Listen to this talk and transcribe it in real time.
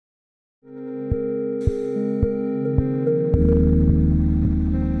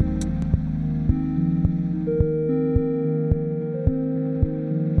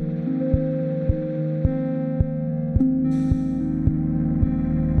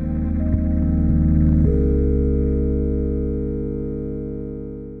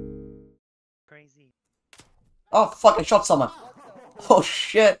Oh fuck! I shot someone. Oh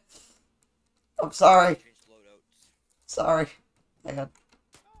shit! I'm sorry. Sorry. Hang on.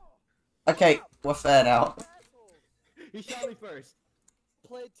 Okay, we're fair now. He shot me first.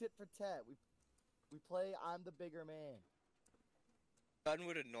 Play tit for tat. We play I'm the bigger man. Gun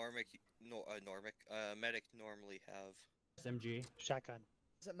would a medic normally have? SMG. Shotgun.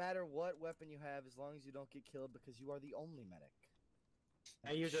 Doesn't matter what weapon you have as long as you don't get killed because you are the only medic.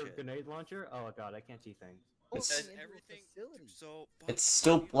 I use a grenade launcher? Oh god, I can't see things. It's- everything so. It's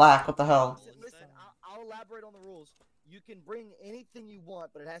still black. What the hell? Listen, I'll elaborate on the rules. You can bring anything you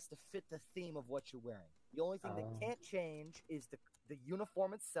want, but it has to fit the theme of what you're wearing. The only thing that can't change is the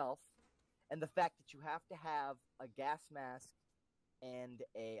uniform itself, and the fact that you have to have a gas mask and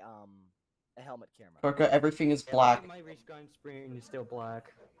a helmet camera. Coco, everything is black. My race gun screen is still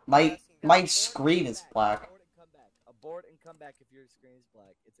black. My screen is black. Abort and come back if your screen is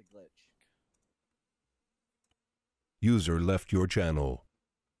black. It's a glitch. User left your channel.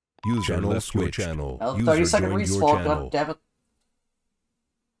 User left your channel. 30-second respawn. God damn it.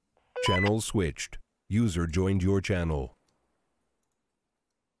 Channel switched. User joined your channel.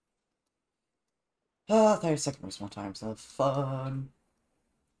 30-second respawn times of fun.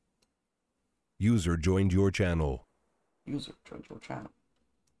 User joined your channel. User joined your channel.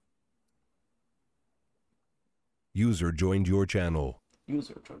 User joined your channel.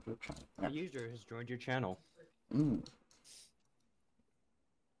 User joined your channel. The user has joined your channel. Man,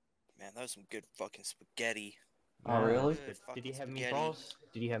 that was some good fucking spaghetti. Oh, really? Did he have meatballs?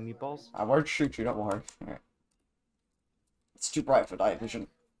 Did he have meatballs? I won't shoot you, don't worry. Alright. It's too bright for night vision.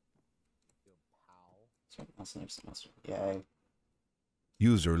 Yay.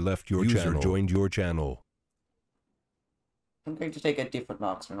 User left your channel. User joined your channel. I'm going to take a different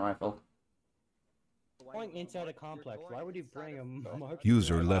marksman rifle. Going inside a complex. Why would you bring a marksman?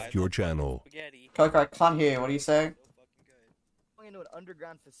 User left your channel. Coco, I can't hear you. What are you saying? Going into an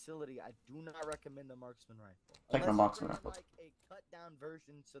underground facility, I do not recommend the marksman rifle. Take a marksman rifle. Like a cut down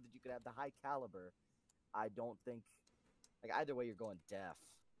version so that you could have the high caliber. I don't think. Like either way, you're going deaf.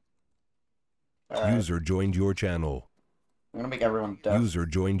 User joined your channel. I'm gonna make everyone deaf. User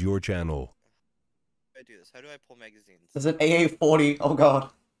joined your channel. How do I do this? How do I pull magazines? There's an AA-40. Oh god.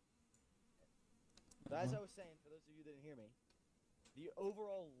 So as I was saying, for those of you that didn't hear me, the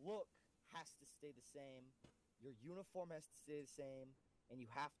overall look has to stay the same. Your uniform has to stay the same, and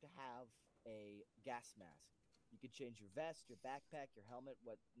you have to have a gas mask. You can change your vest, your backpack, your helmet,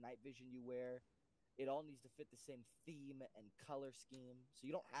 what night vision you wear. It all needs to fit the same theme and color scheme. So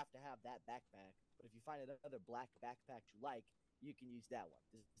you don't have to have that backpack, but if you find another black backpack you like, you can use that one.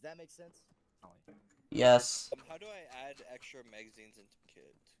 Does that make sense? Yes. How do I add extra magazines into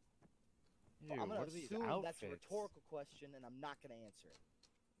kit? Dude, I'm gonna what are these assume outfits? that's a rhetorical question, and I'm not gonna answer it.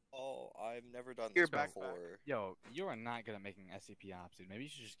 Oh, I've never done Your this backpack. before. Yo, you are not good at making SCP ops, dude. Maybe you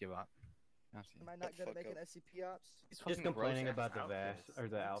should just give up. Am I not good at making SCP ops? Just complaining about the vest or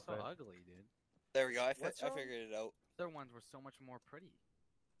the outfit. So ugly, dude. There we go. I What's wrong? figured it out. Other ones were so much more pretty.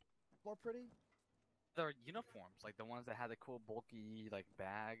 More pretty? Their uniforms, like the ones that had the cool bulky like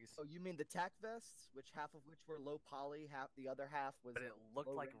bags. Oh, you mean the tack vests, half of which were low poly, the other half was. But it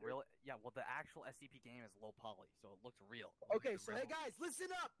looked low like render? real. Yeah, well, the actual SCP game is low poly, so it looked real. Okay, so hey guys, listen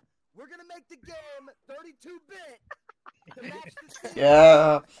up. We're gonna make the game 32-bit to match the theme.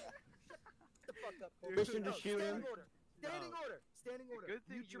 Yeah. Shut the fuck up, Cole. Mission to No, shoot him. Standing order. Standing order. Standing order. Good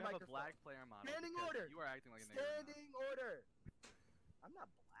thing Mute you your have a microphone. black player model. Standing because order. You are acting like a nigger. Standing order. I'm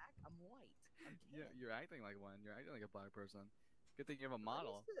not black. I'm white. I'm Yeah, tan. you're acting like one. You're acting like a black person. Good thing you have a What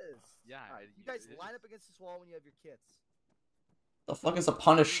model. is this? Yeah, Alright, it- you guys it- line up against this wall when you have your kits. The fuck is a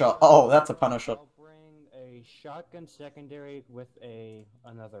Punisher? Oh, that's a Punisher. I'll bring a shotgun secondary with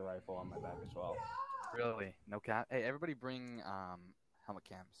another rifle on my back as well. Really? No cap. Hey, everybody, bring helmet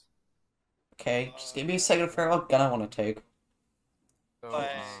cams. Okay, just give me a second to figure out what gun I want to take. So,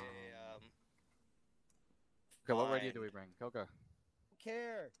 Okay, what radio fine. do we bring? Coca. Don't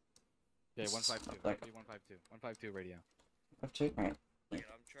care. Okay, 152. Like- 152. 152 radio. Have to? Alright. Yeah,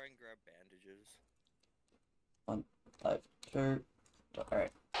 I'm trying to grab bandages. 5, 2.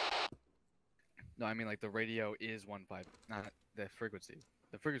 Alright. No, I mean like the radio is 15, not the frequency.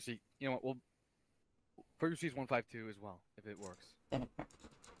 The frequency, you know what? Well, frequency is 152 as well, if it works. Damn it.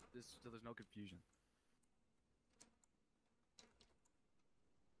 So there's no confusion.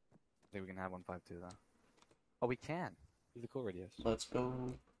 I think we can have 152 though. Oh, we can. These are cool radios. Let's go.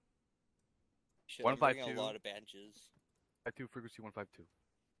 Shit, I'm bringing 152. a lot of bandages. 52 frequency 152.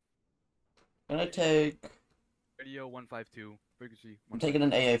 Gonna take. Radio 152 frequency. I'm taking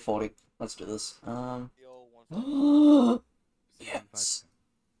an AA-40. Let's do this. Yo, 152. Yes.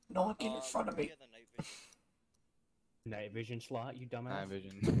 No one get in front of me. Yeah, the night vision. Night vision slot, you dumbass. Night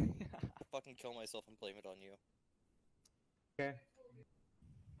vision. I'll fucking kill myself and blame it on you. Okay.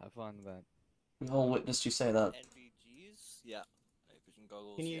 Have fun with that. We all witnessed you say that. NVGs? Yeah. Night vision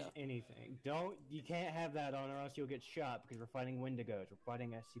goggles, You can use yeah. anything. You can't have that on or else you'll get shot because we're fighting Wendigos. We're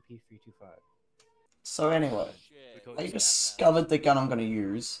fighting SCP-325. So anyway, Shit. told I you that. discovered the gun I'm gonna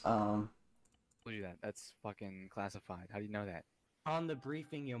use. Told you that. That's fucking classified. How do you know that? On the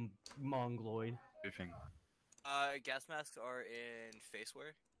briefing, you mongoloid. Briefing. Gas masks are in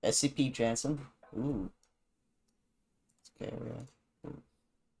faceware. SCP Jansen. Ooh. Scary.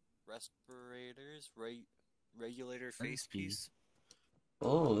 Respirators, regulator face SCP. piece.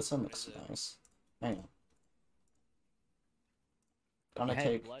 Oh, this one What looks is it? nice. Hang on. Gonna Head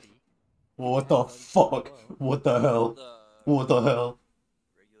take. bloody. What the fuck? What the hell? The What the hell?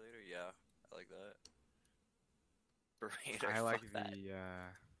 regulator, yeah, I like that. Respirator, I like fuck that.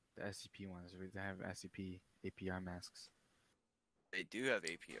 the SCP ones. They have SCP APR masks. They do have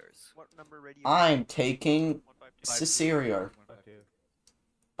APRs. What number radio? I'm taking 152. Cicerio. 152.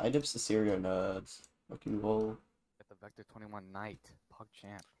 I dip Cicerio nerds. Fuck you all. Get the Vector 21 Knight. Pug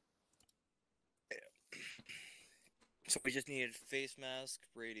champ. So we just needed face mask,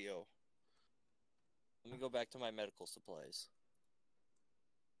 radio. Let me go back to my medical supplies.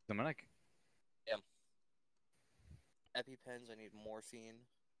 Dominic. EpiPens, I need morphine.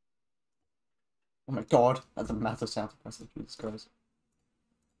 Oh my god, that's a massive sound compressor. Jesus Christ.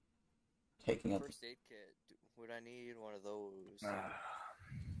 Taking it. First aid kit. Would I need one of those?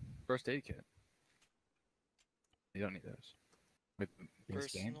 First aid kit. You don't need those. With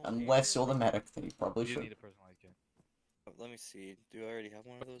base game. Personal Unless aid? you're the medic, then you probably You should. need a personal aid kit. Let me see. Do I already have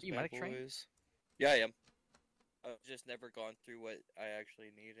one of those You bad medic trained? boys? Yeah, I am. I've just never gone through what I actually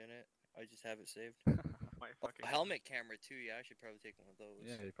need in it. I just have it saved. My Oh, fucking helmet camera too. Yeah, I should probably take one of those.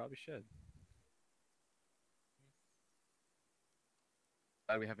 Yeah, you probably should.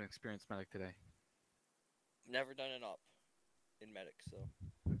 Glad we have an experienced medic today. Never done an up in medic, so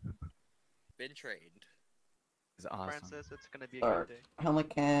been trained. It's awesome. Francis, it's gonna be a Alright. good day. Helmet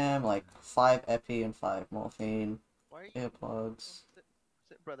cam, like 5 epi and 5 morphine. Why are you? Earplugs.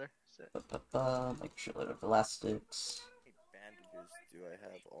 Sit, brother. Sit. Like shitload of elastics. How many bandages do I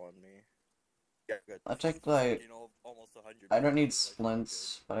have on me? Yeah, I've got I take, like- almost 100. I don't need bandages, I think I'm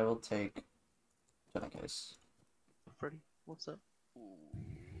splints, but I will take. Tourniquets. Freddy, what's up? good.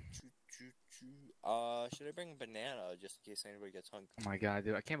 Ooh, should I bring a banana just in case anybody gets hungry? Oh my god,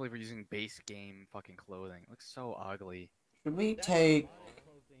 dude, I can't believe we're using base game fucking clothing. It looks so ugly. Should we take.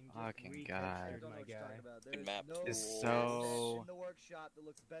 Fucking God. My guy. Good map It's tools. so- in the workshop that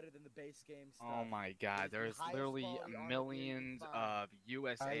looks better than the base game stuff. Oh my god, the there's highest literally quality armor millions you can find. of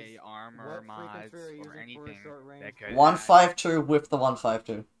USA Guys, armor what mods frequency are you or using for anything short range? that could 152 with the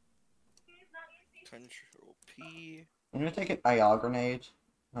 152. Control P. I'm gonna take an AR grenade.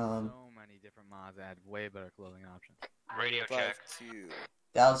 add so many different mods that add way better clothing options. Radio check. 5-2.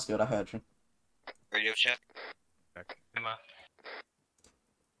 That was good, I heard you. Radio check. Check. Emma.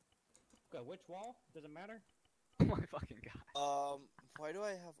 Okay, which wall? Does it matter? Oh my fucking god. Why do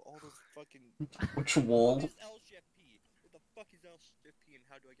I have all those fucking? Which wall? What is LGFP? What the fuck is LGFP and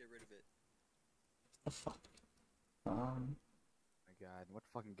how do I get rid of it? The fuck? Oh my god, what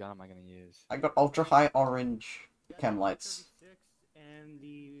fucking gun am I gonna use? I got ultra high orange chem lights. 36 and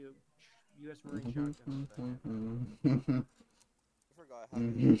the U.S. Marine Mm-hmm. shotgun. I forgot how to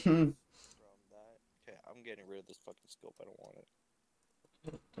use from that. Okay, I'm getting rid of this fucking scope. I don't want it.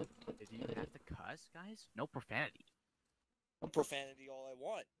 Do you have to cuss, guys? No profanity. Profanity, all I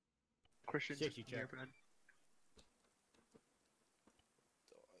want. Christian, Safety here, check. friend.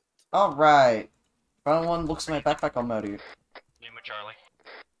 Alright. If anyone looks at my backpack, I'll murder you. Numa Charlie.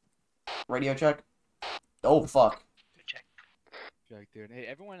 Radio check. Oh, fuck. Good check. Jack, dude. Hey,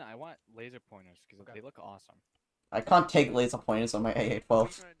 everyone, I want laser pointers because Okay. they look awesome. I can't take laser pointers on my What are you AA-12.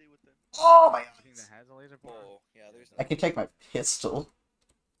 trying to do with them? Oh my Anything god! that has a laser pointer? Oh, yeah, there's. I can take my pistol.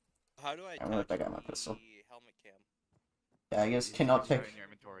 How do I? I'm gonna attach take out my the pistol. Helmet cam. Yeah, I guess If you cannot have take. it in your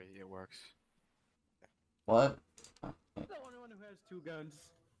inventory. It works. What? I'm the only one who has 2 guns.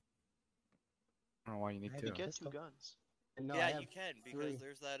 I don't know why you need I two. You get Pistol? 2 guns. No, I yeah, have you can because 3.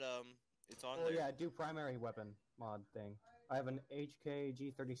 there's that it's on Oh there. yeah, do primary weapon mod thing. I have an HK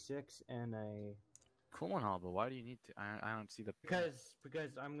G36 and a Cool and all, but why do you need to? I don't see the.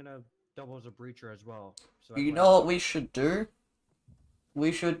 because I'm gonna double as a breacher as well. So You know what we should do?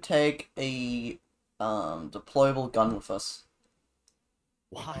 We should take a deployable gun with us,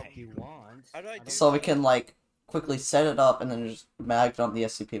 Why? If you want. How do I don't do so we that? can like quickly set it up and then just mag it on the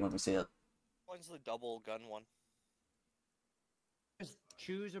SCP when we see it. One's the double gun one. Just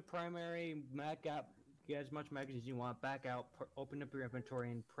choose a primary mag gap get as much magazines as you want, back out, open up your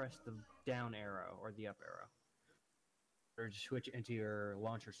inventory, and press the down arrow or the up arrow. Or just switch it into your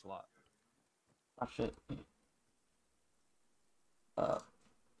launcher slot. Oh shit.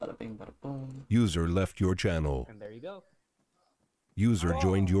 Bada bing, bada boom. User left your channel. And there you go. User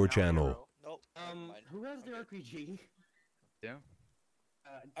joined your channel. Nope. never mind. Who has the I'm good. RPG? Yeah.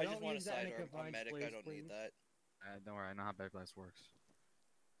 I just Don't want a use that in sidearm. I'm confined medic. space, I don't need please. that. Don't worry, I know how Bear Glass works.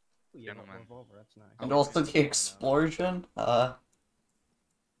 Ooh, you have a Gentlemen. revolver, that's nice. And also the explosion.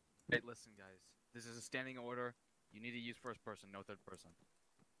 Hey, listen, guys. This is a standing order. You need to use first person, no third person.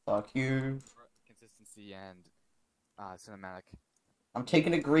 Fuck you. For consistency and cinematic. I'm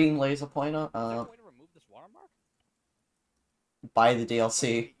taking a green laser pointer. Is there a way to remove this watermark? Buy the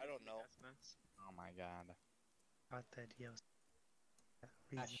DLC. I don't know. Oh my god. Got that DLC.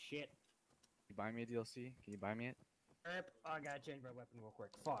 Ah, shit. Can you buy me a DLC? Can you buy me it? Rip. I gotta change my weapon real quick.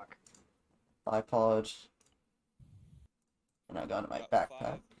 Fuck. Bipod. And I got in my Got backpack.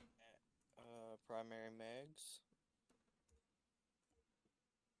 5 primary mags.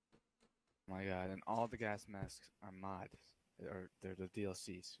 Oh my god, and all the gas masks are mods. Or they're the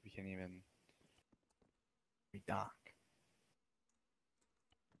DLCs. We can't even redock.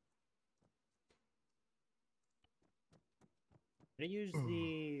 Did I use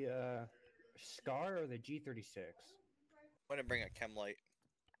the Scar or the G36? I'm gonna bring a chem light.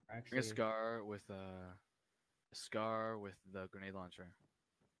 Actually, Bring a scar with the grenade launcher.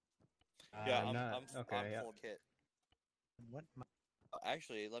 Yeah, I'm okay. Yeah. full kit. What?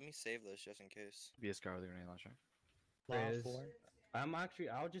 Actually, let me save this just in case. Be a scar with a grenade launcher. Is-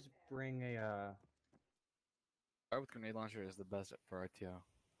 I'll just bring a Scar with grenade launcher is the best for RTO.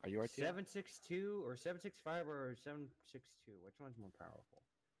 Are you RTO? 7.62 or 7.65 or 7.62. Which one's more powerful?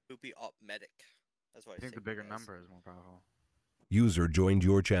 Poopy op medic. That's what I I think the saved, bigger guys. number is more powerful. User joined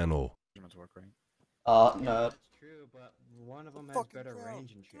your channel. Measurements work, right? No. That's true, but one of them has Fucking better ground.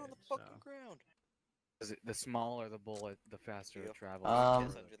 range and shit. Get on the So. fucking ground. The smaller the bullet, the faster Yep. it travels.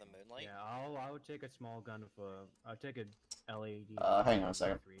 Kiss Um, under the moonlight. Yeah, I would take a small gun with a. I'll take a LED. hang on a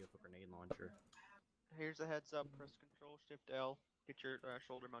second. 3 with a grenade launcher. Here's a heads up. Press Control Shift L. Get your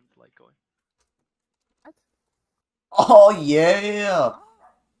shoulder mounted light going. Oh yeah!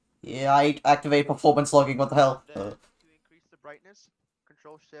 Yeah, I activate performance logging. What the hell? Then, to increase the brightness,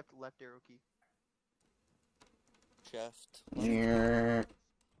 Control Shift left arrow key. Shaft. Yeah.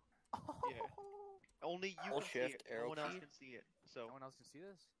 Yeah. Only you Hold can see shift, it. arrow No one else key. can see it. So No one else can see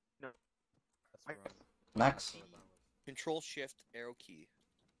this? No. That's I- gross. Max. Control shift arrow key.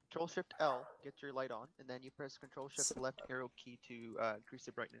 Control Shift L gets your light on, and then you press Control Shift left arrow key to increase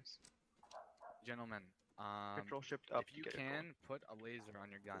the brightness. Gentlemen, Control Shift up. if you to get it going. can, put a laser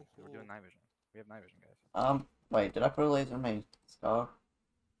on your gun. We're doing night vision. We have night vision, guys. Wait, did I put a laser on my scar?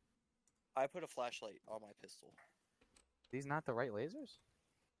 I put a flashlight on my pistol. These not the right lasers?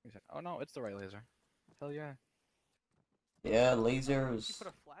 Oh no, it's the right laser. Hell yeah. Yeah, You lasers. put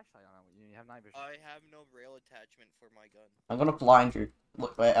a flashlight on it. You have night vision. I have no rail attachment for my gun. I'm gonna blind you.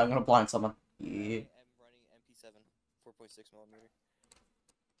 Look, wait, I'm gonna blind someone. Yeah. I am running MP7, 4.6 millimeter.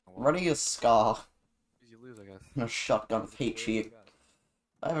 Oh, Running a scar. You lose, I guess. And a shotgun with HE.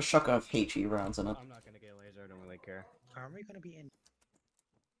 I have a shotgun with HE rounds in it. I'm not gonna get a laser. I don't really care. Are we gonna be in?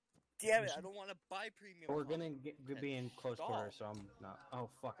 Damn it! I don't want to buy premium. We're gonna be in close Stall. quarters, so I'm not. Oh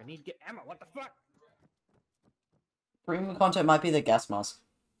fuck! I need to get ammo. What the fuck? Premium content might be the gas mask.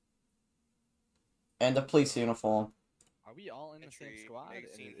 And the police uniform. Are we all in the same Entry, squad?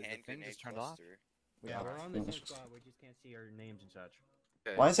 magazine, Is the hand thing grenade just turned off? cluster. Yeah, we're on the same finished. squad. We just can't see our names and such.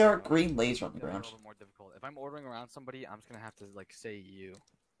 Okay, Why is there a so green laser on the it's gonna be ground? a little bit more difficult. If I'm ordering around somebody, I'm just gonna have to like say you,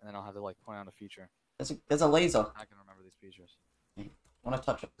 and then I'll have to like point out a feature. There's a laser. I'm not gonna remember these features. I wanna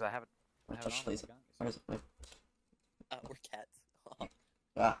touch it. 'Cause I have it. I have it Touch on the my laser. gun. Where is it? Wait. We're cats.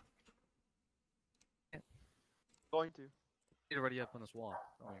 Ah. Going to. It's already up on this wall.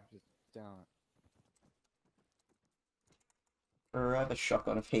 Don't worry, just stand on it. I have a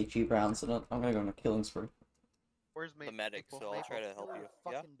shotgun with HE rounds in it. I'm gonna go on a killing spree. Where's The medic, so I'll try to help Kill you. your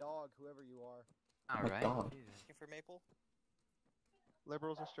Yeah. fucking dog, whoever you are. my Alright. God. Jesus. Looking for Maple?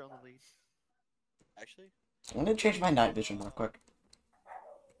 Liberals are still in the lead. Actually, I'm gonna change my night vision real quick.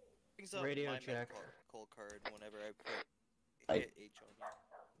 brings up Radio my check. medical card whenever I put I- hit H on you.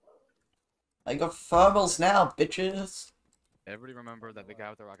 I got thermals now, bitches! Everybody remember that the guy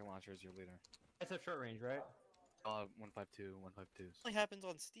with the rocket launcher is your leader. That's a short range, right? 152, 152. It only happens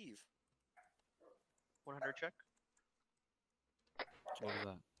on Steve. 100 check. What was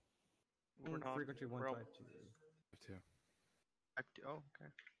that? We're not. Frequency we're all- 152. 2. 52. Oh,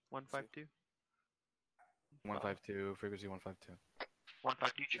 okay. 152. 152, frequency 152.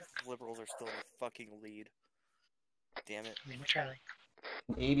 152 check. Liberals are still in the fucking lead. Damn it. Lima Charlie.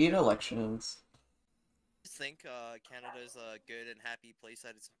 Canadian elections. Just think Canada is a good and happy place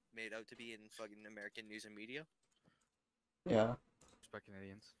that it's made out to be in fucking American news and media. Yeah. Respect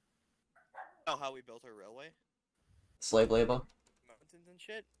Canadians. Know how we built our railway? Slave labor. Mountains and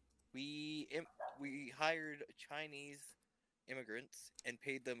shit. We hired Chinese immigrants and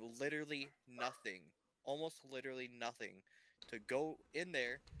paid them literally nothing, almost literally nothing, to go in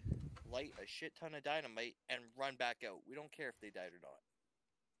there, light a shit ton of dynamite, and run back out. We don't care if they died or not.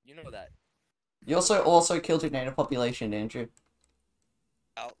 You know that. You also killed your native population, didn't you?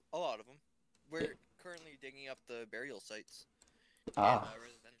 A lot of them. We're currently digging up the burial sites Ah. in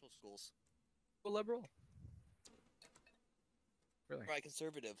residential schools. Go liberal. Really? I'm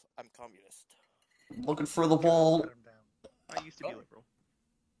conservative. I'm communist. Looking for the wall. I used to be liberal.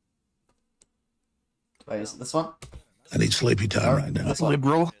 Wait, is it this one? I need sleepy time right now. This one.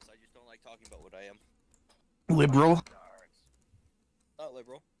 Liberal. I just don't like talking about what I am. Liberal. Not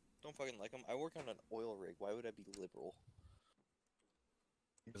liberal. Don't fucking like them. I work on an oil rig. Why would I be liberal?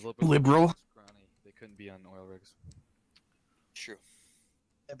 Because Liberal. are scrawny. They couldn't be on oil rigs. True.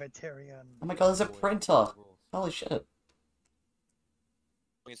 Libertarian. Oh my god, there's a printer. Holy shit.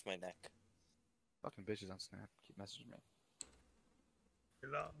 Against my neck. Fucking bitches on Snap. Keep messaging me.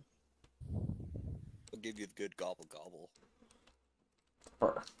 I'll give you the good gobble gobble.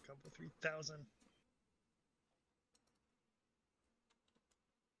 Couple 3,000.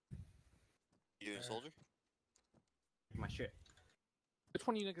 You doing soldier? My shit. Which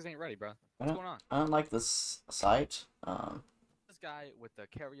one of you niggas ain't ready, bro? I What's don't, going on? I don't like this site. This guy with the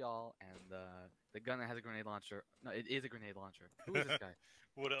carry-all and the gun that has a grenade launcher. No, it is a grenade launcher. Who is this guy?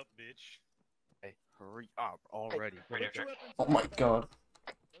 What up, bitch? Hey, hurry up already. Radio Put your check. weapons Oh away. my god.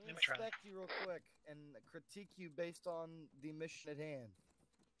 Let me Let me try. inspect you real quick and critique you based on the mission at hand.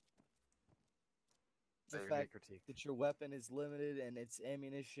 The Very fact good critique. that your weapon is limited and its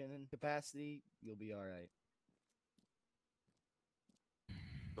ammunition capacity, you'll be alright.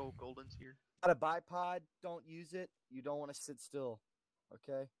 Oh, Golden's here. Got a bipod, don't use it. You don't want to sit still.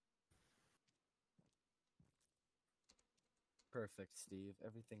 Okay? Perfect, Steve.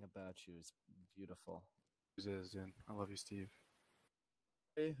 Everything about you is beautiful. Who's this, dude? I love you, Steve.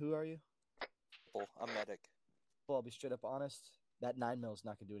 Hey, who are you? Oh, I'm medic. Well, I'll be straight up honest. That 9mm is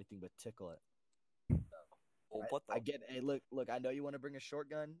not gonna do anything but tickle it. Oh, what the? I get. Hey, look. I know you want to bring a short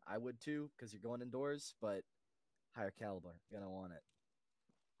gun. I would too, because you're going indoors. But higher caliber, you're gonna want it.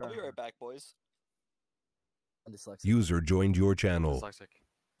 I'll be right back, boys. I'm dyslexic. User joined your channel. Dyslexic.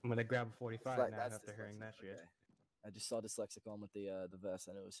 I'm gonna grab a 45 Dysle- now that's after hearing that dyslexic, shit. okay. I just saw dyslexic on with the vest.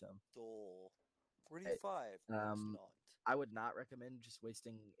 I knew it was him. Soul. 45. No, it's Um, not. I would not recommend just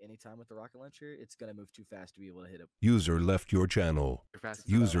wasting any time with the rocket launcher. It's gonna move too fast to be able to hit it. User left your channel. You're fast enough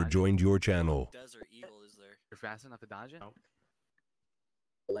to User dodge? joined your channel. Desert Eagle is there. You're fast enough to dodge it? No.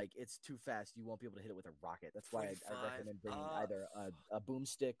 Like it's too fast. You won't be able to hit it with a rocket. That's why I 45, recommend bringing either a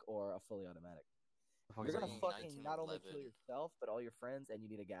boomstick or a fully automatic. The fuck You're is gonna that? fucking not only kill 1911. yourself, but all your friends, and you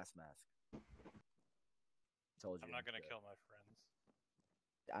need a gas mask. Told you. I'm not gonna so. kill my friends.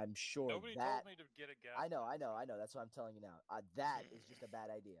 I'm sure Nobody that. told me to get a gas. I know. That's what I'm telling you now. That is just a bad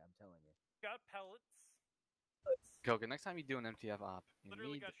idea. I'm telling you. Got pellets. Koga, next time you do an MTF op, you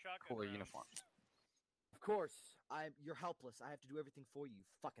Literally need got shotgun cooler rounds. uniform. Of course, you're helpless. I have to do everything for you,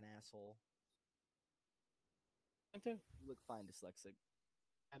 fucking asshole. You look fine, dyslexic.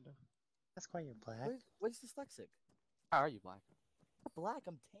 That's why you're black. What's dyslexic? How are you, Black? I'm black.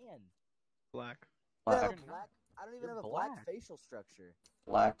 I'm tan. Black. I don't Black. have a black. I don't even You're have a black black. facial structure.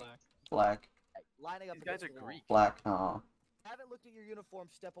 Black. Black. Hey, lining up These guys against are the wall. Greek. Black. Oh. Haven't looked at your uniform.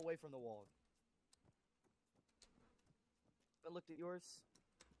 Step away from the wall. Haven't looked at yours.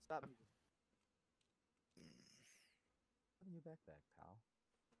 Stop. Put in your backpack, pal.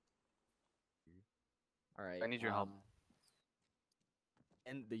 All right. I need your help.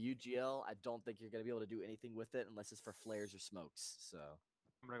 And the UGL, I don't think you're gonna be able to do anything with it unless it's for flares or smokes. So.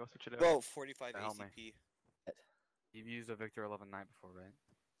 I'm gonna go switch it out. Bro, 45 Help me. ACP. You've used a Victor 11 Night before, right?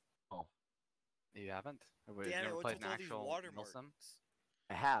 Oh. You haven't? Or wait, Damn you it, ever what's played with an all these actual watermarks? Milsim?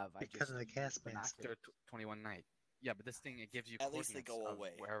 I have. Because of the gas mask. Victor 21 Night. Yeah, but this thing, it gives you At least they coordinates go of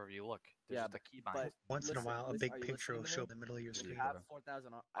away. wherever you look. There's Yeah, just a keybind. but Once in a listen, while, a listen, big are you picture will listening to show me? up in the middle of your If screen. you have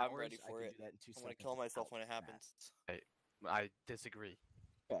 4,000 hours, I'm ready I for can it. do that in 2 I'm gonna seconds. kill myself when it Ouch, happens. I disagree.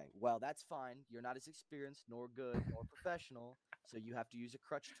 Okay, well, that's fine. You're not as experienced, nor good, nor professional, so you have to use a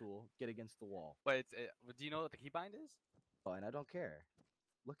crutch tool, get against the wall. But do you know what the keybind is? Oh, and I don't care.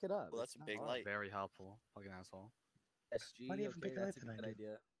 Look it up. Well, It's that's a not big hard. light. Very helpful. Fucking asshole. SG, Why do you have a okay, bigger that's a light than good I do?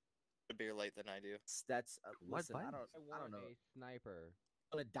 idea. a beer light than I do. That's What listen. I buttons? don't know. a sniper.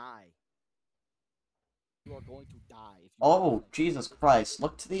 You're gonna die. You are going to die if you. Oh, Jesus Christ.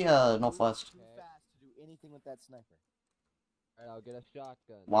 Look to the, northwest. Too fast to do anything with that sniper. Alright, I'll get a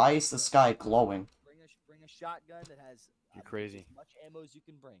shotgun. Why is the sky glowing? Bring a shotgun that has You're crazy. as much ammo as you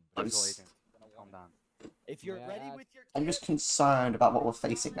can bring. Medical Yes. agent. Calm down. If you're May I ready ask- with your I'm kit, just concerned about what we're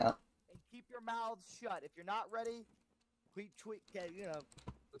facing at. and keep your mouths shut. If you're not ready, hurry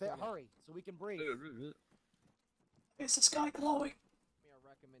so we can breathe. Is the sky glowing? Give me a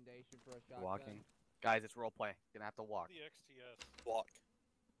recommendation for a shotgun. Walking. Guys, it's roleplay. Gonna have to walk. The XTS. Walk.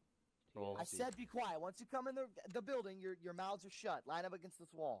 Roll. I said be quiet. Once you come in the building, your mouths are shut. Line up against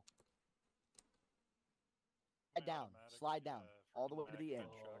this wall. Slide down. Slide down. All the way to the end.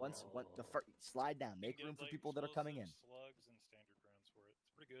 Slide down. Make room for people that are coming in. Slugs and standard rounds for it. It's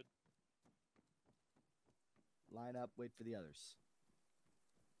pretty good. Line up. Wait for the others.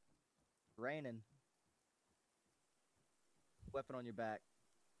 Raining. Weapon on your back.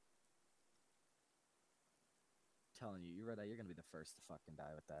 I'm telling you, you're gonna be the first to fucking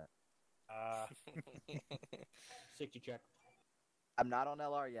die with that. 60 check. I'm not on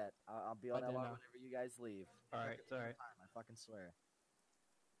LR yet. I'll be on I LR didn't know. whenever you guys leave. Alright, it's alright. I fucking swear.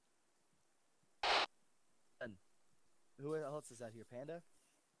 And who else is out here? Panda?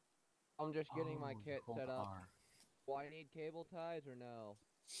 I'm just getting my Oh, kit whole set up. car. Do I need cable ties or no?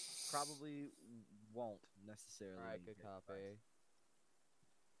 Probably won't necessarily. Alright, need good to. copy.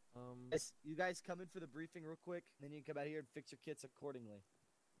 You guys come in for the briefing real quick, and then you can come out here and fix your kits accordingly.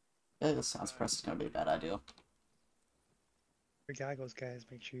 This sounds press is gonna be a bad idea. For goggles, guys,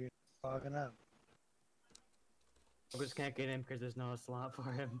 make sure you're logging up. I just can't get in because there's no slot for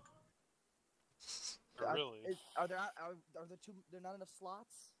him. Really? Are there not enough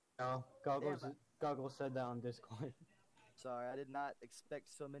slots? No, Goggles said that on Discord. Sorry, I did not expect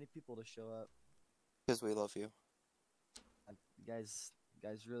so many people to show up. Because we love you. You guys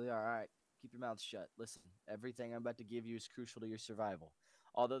really are. All right, keep your mouths shut. Listen, everything I'm about to give you is crucial to your survival.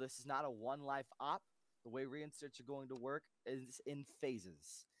 Although this is not a one-life op, the way reinserts are going to work is in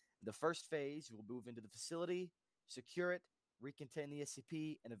phases. The first phase, you will move into the facility, secure it, recontain the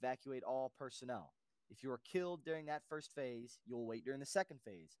SCP, and evacuate all personnel. If you are killed during that first phase, you'll wait during the second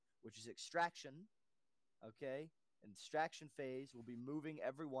phase, which is extraction. Okay? And the extraction phase will be moving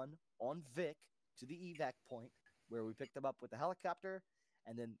everyone on Vic to the evac point where we picked them up with the helicopter.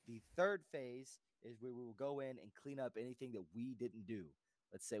 And then the third phase is where we will go in and clean up anything that we didn't do.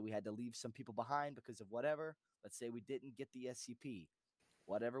 Let's say we had to leave some people behind because of whatever. Let's say we didn't get the SCP.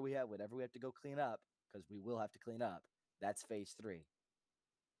 Whatever we have to go clean up, because we will have to clean up, that's phase 3.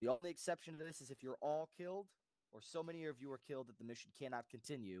 The only exception to this is if you're all killed, or so many of you are killed that the mission cannot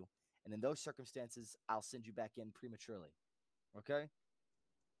continue. And in those circumstances, I'll send you back in prematurely. Okay?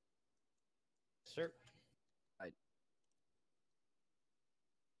 Sir. Right.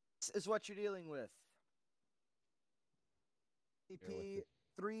 This is what you're dealing with. SCP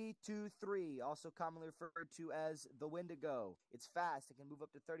 323, also commonly referred to as the Wendigo. It's fast. It can move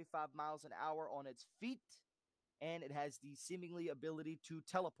up to 35 miles an hour on its feet, and it has the seemingly ability to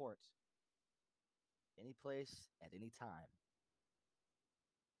teleport any place at any time.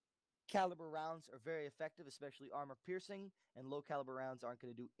 Caliber rounds are very effective, especially armor piercing, and low caliber rounds aren't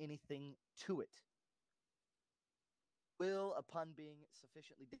going to do anything to it. Will, upon being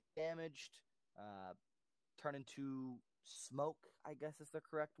sufficiently damaged, turn into smoke, I guess is the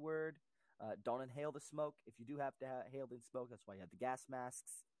correct word. Don't inhale the smoke. If you do have to inhale the smoke, that's why you have the gas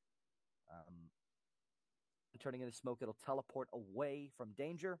masks. Turning into smoke, it'll teleport away from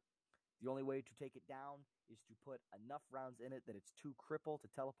danger. The only way to take it down is to put enough rounds in it that it's too crippled to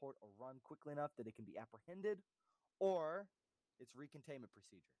teleport or run quickly enough that it can be apprehended, or its recontainment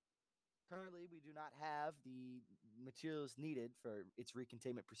procedure. Currently, we do not have the materials needed for its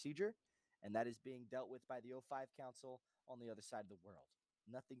recontainment procedure, and that is being dealt with by the O5 Council on the other side of the world.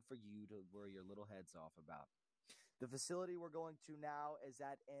 Nothing for you to worry your little heads off about. The facility we're going to now is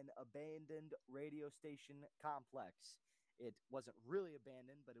at an abandoned radio station complex. It wasn't really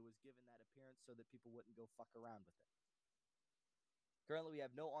abandoned, but it was given that appearance so that people wouldn't go fuck around with it. Currently, we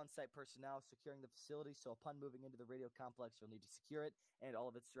have no on-site personnel securing the facility, so upon moving into the radio complex, you'll need to secure it and all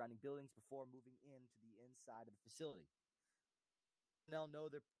of its surrounding buildings before moving into the inside of the facility. Personnel know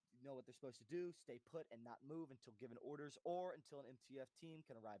what they're supposed to do, stay put and not move until given orders or until an MTF team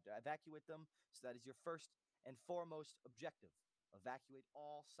can arrive to evacuate them. So that is your first and foremost objective. Evacuate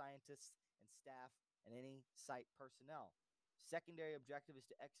all scientists and staff and any site personnel. Secondary objective is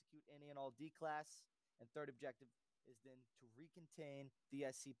to execute any and all D-class. And third objective is then to recontain the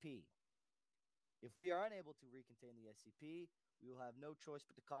SCP. If we are unable to recontain the SCP, we will have no choice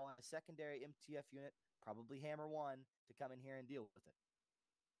but to call in a secondary MTF unit, probably Hammer 1, to come in here and deal with it.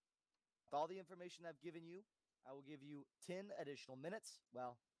 With all the information I've given you, I will give you 10 additional minutes,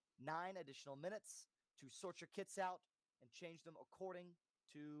 well, 9 additional minutes to sort your kits out and change them according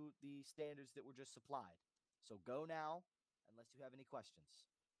to the standards that were just supplied. So go now, unless you have any questions.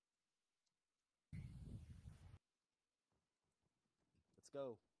 Let's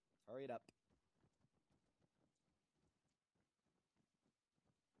go. Hurry it up.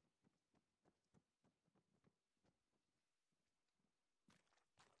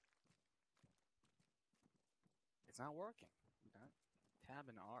 It's not working. Tab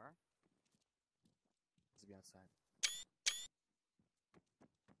and R. Needs to be outside.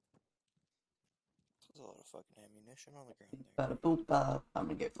 There's a lot of fucking ammunition on the ground there. Bada boop bop. I'm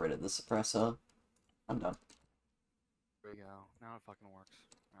gonna get rid of the suppressor. I'm done. There we go. Now it fucking works.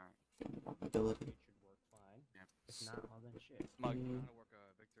 Alright. Mobility. It should work fine. Yep. If not, well then shit. Mug, you know how to work a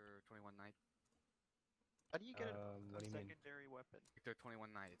Victor 21 Knight? How do you get What a do you mean? secondary weapon? Victor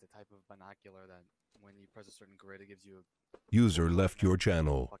 21 Knight. It's a type of binocular that when you press a certain grid, it gives you a User left your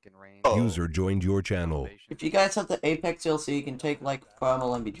channel. fucking range. User joined your channel. If you guys have the Apex DLC, you can take like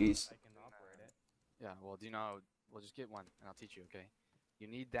thermal MBGs. I can operate it. Yeah, well, do you know? We'll just get one, and I'll teach you, okay? You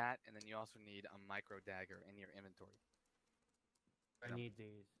need that, and then you also need a micro dagger in your inventory. I need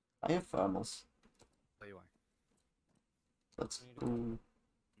these. I have thermals. Tell you why. Let's go.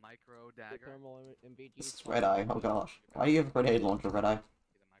 Micro The dagger. thermal MVGs. This is Red Eye. Oh gosh. Why do you have a grenade launcher, Red Eye?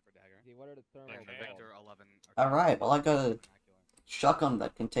 The micro dagger. See, what are the thermal? And the Okay. Victor 11. are Alright, well I got a binocular. shotgun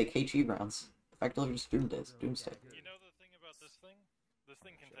that can take HE rounds. Effectively just doomsday. You know the thing about this thing? This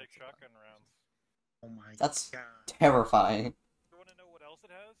thing can take shotgun rounds. Oh my That's god. terrifying. You want to know what else it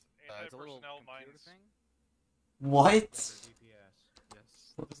has? It's a little Anti-personnel computer mines. thing. What? GPS.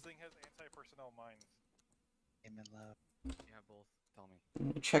 Yes. This thing has anti-personnel mines. Aim in love. You have both. Tell me.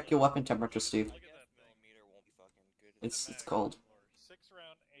 Check your weapon temperature, Steve. I guess millimeter won't be fucking good. It's cold.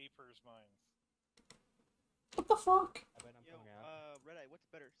 6-round APERS mines. What the fuck? I bet I'm Yo, coming out. Red Eye, what's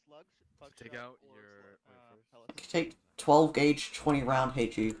better, slugs, Take buckshot, out or your pellets? Take 12 gauge, 20 round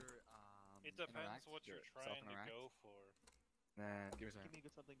HE. It depends what you're trying to go for. Then give me a second. Give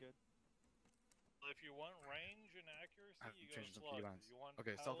me something good. If you want range and accuracy, I've you go changed some slugs. keybinds. If you want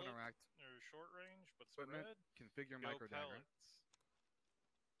Okay, pellet self-interact. or short range but Equipment. spread, Configure go micro dagger. pellets.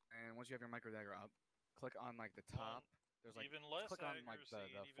 And once you have your micro dagger up, click on like the top. There's like Even less click on like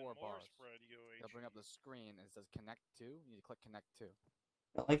accuracy the and even 4 more bars. spread, you go It'll bring up HE. the screen and it says connect to. You need to click connect to.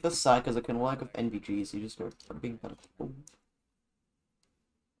 I like this side because it can work with NVGs. You just go for being better. And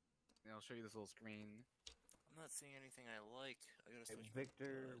it'll show you this little screen. I'm not seeing anything I like. I gotta Hey, switch.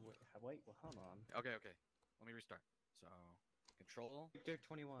 Victor, wait, well, hold on. Okay, okay. Let me restart. So, control. Victor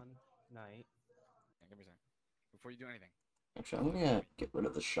 21 Knight. Yeah, give me a second. Before you do anything. Actually, I'm gonna get rid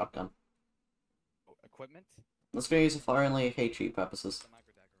of the shotgun. Oh, equipment. Let's go use it for only HE purposes. The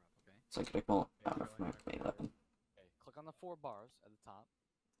micro dagger up, okay? So I can take more ammo from my main weapon. Okay. Click on the 4 bars at the top.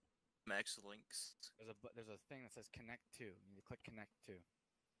 Max links. There's a thing that says connect to. You need to click connect to.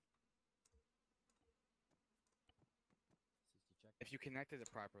 If you connected it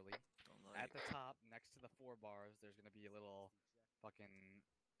properly, at the top next to the 4 bars, there's gonna be a little fucking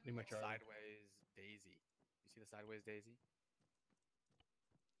Pretty much our- sideways daisy. You see the sideways daisy?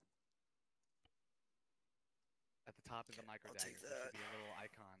 At the top is the micro I'll dagger. take There should that. be a little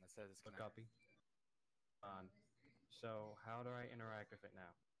icon that says it's A connected. copy. So how do I interact with it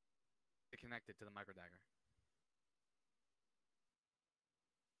now? Get connected to the micro dagger.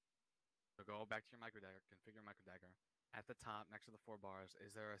 So go back to your micro dagger, configure micro dagger. At the top, next to the 4 bars,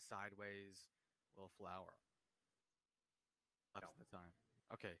 is there a sideways little flower? Left at the time.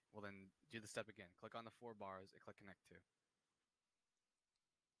 Okay, well then do the step again. Click on the 4 bars and click connect to.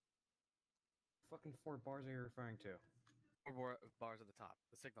 Fucking 4 bars are you referring to? 4 bars at the top,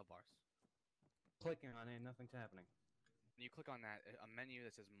 the signal bars. Clicking on it, nothing's happening. When you click on that, a menu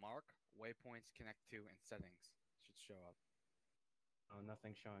that says mark, waypoints, connect to, and settings should show up. Oh,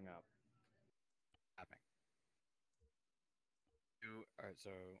 nothing's showing up. Happening. Alright,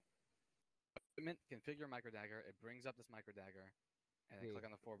 so equipment, configure micro dagger. It brings up this micro dagger, and then Hey, click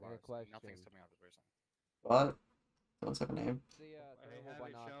on the 4 I got a bars. Nothing's question. coming out of the person. What? What's that name? The I thermal have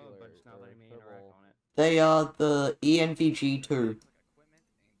it shown, but it's not binocular letting me or interact thermal. on it. They are the ENVG2. Click equipment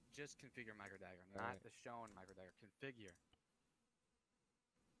and just configure micro dagger, not Alright. the shown micro dagger. Configure.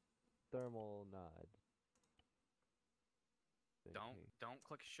 Thermal nod. Don't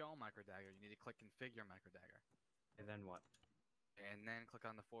click show micro dagger. You need to click configure micro dagger, And then what? and then click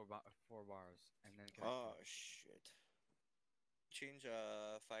on the 4 bars, and then connect. Oh shit. Change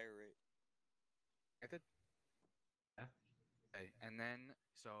fire rate. Connected? Yeah. Okay, and then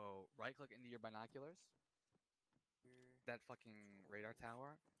so right click into your binoculars, that fucking radar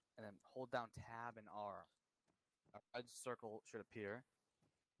tower, and then hold down Tab and R. A red circle should appear,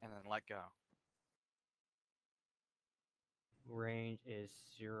 and then let go. Range is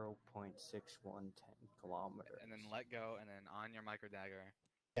 0.6110 kilometers. And then let go, and then on your micro dagger.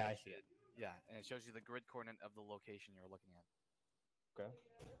 Yeah, I see it. Yeah, and it shows you the grid coordinate of the location you're looking at. Okay.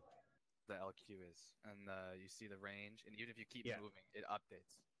 The LQ is, and you see the range, and even if you keep Yeah. moving, it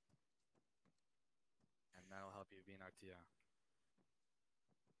updates. And that'll help you be an RTO.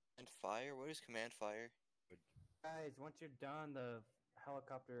 And fire? What is command fire? Guys, once you're done, the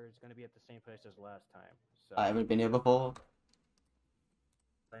helicopter is going to be at the same place as last time. So I haven't been here before.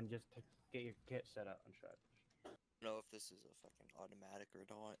 then just get your kit set up and shut. I don't know if this is a fucking automatic or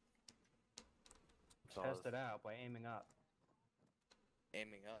not. Test it out by aiming up.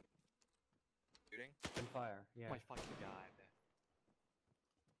 Aiming up. Shooting? And fire, yeah. Oh my fucking god.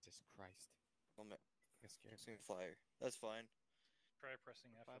 Jesus Christ. Oh my. I get scared. Using fire. That's fine. Try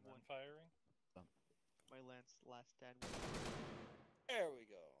pressing F and then 5-1. firing. My last stand. There we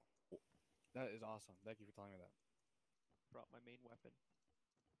go. That is awesome. Thank you for telling me that. Brought my main weapon.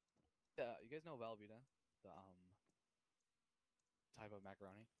 Yeah, you guys know Velveeta? The type of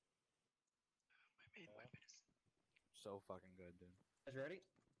macaroni? My main weapon is So fucking good, dude. Guys ready?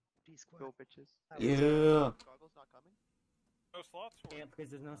 go bitches. Yeah. Goggles not coming? No slots for Yeah, him.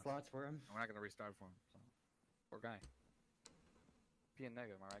 because there's no slots for him. We're not gonna restart for him. So. Poor guy. P and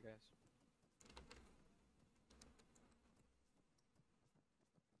negative, am I right, guys?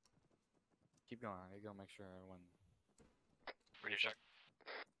 Keep going. I gotta go make sure everyone. Ready to check.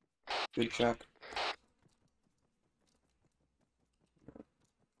 Good check.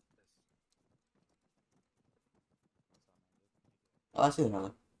 Oh, I see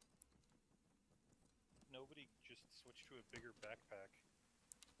another. Nobody just switched to a bigger backpack.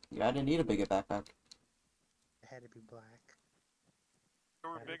 Yeah, I didn't need a bigger backpack. It had to be black. There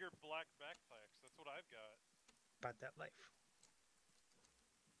were Yeah. bigger black backpacks. That's what I've got. About that life.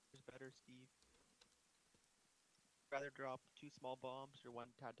 Who's better, Steve? Rather drop 2 small bombs or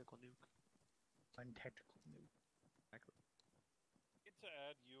 1 tactical nuke? One tactical nuke. Exactly. Get to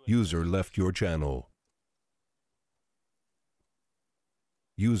add you. User left your channel.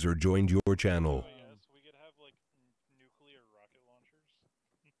 User joined your channel. Yes, we could have like nuclear rocket launchers.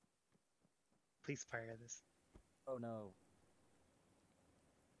 Please fire this. Oh no.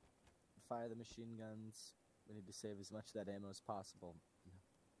 Fire the machine guns. We need to save as much of that ammo as possible.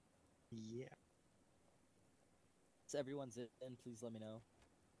 Yeah. So everyone's in, please let me know.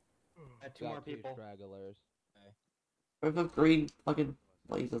 Two more people. Stragglers. Okay. Where's the green fucking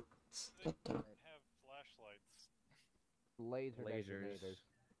laser? They have flashlights. Laser Lasers. detonators.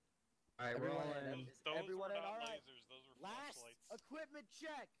 Alright, we're all in. Those Everyone were in, not alright. lasers. Those were Last flashlights. equipment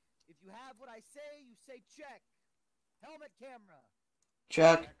check. If you have what I say, you say check. Helmet camera.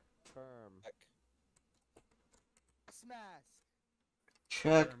 Check. Firm. Gas mask.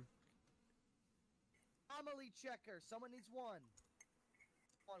 Check. Anomaly checker. Someone needs one.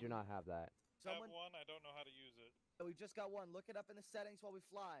 Do not have that. Someone. Have one. I don't know how to use it. So we just got one. Look it up in the settings while we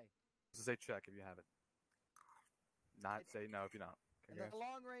fly. Just say check if you have it. Not say no if you don't. And Okay, then the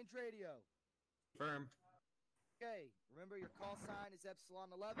long range radio. Firm. Okay, remember your call sign is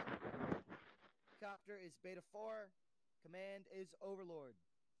Epsilon 11. Helicopter is Beta 4. Command is Overlord.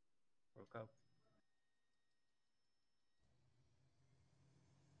 Woke up.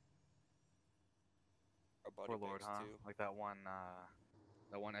 Our body Warlord, bags huh? too. Like that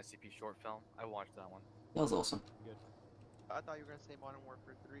one SCP short film. I watched that one. That was awesome. Good. I thought you were gonna say Modern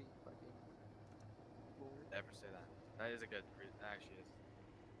Warfare 3. Fucking. Never say that. That is a good. That actually is.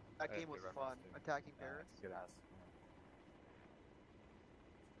 That That's a game was good fun. reference, too. Attacking Yeah, Paris. it's a good ass.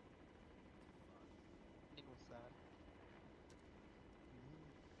 Ending was sad.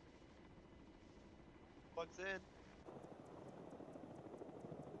 What's in?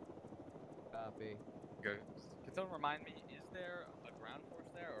 Copy. Good. Can someone remind me? Is there a ground force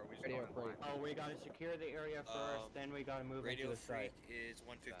there, or are we just Radio going in blind? Oh, we gotta secure the area first, then we gotta move Radio into the Freak site. is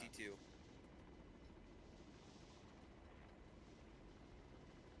 152.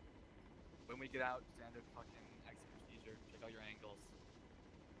 When we get out, standard fucking exit procedure. Check out your angles.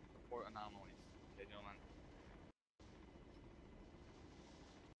 Report anomalies. Okay, gentlemen.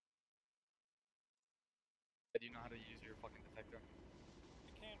 Do you know how to use your fucking detector?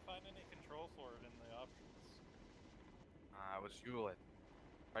 You can't find any control for it in the options. We'll just Google it.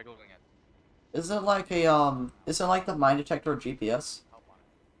 Try Googling it. Is it like a is it like the mine detector or GPS? Help on it.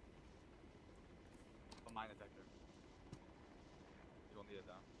 A mine detector. You don't need it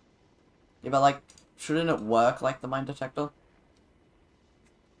though. Yeah, but like, shouldn't it work like the mine detector?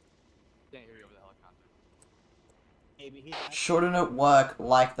 Can't hear you over the helicopter. Maybe he's Shouldn't it work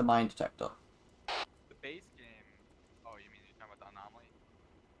like the mine detector? The base game. Oh, you mean you're talking about the anomaly?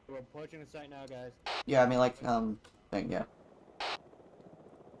 We're approaching the site now, guys. Yeah, I mean like thing, yeah.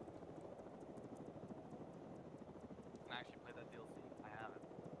 Can I actually play that DLC? I haven't.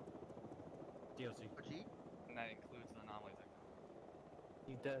 DLC. OG? And that includes the anomaly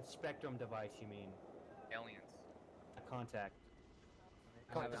detector. The Spectrum device, you mean? Aliens. A contact.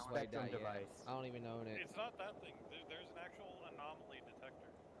 I haven't The played Spectrum that yet. device. I don't even own it. It's not that thing. There's an actual anomaly detector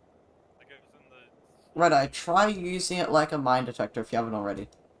that goes in the. Right, I try using it like a mine detector if you haven't already.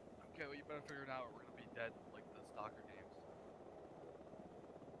 Okay, well you better figure it out or we're gonna be dead like the Stalker games.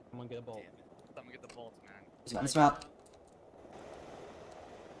 Someone get a bolt. Someone get the bolts, man. Dismount.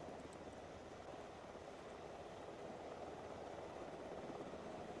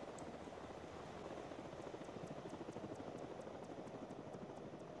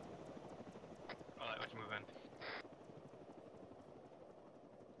 Alright, let's move in.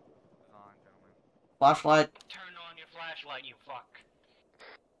 On, gentlemen. Flashlight. Turn on your flashlight, you fuck.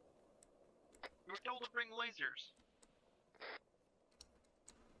 You were told to bring lasers.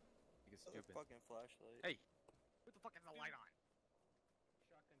 It's Another stupid. fucking flashlight. Hey! What the fuck is the light on?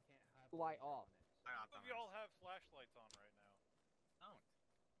 Shotgun can't have Light off. Some of y'all have flashlights on right now. Don't.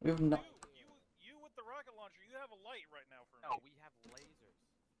 We have no. You with the rocket launcher, you have a light right now for me. No, we have lasers.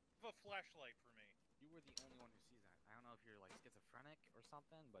 You have a flashlight for me. You were the only one who sees that. I don't know if you're like schizophrenic or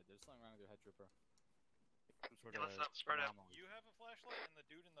something, but there's something wrong with your head, trooper. Some sort of anomaly. You have a flashlight, and the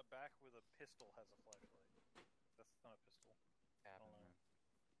dude in the back with a pistol has a flashlight. That's not a pistol. I don't know.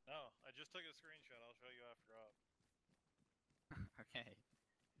 No, I just took a screenshot. I'll show you after up. Okay.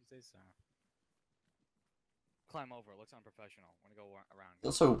 You say so. Climb over. It looks unprofessional. I'm gonna go around.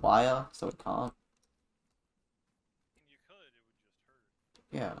 There's also wire, so it can't. And you could, it would just hurt.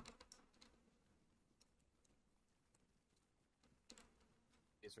 Yeah.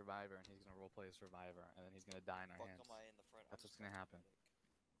 A survivor, and he's gonna roleplay a survivor, and then he's gonna die in our hands. Am I in the front? That's what's gonna happen.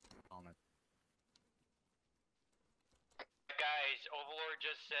 On it. Guys, Overlord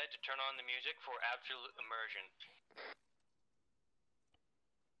just said to turn on the music for absolute immersion.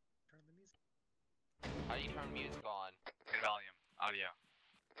 Turn the music. How do you turn music on? Good volume. Audio.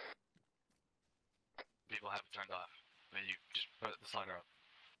 People have it turned off. Then you just put the slider up.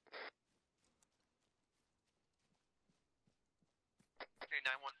 Hey,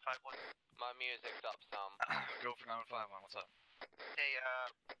 9151. My music's up some. Go for 951. What's up? Hey,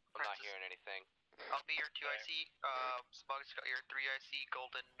 I'm not hearing anything. I'll be your 2IC, Smug's got your 3IC,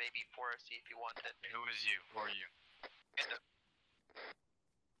 Golden, maybe 4IC if you want it. Who is you? Who are you? And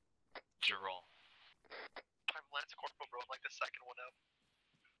What's your role? I'm Lance Corporal, bro. I'm like the second one up.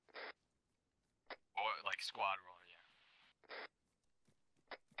 Or like squad role, yeah.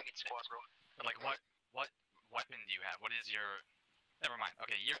 I need squad, bro. But like what weapon do you have? What is your? Never mind.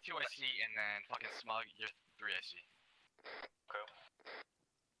 Okay, you're 2IC and then fucking Smug, you're 3IC. Okay.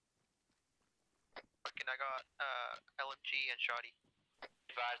 Fucking, I got LMG and Shoddy.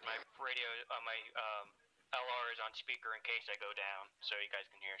 Advise my radio, my LR is on speaker in case I go down, so you guys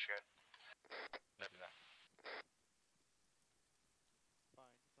can hear shit. Never that. Fine,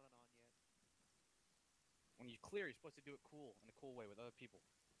 it's not on yet. When you clear, you're supposed to do it cool, in a cool way with other people.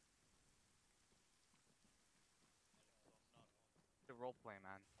 The role play,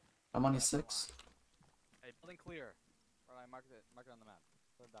 man. I'm on your 6. Hey, building clear. Or I mark it on the map.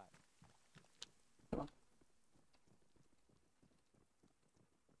 So it died. Come on.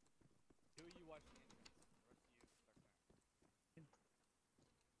 Who are you watching the entrance? The rest of you start clearing.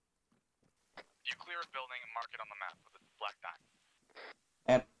 You clear a building and mark it on the map with a black dot.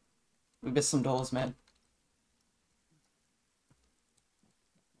 And we missed some doors, man.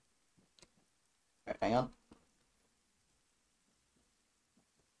 Alright, hang on.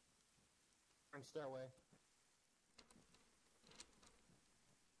 Stairway.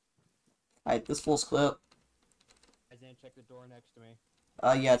 Alright, this floor's clear. I didn't check the door next to me.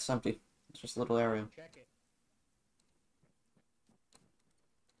 Yeah, it's empty. It's just a little area. Check it.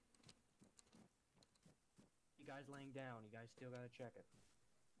 You guys laying down. You guys still gotta check it.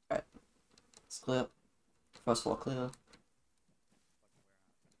 Alright. It's clear. First floor clear.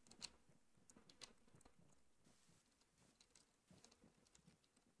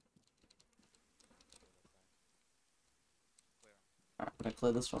 Alright, I'm gonna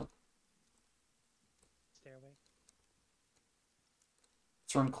clear this one. Stairway.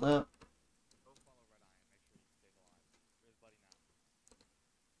 This room clear. Go follow Red Eye and make sure he stays alive. Where's Buddy now?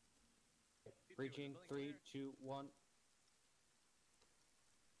 Breaching. 3, 2, 1.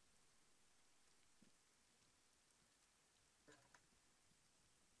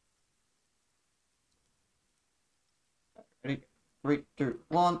 Ready? 3, 2,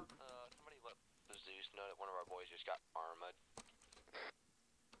 1. Somebody let the Zeus know that one of our boys just got armored.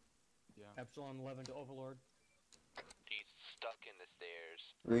 Yeah. Epsilon 11 to Overlord. He's stuck in the stairs.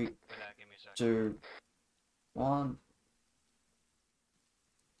 3, Give me a second. 2, 1.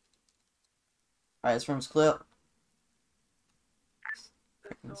 Alright, this room's clear.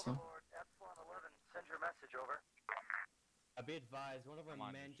 Overlord, Epsilon 11, send your message over. Be advised, one of our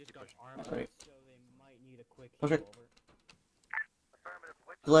men just got armored, Alright. so they might need a quick Push heal it. over.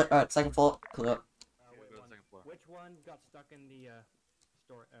 Clear. Alright, second floor. Clear. Wait, go to the second floor. Which one got stuck in the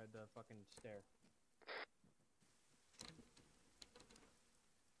the fucking stair?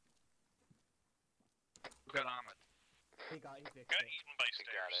 Who got armored? He fixed it. Eaten by We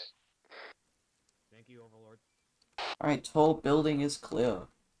got stairs. it. Thank you, Overlord. Alright, whole building is clear.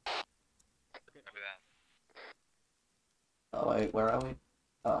 Copy that. Oh wait, where are we?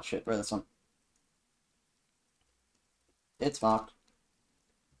 Oh shit, where's this one? It's marked.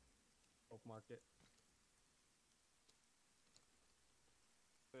 Bookmarked it.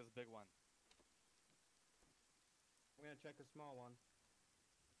 There's a big one. I'm gonna check the small one.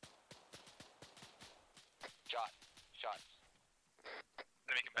 Shots.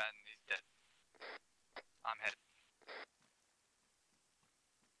 Enemy combatant, he's dead. I'm hit.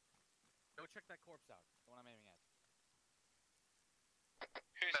 Go check that corpse out. The one I'm aiming at.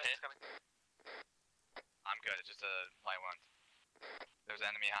 Who's hit? I'm good, it's just a light wound. There's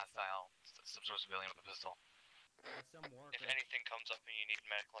an enemy hostile, some sort of civilian with a pistol. Some worker. If anything comes up and you need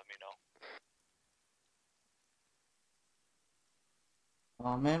medic, let me know.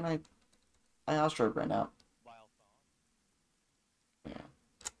 Oh man, I Astroid right now. Wild phone. Yeah.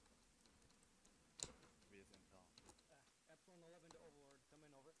 Maybe it's intel. Epsilon 11 to Overlord, come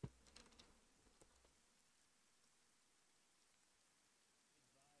in over.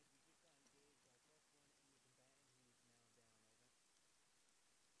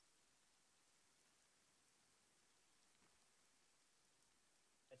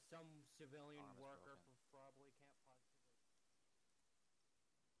 Some civilian Arm is worker broken. probably can't possibly.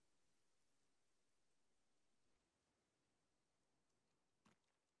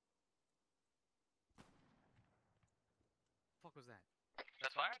 What the fuck was that?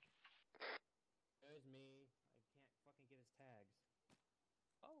 That's fired? There's me. I can't fucking get his tags.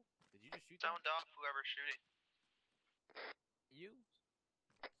 Oh, did you just shoot that? Sound off, whoever's shooting. You?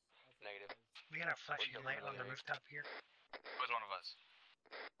 Negative. We got a flashing light on the rooftop here. Who's one of us?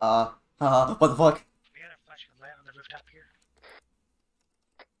 What the fuck? We got a flashing light on the rooftop here.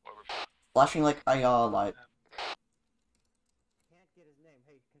 What rooftop? Flashing like IR light. Can't get his name.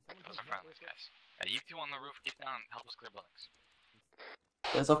 Hey, can someone Those help are me friendlies, with it? guys. Yeah, you two on the roof, get down and help us clear buildings.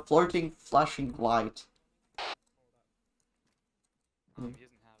 There's a floating flashing light. He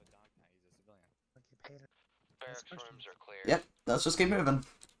doesn't have a dog tag, he's a civilian. Barracks rooms are clear. Yep, let's just keep moving.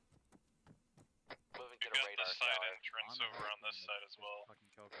 Moving to We've the got radar the side tower. entrance over on this side as well.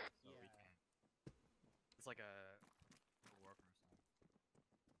 Fucking choker, so we Yeah. can. It's like a war from something.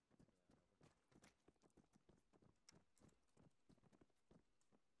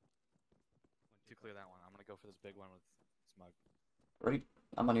 To clear that one, I'm gonna go for this big one with smug. Ready?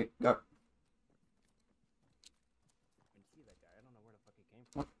 I'm on you. Go. I can see that guy. I don't know where the fuck he came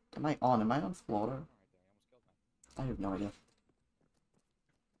from. What am I on? Am I on Florida? Right there, you almost killed me. I have no idea. Is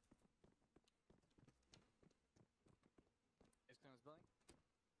clear this building? No. Clear the compound first.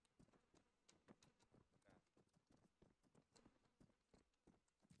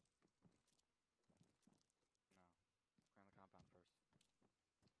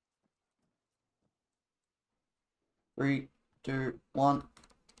 3, 2, 1.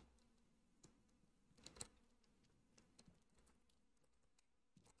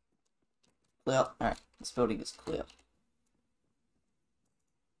 Clear. Alright, this building is clear.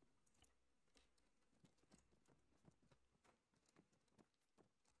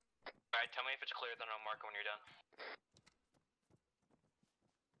 Alright, tell me if it's clear, then I'll mark it when you're done.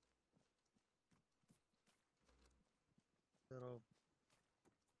 Little.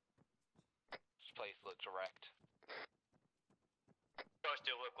 This place looks wrecked. Does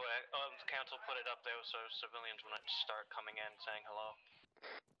still look like council put it up there so civilians wouldn't start coming in saying hello.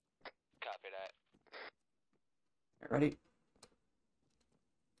 Copy that. Ready?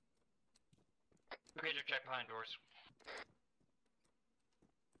 Okay, just check behind doors.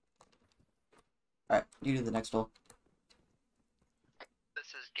 Alright, you do the next door. This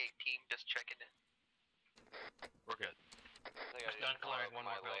is gate team, just checking in. We're good. I think I just cleared one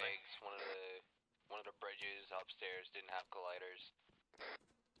of my legs. One of the bridges upstairs didn't have colliders.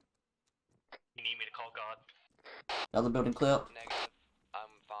 You need me to call God? Another building clear. Negative.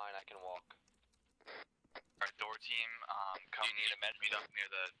 I'm fine, I can walk. Alright, door team, come meet up near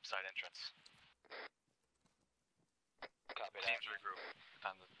the side entrance. Copy that. Teams regroup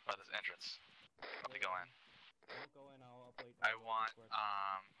by this entrance. About to go in. Don't go in, I'll update. I want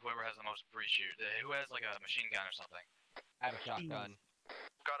whoever has the most breach shoot. Who has like a machine gun or something? I have a shotgun.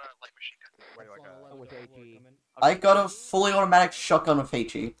 Got a light machine gun. Wait, like a... With HE. I got a fully automatic shotgun with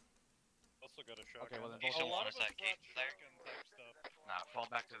HE. Also got a shotgun. Okay, well then a both lot of of us us that gate brought there. shotgun type stuff. Nah, fall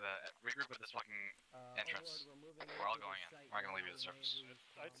back to the regroup at this fucking entrance. We're all going in. We're not gonna leave you the surface.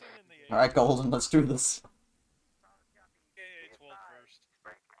 I'd send in the Alright, Golden, let's do this. AA-12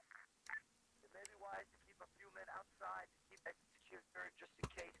 first. It may be wise to keep a few men outside to keep execution just in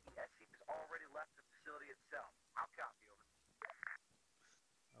case the SCP has already left the facility itself. I'll copy over.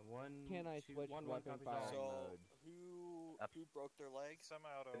 Can I switch weapon firing mode? Who broke their legs?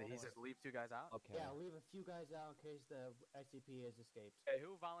 Semi-auto. He says leave 2 guys out? Okay. Yeah, leave a few guys out in case the SCP has escaped. Hey,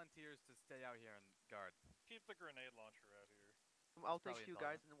 who volunteers to stay out here and guard? Keep the grenade launcher out here. I'll take Probably 2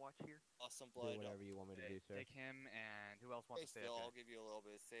 guys and then watch here. Awesome Do blood. whatever you want me to do, sir. Take him, and who else wants to stay Still, up I'll give you a little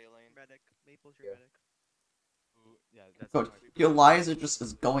bit of saline. Medic. Maple's your medic. here? Yeah, that's Good. my- Your laser just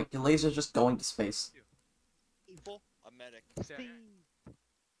is going. Your laser's just going to space. People, a medic. Stay out here.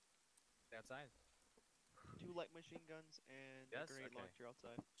 Stay outside. 2 light machine guns and Yes? a grenade Okay. launcher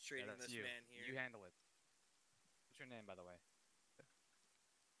outside. Straight in that's this you. man here. You handle it. What's your name, by the way?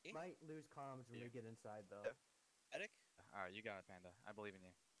 Might lose comms when we get inside, though. Medic? Alright, you got it, Panda. I believe in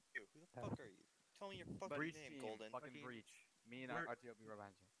you. Who the fuck are you? Tell me your fucking Breach name, team. Golden. Fucking breach. Me and We're- RTO be right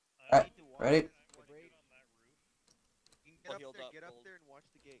behind you. Alright, ready? You Well, can healed up, get up Gold. there and watch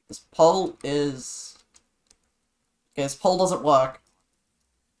the gate. This pole is. Okay, this pole doesn't work.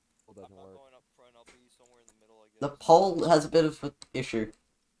 It I'm doesn't not work. going up front. I'll be somewhere in the middle, I guess. The pole has a bit of an issue.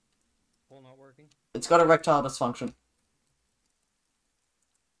 Pole not working? It's got erectile dysfunction.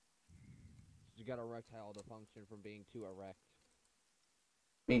 You got erectile dysfunction from being too erect.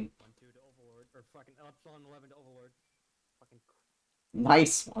 I mean, 1-2 to Overlord, or fucking Epsilon 11 to Overlord. Fucking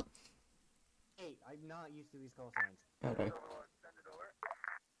nice one. 8. I'm not used to these call signs. Okay.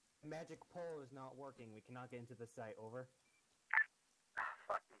 Magic pole is not working. We cannot get into the site. Over.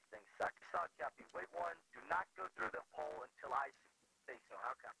 Fuck these things. Suck. Solid copy. Wait 1. Do not go through the pole until I say so.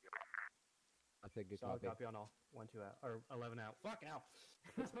 I'll copy. I said good Solid copy. copy on all. 1-2 out. Or 11 out. Fuck out.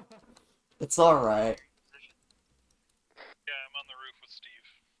 It's alright. Yeah, I'm on the roof with Steve.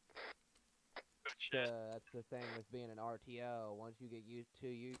 That's the thing with being an RTO. Once you get used to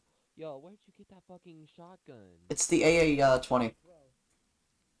you, yo, where'd you get that fucking shotgun? It's the AA-20.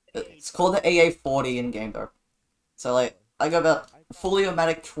 It's called the AA-40 in game though. So like, I got about fully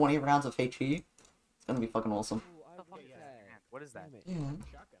automatic 20 rounds of HE. It's gonna be fucking awesome. What is that? Yeah.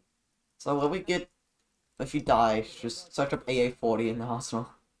 Shotgun. So when we get, if you die, just search up AA-40 in the arsenal.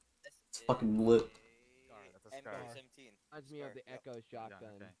 It's fucking lit. That's a scar. MP17. Reminds me of the Echo shotgun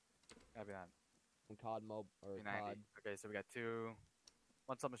Okay. Copy that. from COD Mob or COD. Okay, so we got 2.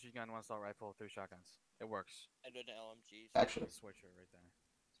 1 submachine gun, 1 assault rifle, 3 shotguns. It works. And an LMG. Actually. Switcher right there.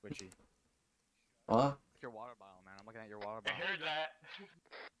 Switchy. What? Look your water bottle, man. I'm looking at your water bottle. I heard that.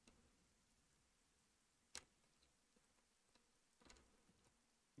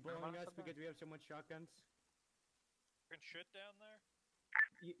 Blowing us because we have so much shotguns. Fucking shit down there?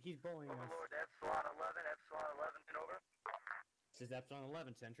 He's bullying us. Overlord, Epsilon 11, Epsilon 11, and over. This is Epsilon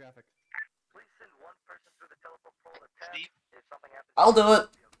 11, send traffic. Please send 1 person through the teleport pole to test. Steve? If something happens. I'll do it.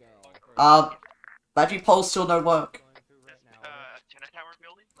 Magic poles still don't work. Going through right now. Tenant tower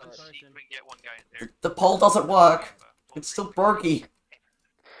building. Let's see if we can get 1 guy in there. The pole doesn't work. It's still brokey.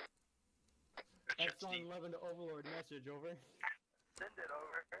 Epsilon 11 to Overlord, message, over. Send it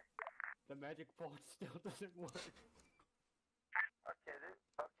over. The magic pole still doesn't work. Okay,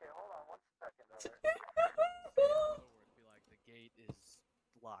 okay, hold on 1 second. Over. Overlord be like, the gate is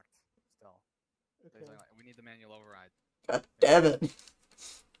locked still. There's like, we need the manual override. God damn it.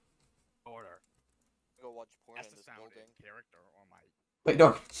 Order. Go watch porn Has in to this sound building. in character or my Wait,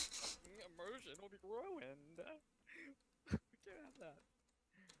 no. immersion will be ruined. We can't have that.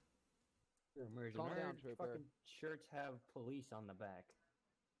 Immersion. Calm down, Our trooper. fucking shirts have police on the back.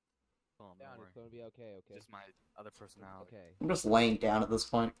 Oh, Down, don't it's worry. gonna be okay, okay. Just my other personality. Okay. I'm just laying down at this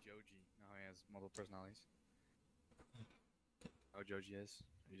point. Joji. No, he has multiple personalities. Oh, Joji is?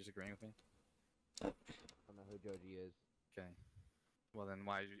 Are you just agreeing with me? I don't know who Joji is. Okay. Well then,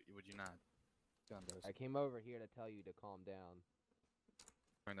 why would you not? Gun does. I came over here to tell you to calm down.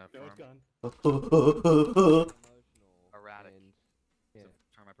 Turn that No, form. it's gone. Emotional. Erratic. And, yeah.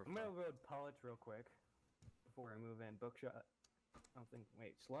 Turn my I'm profile. gonna roll pellets real quick before I move in. Bookshot. I don't think.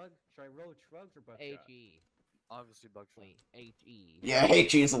 Wait, slug? Should I roll shrugs or buckshot? HE. Obviously, Buckshot. HE. Yeah,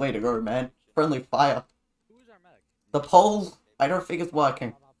 HE is the way to go, man. Friendly fire. Who is our medic? The pole, I don't think it's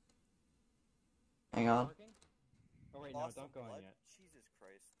working. Hang on. Oh wait, no, Loss don't of go in blood? yet. Jesus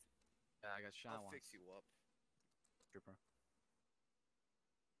Christ. Yeah, I got shot I'll once. fix you up. Trooper.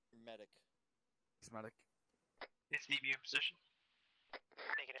 Medic. He's medic. It's leave your position.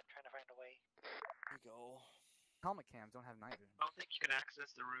 Negative, trying to find a way. Here we go. Helmet cams don't have night vision. I don't think you can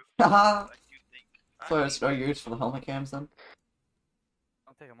access the roof. Haha. but I do think. So it's no use for the helmet cams then?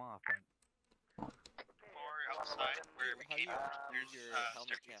 Don't take them off, but Or outside where we came. Here's your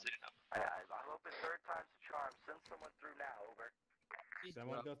helmet cam. Sitting up. I'm hoping third time's a charm. Send someone through now, over.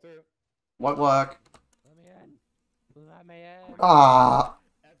 Someone go through. What work? Let me in. Let me in. Ah.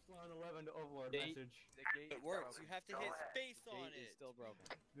 Epsilon 11 to Overlord Gate. message. the gate It works. You have to hit space The on gate is it. still broken.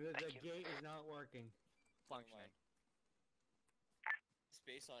 The gate is not working. Functioning.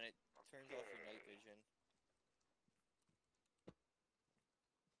 Space on it turns off your night vision.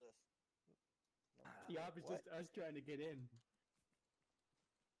 The op is just us trying to get in.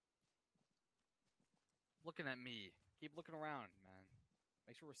 Looking at me. Keep looking around, man.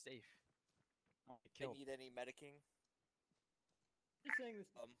 Make sure we're safe. I don't get Do you killed. need any medicing? Just saying this.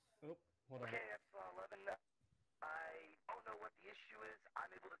 Oh, hold on. Okay, Epsilon 11. I don't know what the issue is. I'm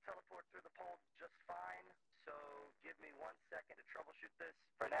able to teleport through the pole just fine. So give me 1 second to troubleshoot this.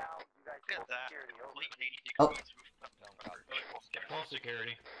 For now, you guys Look at hold that. security over. Completely Oh. Really cool. Get full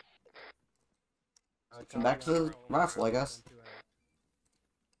security. Come back to the rifle, I guess.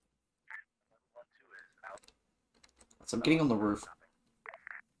 So I'm getting on the roof.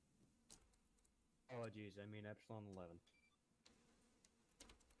 Apologies, I mean Epsilon 11.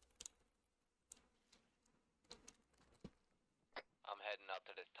 I'm heading up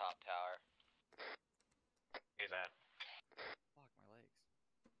to the top tower. Do that. Fuck my legs.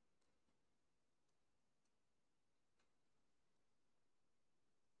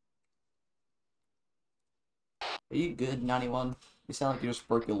 Are you good, 91? You sound like you just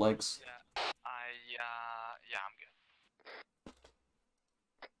broke your legs. Yeah, I'm good.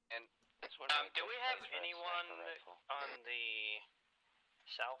 And Do we have anyone on the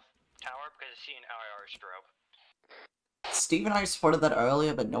south tower? Because I see an IR strobe. Steve and I spotted that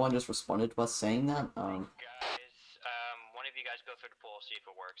earlier, but no one just responded to us saying that. Guys, one of you guys go through the pool, see if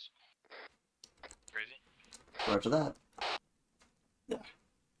it works. Crazy? Roger that. Yeah.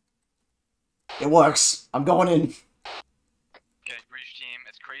 It works. I'm going in. Okay, breach team.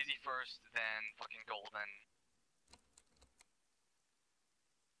 It's crazy first, then fucking golden.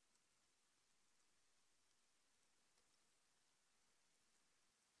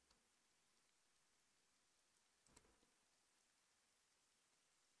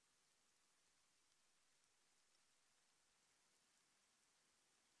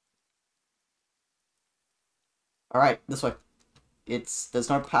 Alright, this way. There's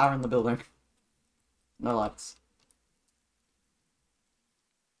no power in the building. No lights.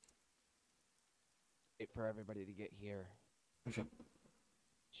 wait for everybody to get here. Okay.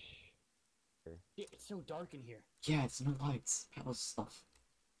 Yeah, it's so dark in here. Yeah, it's no lights. Power stuff.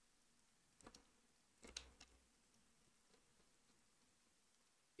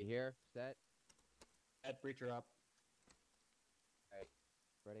 You here? Set? At breacher up. Alright.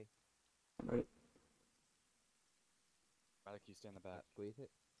 Ready? I'm ready. Medic, you stay in the back. Squeeze it.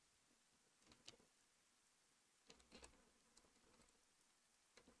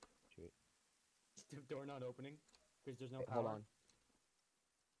 Shoot. Is the door not opening? Because there's no Wait, power. hold on.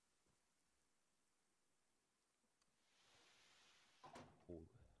 Ooh.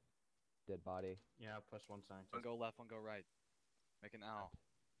 Dead body. Yeah, plus one scientist. One go left, one go right. Make an L.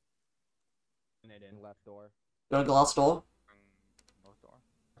 And it in. Left door. You want to go last door? North door.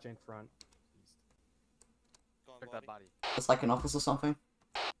 It's in front. East. Check that body. It's like an office or something?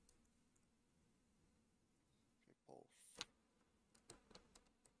 Both.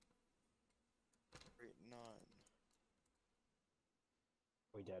 Great, none.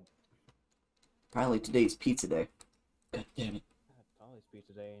 We dead. Apparently today's pizza day. God damn it. Probably speed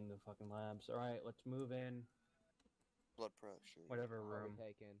today in the fucking labs. Alright, let's move in. Blood pressure. Whatever Are room. we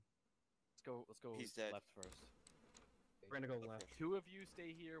taking? Let's go He's dead. left first. We're gonna go Blood left. pressure. 2 of you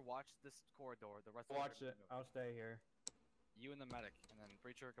stay here, watch this corridor. The rest Watch of you it. I'll stay here. You and the medic, and then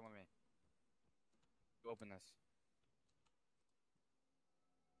Preacher, come with me. You open this.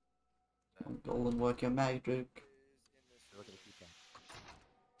 Golden work your magic. Look at the keypad.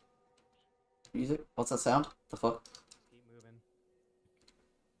 Music? What's that sound? The fuck? Keep moving.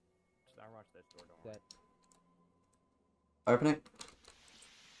 I'll watch this door. Don't worry. Set. Open it.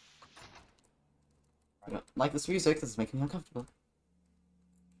 I don't like this music. This is making me uncomfortable.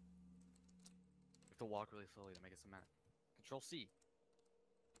 You have to walk really slowly to make it cement. Control C.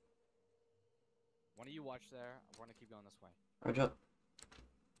 One of you watch there. We're gonna keep going this way. Roger.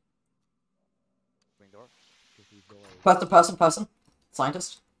 Green door. Person.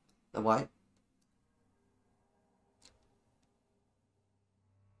 Scientist. The white.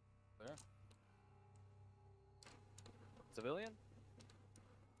 There. Civilian.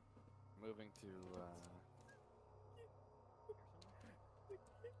 Moving to.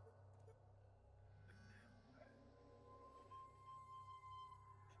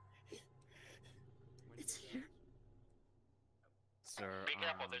 It's here. Sir. Be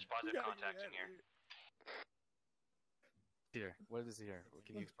careful, there's positive contacts in here. Here. What is here?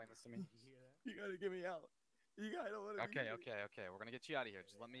 Can you explain this to me? You gotta get me out. You gotta let me. Okay. We're gonna get you out of here.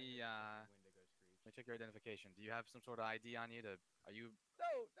 Just let me check your identification. Do you have some sort of ID on you? Are you?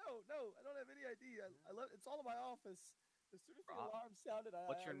 No. I don't have any ID. It's all in my office. As soon as the alarm sounded,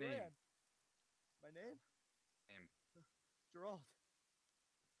 What's your name? ran. My name? Gerald.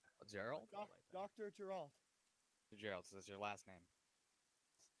 Gerald? Dr. Gerald. Gerald, so that's your last name.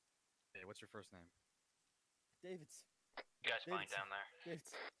 Okay, what's your first name? Davids. You guys fine down there?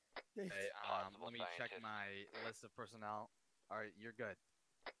 Davids. Okay, let me check my list of personnel. Alright, you're good.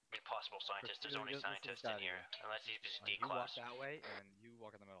 Be possible scientist. There's only scientists in here, unless he's just You walk D-class. that way, and you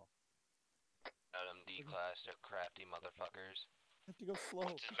walk in the middle. Them D-class, they're crafty motherfuckers. I have to go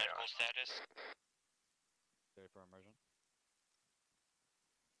slow. What's his medical status? Ready for immersion.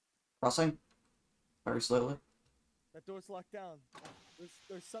 Crossing. Very slowly. That door's locked down.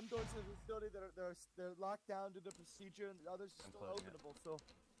 There's some doors in this building that they're locked down to the procedure, and the others are still openable. So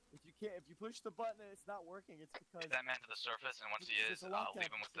if you push the button and it's not working, it's because Get that man to the surface, and once he is, I'll leave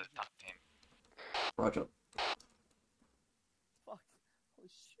him with the top team. Roger. Fuck. Holy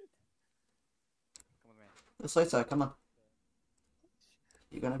shit. Come with me. This way, sir. Come on.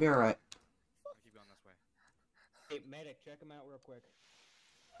 You're gonna be alright. Keep going this way. Hey, medic, check him out real quick.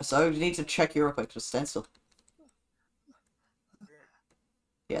 So you need to check your real just stand still.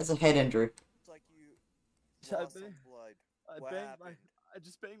 He has a head injury. It's like you lost some blood. What happened? I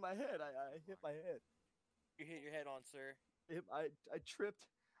just banged my head. I hit my head. You hit your head on, sir. I tripped.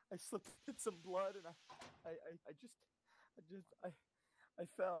 I slipped in some blood, and I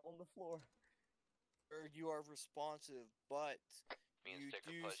fell on the floor. You are responsive, but you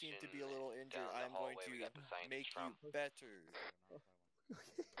do seem to be a little injured. I'm going to make you better.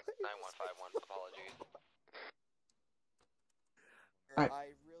 9151, apologies. Alright.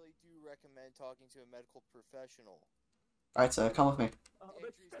 I really do recommend talking to a medical professional. Alright, sir. Come with me.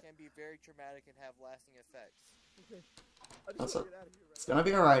 Injuries can be very traumatic and have lasting effects. Okay. That's it. It's gonna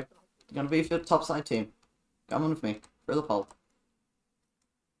be alright. You're gonna be for the top side team. Come on with me. Through the pole.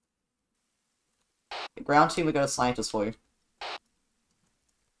 The ground team, we got a scientist for you.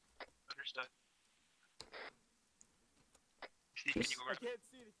 Understood. I can't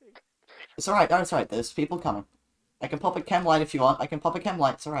see anything. It's alright, it's alright. There's people coming. I can pop a chem light if you want. I can pop a chem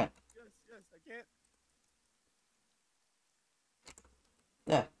light, it's alright. Yes, I can't.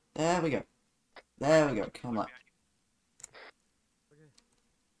 There we go. There we go, chem light. Okay.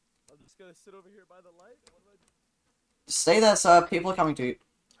 I'm just gonna sit over here by the light. What do I do? Stay there, sir. People are coming to you.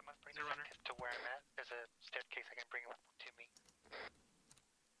 I must bring the runner to where I'm at. There's a staircase I can bring him to me.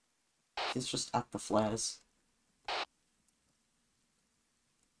 He's just at the flares.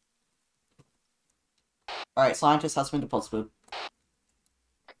 Alright, scientist has been deposited.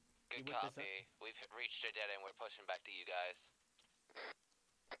 Good copy. We've reached a dead end. We're pushing back to you guys.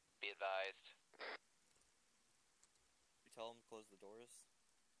 Be advised. You tell them to close the doors.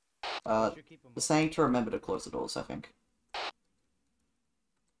 They're saying to remember to close the doors, I think.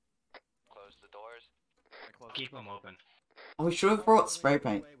 Close the doors. Keep them open. Oh, we should have brought spray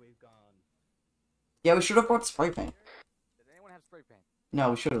paint. Yeah, we should have brought spray paint. Did anyone have spray paint? No,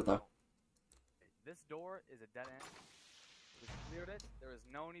 we should have, though. This door is a dead end. We cleared it. There is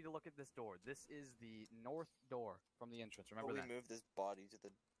no need to look at this door. This is the north door from the entrance. Remember that. We move this body to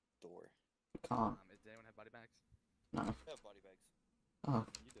the door. We can't. Does anyone have body bags? No. I have body bags. Oh.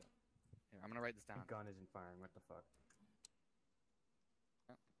 You do. Here, I'm gonna write this down. Gun isn't firing. What the fuck?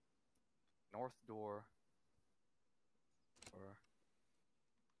 North door. Or.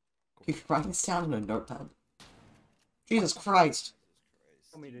 You can write this down in a notepad. Jesus Christ.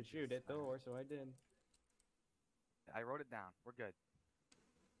 Told me to shoot at the door, so I did. I wrote it down. We're good.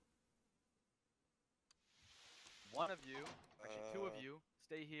 One of you, actually two of you,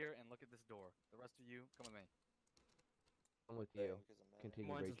 stay here and look at this door. The rest of you, come with me. I'm with you.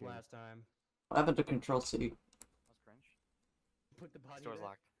 Continue Once raging. last time. What happened to Control C? That's cringe. Put the body This door's there.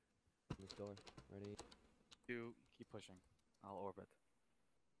 locked. This door. Ready? You keep pushing. I'll orbit.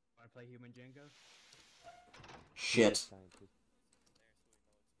 Wanna play human Jenga? Shit. Scientist.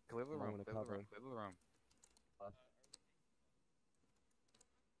 Can we have the room. Clear the room. Clear the room.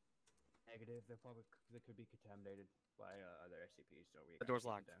 Negative. They could be contaminated by other SCPs. So we. The door's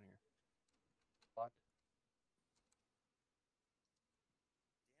locked. Down here. Locked.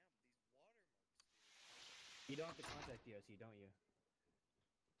 You don't have to contact DLC, don't you?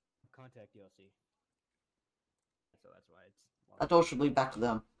 Contact DLC. So that's why it's. That door should lead back to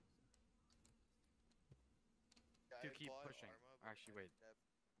them. To keep pushing. Actually, wait.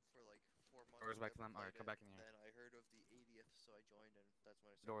 Doors back to them. Alright, come back in here. Then I heard of the 80th, so I joined, and that's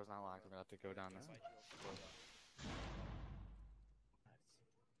when I started. Door's not locked. We're gonna have to go down this. Yeah.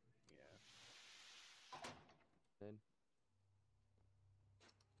 Then.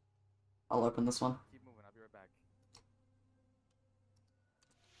 I'll open this one. Keep moving. I'll be right back.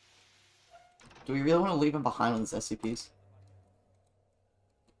 Do we really want to leave him behind on these SCPs?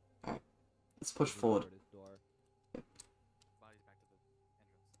 Alright. Let's push forward. This door. Bodies back to the entrance.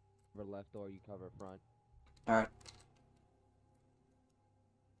 Cover left door, you cover front. Alright.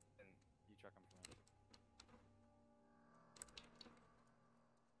 And you check them from there.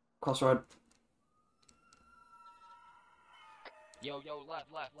 Crossroad. Yo,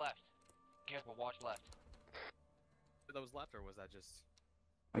 left. Careful, watch left. That was left, or was that just?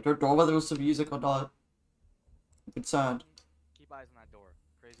 I don't know whether it was some music or not. I'm concerned. Keep eyes on that door.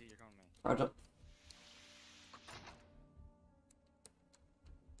 Crazy, you're going with me. Roger.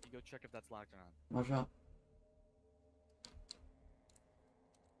 You go check if that's locked or not. Roger.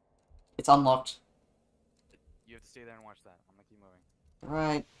 It's unlocked. You have to stay there and watch that. I'm gonna keep moving.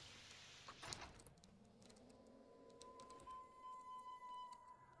 Right.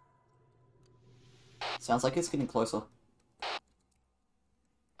 Sounds like it's getting closer.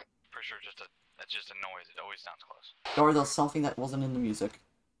 For sure, that's just a noise. It always sounds close. Or there's something that wasn't in the music.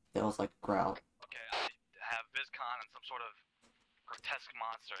 There was like a growl. Okay, I have VizCon and some sort of grotesque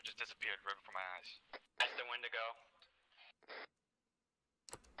monster just disappeared right before my eyes. That's the Wendigo.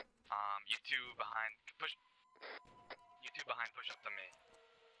 You two behind, push. You two behind, push up to me.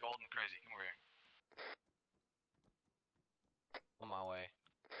 Golden Crazy, come over here. On my way.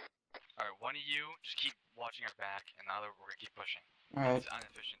 Alright, one of you, just keep watching our back, and the other, we're gonna keep pushing. Alright. It's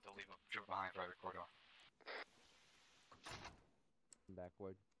inefficient to leave a trooper behind for every corridor.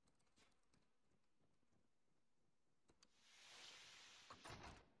 Backward.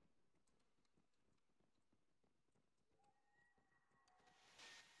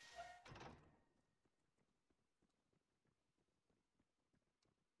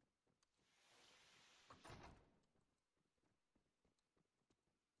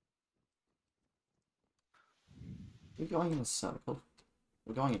 We're going in a circle.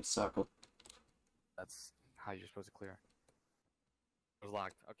 We're going in a circle. That's how you're supposed to clear. It was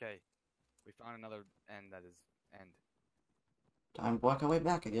locked. Okay. We found another end that is end. Time to work our way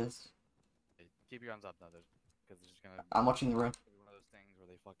back, I guess. Okay, keep your guns up, though, because they're just gonna... I'm watching the room. Be one of those things where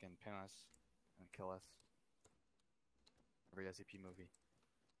they fucking pin us and kill us. Every SCP movie.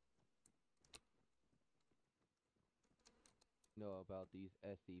 Know about these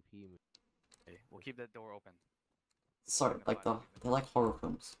SCP movies. Okay, we'll keep that door open. Sorry, like they're like horror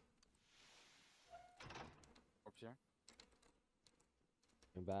films. Corpse here.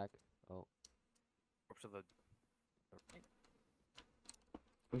 I'm back. Oh. Corpse to the...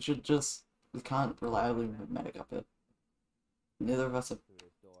 We should just... We can't reliably move medic up here. Neither of us are... Through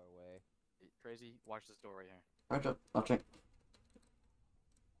this doorway. Hey, Crazy, watch this door right here. Roger, watching.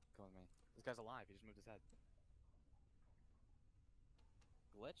 Come with me. This guy's alive, he just moved his head.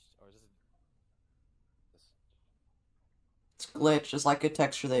 Glitched? Or is this... It's glitched, just like a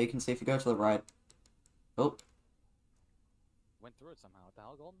texture there you can see if you go to the right. Oh. Went through it somehow. What the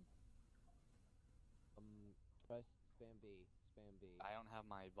hell, Golden? Press spam B. Spam B. I don't have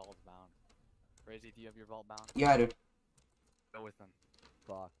my vault bound. Crazy, do you have your vault bound? Yeah, I do. Go with them.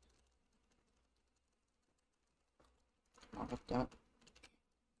 Fucked. Oh, God damn it.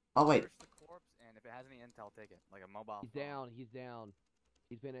 Oh, wait. Search the corpse, and if it has any intel, take it. Like a mobile He's phone. down. He's down.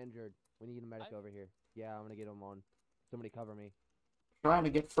 He's been injured. We need a medic over here. Yeah, I'm gonna get him on. Somebody cover me. Trying to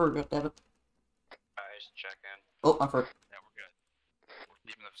get through, goddammit. Guys, check in. Oh, I'm through. Yeah, we're good. We're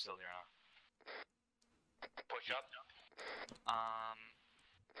leaving the facility right now. Push up.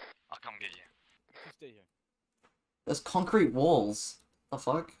 I'll come get you. You stay here. There's concrete walls. The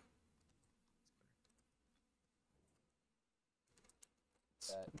fuck?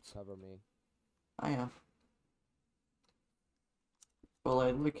 Cover me. I am. Well,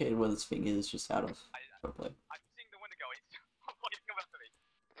 I located where this thing is just out of play. I'm seeing the Wendigo. He's coming up to me.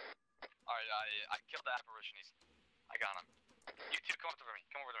 Alright, I killed the apparition. I got him. You two, come over to me.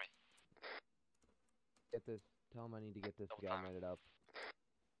 Come over to me. Get this. Tell him I need to get this guy netted up.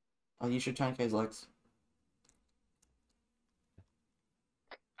 Oh, you should turn his legs.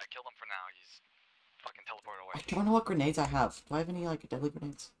 I killed him for now. He's fucking teleported away. I don't know what grenades I have. Do I have any, like, deadly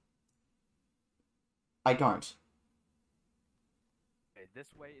grenades? I don't. Okay, this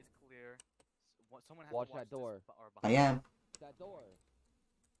way is clear. Someone has Watch to watch that door. I am. That door.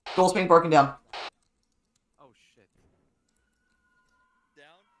 Door's being broken down. Oh shit.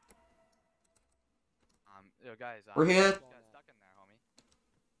 Down. Yo guys. We're here. You got stuck in there, homie.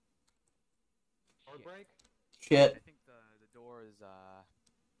 Door break? Shit. I think the door is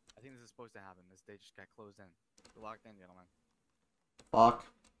I think this is supposed to happen. They just got closed in. We're locked in, gentlemen. Fuck.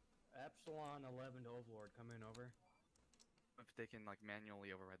 Epsilon 11 to Overlord, come in over. If they can like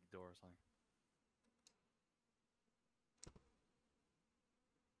manually override the door or something.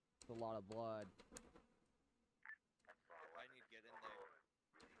 It's a lot of blood. I need to get in there.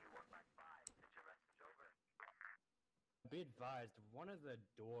 Be advised, one of the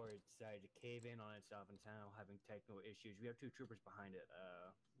doors decided to cave in on itself and it's now having technical issues. We have 2 troopers behind it.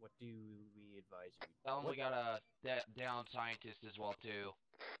 What do we advise you? Tell him we got a down scientist as well too.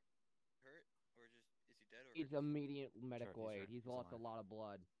 Hurt? Or just is he dead or? He's immediate medical aid. he's He's lost a alive. lot of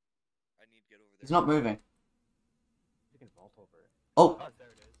blood. I need to get over there. He's not moving. You can vault over it. Oh.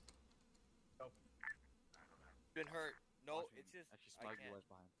 There it is. Oh. Been hurt. No, Watch me it's just actually I smug can't. yours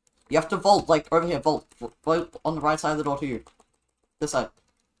behind. You have to vault, like, over here. Vault. Vault on the right side of the door to you. This side.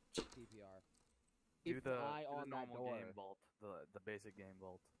 CPR. Do Keep the, an eye on that normal door. game vault. The basic game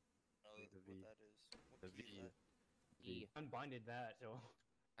vault. No, The what V. that is. What The key is V. that? E. Unbinded that, so.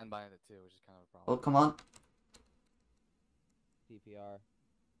 And behind it too, which is kind of a Oh, problem. come on. CPR.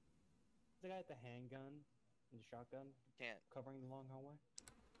 The guy with the handgun and the shotgun Can't. covering the long hallway.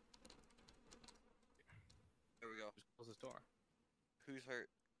 There we go. Just close this door. Who's hurt?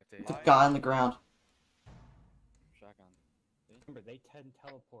 If The they- guy on the ground. Shotgun. Remember, they can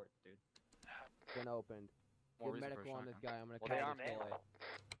teleport, dude. Been opened. More Good reason for a medical on this shotgun. guy. I'm gonna Well, they cover are this boy.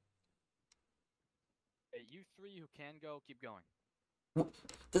 Hey, you 3 who can go, keep going.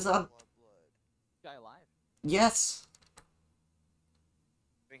 This Blood. Guy alive. Yes.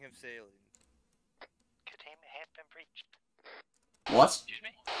 Bring him sailing. Containment has been breached. What? Excuse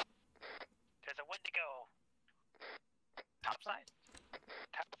me? There's a Wendigo. Topside?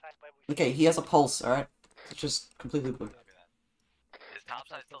 Topside where we Okay, he has a pulse, alright? It's just completely blue. Is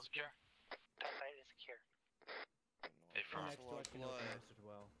topside still secure? Topside is secure. Hey, We're Frost. next to us can open this as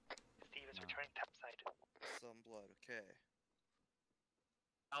well. Steve is returning topside. Some blood. Okay.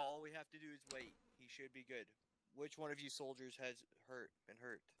 Now all we have to do is wait. He should be good. Which one of you soldiers has been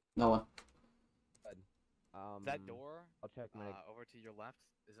hurt? No one. That door I'll check medic. over to your left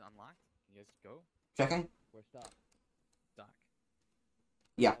is it unlocked? Can you guys go? Checking? We're stuck. Stuck.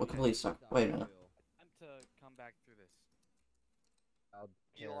 Yeah, we're completely stuck. Wait a minute. Time to come back through this. I'll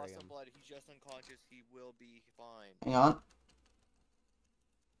He carry lost him. some blood. He's just unconscious. He will be fine. Hang on.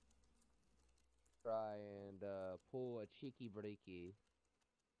 Try and pull a cheeky breaky.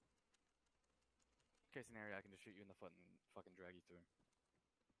 Case scenario, I can just shoot you in the foot and fucking drag you through.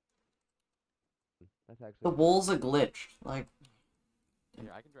 That's actually. The walls are glitched. Like,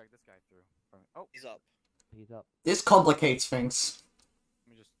 Here, I can drag this guy through. Oh, He's up. He's up. this complicates things.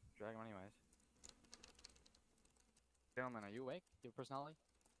 let me just drag him anyways. Gentlemen, are you awake? Do you have personality?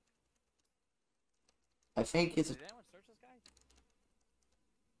 I think it's... Did anyone search this guy?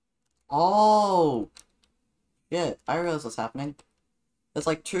 Oh! Yeah, I realize what's happening. There's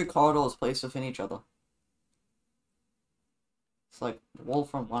like 2 corridors placed within each other. It's like, the wall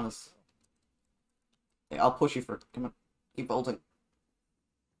from one is... Yeah, I'll push you for it. Come on. Keep holding.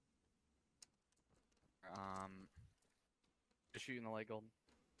 Just shoot you in the leg, Golden.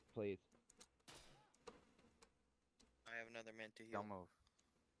 Please. I have another man to heal. Don't move.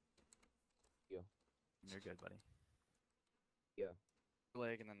 You. You're good, buddy. Yeah.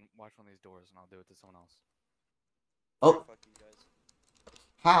 Leg and then watch one of these doors and I'll do it to someone else. Oh! Fuck you guys.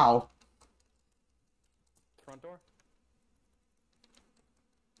 How? Front door?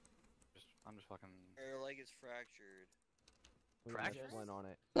 I'm just fucking... Her leg is fractured. We got a splint on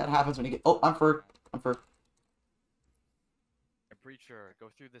it. That happens when you get... Oh, I'm for... I'm for... A breacher, go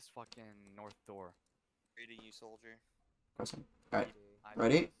through this fucking north door. Reading you, soldier. Pressing. Alright. I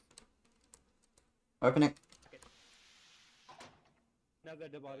Ready? Open it. Now the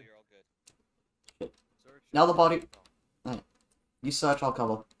Oh, body. you're all good. Search. Now the body... Alright. You search, I'll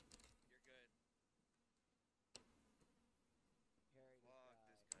cover. You're good. Fuck,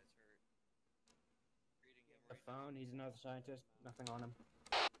 this guy's hurt. Reading him The right phone, he's another scientist. Nothing on him.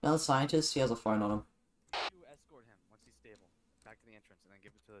 Now the scientist, he has a phone on him. You escort him once he's stable. Back to the entrance and then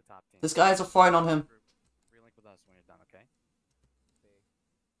give it to the top team. This guy has a phone on him. Relink with us when you're done, okay?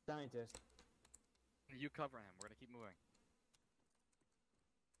 Scientist. You cover him. We're gonna keep moving.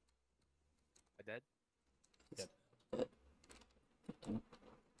 I dead? Yep.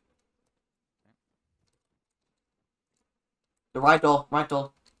 The right door, right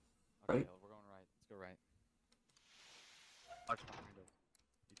door. Okay, Right. we're going right. Let's go right. Watch behind us.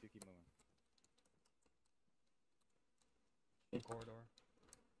 You two keep moving. Corridor.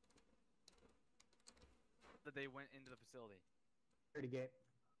 That they went into the facility. Pretty gate.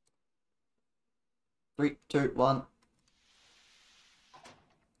 3, 2, 1.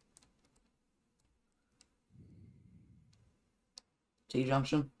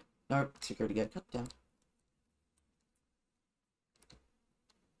 T-junction. Nope, security gate. Cut down.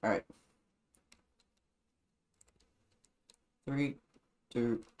 Alright. 3,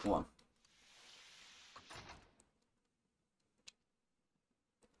 2, 1.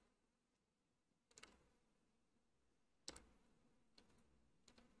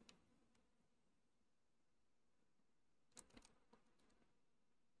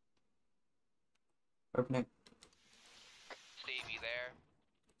 Opening. Steve, you there?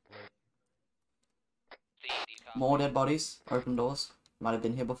 Steve, do you copy? More dead bodies. Open doors. Might have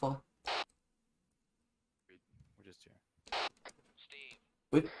been here before. We're just here. Steve.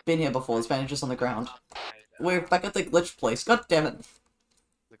 We've been here before. There's bandages on the ground. We're back at the glitch place. God damn it.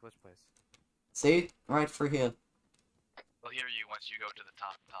 The glitch place. See? Right through here. We'll hear you once you go to the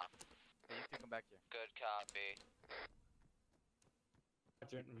top. Hey, you two come back here. Good copy.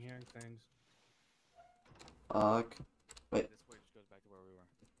 I'm hearing things. Fuck. Wait. This way just goes back to where we were.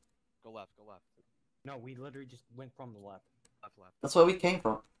 Go left, go left. No, we literally just went from the left. Left. That's where we came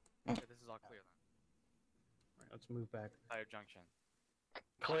from. Okay, this is all clear then. Alright, let's move back. Tire junction.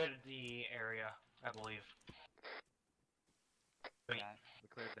 Cleared the area, I believe. We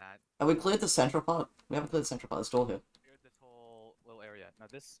cleared that. Have we cleared the central part? We haven't cleared the central part. There's door here. Cleared this whole little area. Now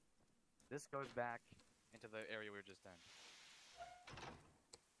this goes back into the area we were just in.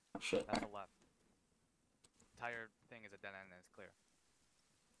 Oh shit. That's the left. Entire thing is a dead end and it's clear.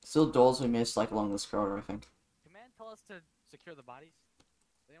 Still doors we missed, like, along this corridor, I think. Command tell us to secure the bodies?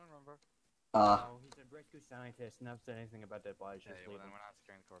 Does anyone remember? No, he said rescue scientist, never said anything about dead bodies. Okay, Just well leave then them. we're not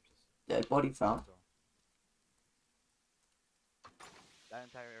securing the corpses. Dead body found. That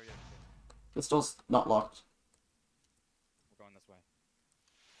entire area is clear. This door's not locked. We're going this way.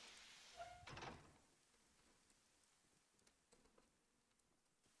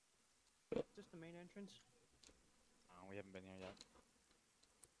 Is this the main entrance? We haven't been here yet.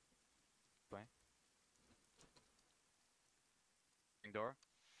 Way. Door.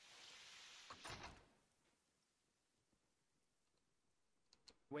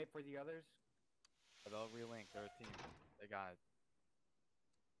 Wait for the others. They'll relink. They're a team. They got it.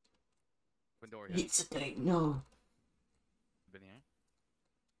 Open door here. It's a day. No. Been here?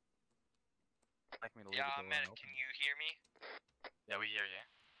 Like me to leave Yeah, the door medic, open. can you hear me? Yeah, we hear you.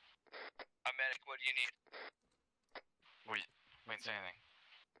 Medic, what do you need? We didn't say anything.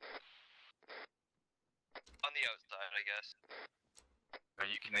 On the outside, I guess.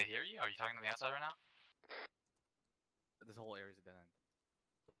 Can they hear you? Are you talking to the outside right now? This whole area's a dead end.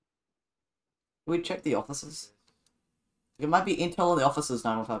 We check the offices. It might be intel in the offices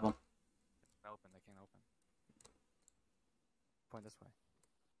 951. They can't open. Point this way.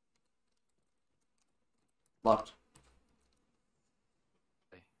 Locked.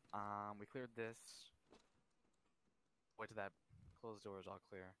 Okay. We cleared this. Way to that closed door is all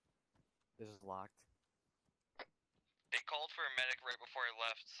clear. This is locked. They called for a medic right before I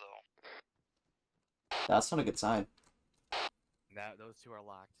left, so. That's not a good sign. Those two are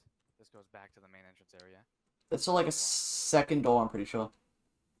locked. This goes back to the main entrance area. It's still like a second door, I'm pretty sure.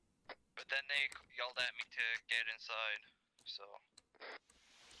 But then they yelled at me to get inside, so.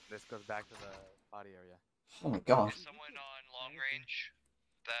 This goes back to the body area. Oh my god. Is someone on long range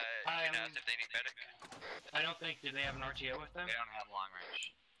that can ask if they need medic? I don't think, do they have an RTO with them? They don't have long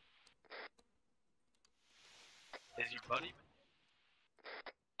range. Is your buddy?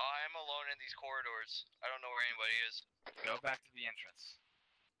 I'm alone in these corridors. I don't know where anybody is. Go back to the entrance.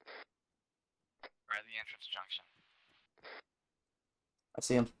 We're at the entrance junction. I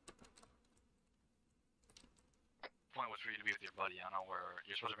see him. Point was for you to be with your buddy. I don't know where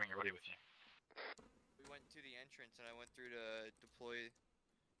you're supposed to bring your buddy with you. We went to the entrance and I went through to deploy.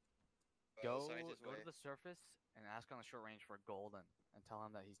 Go scientist to way. the surface and ask on the short range for Golden and tell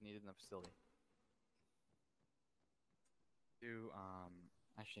him that he's needed in the facility.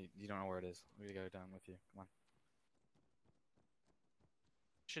 Actually, you don't know where it is. We gotta go down with you. Come on.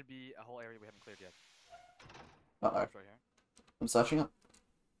 Should be a whole area we haven't cleared yet. Uh-oh. It's right here. I'm searching it.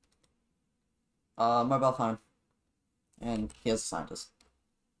 Mobile phone. And here's the scientist.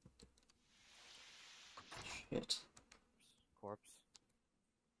 Shit. Corpse.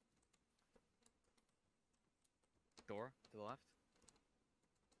 Door to the left.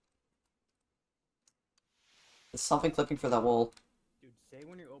 There's something clicking through that wall. Dude, say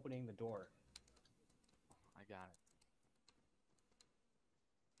when you're opening the door. I got it.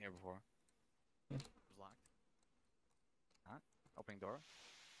 Here before. Yeah. It was locked. Not. Opening door.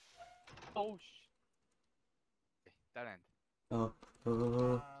 Oh sh. Okay, that end.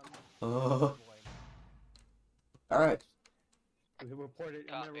 Alright. We reported.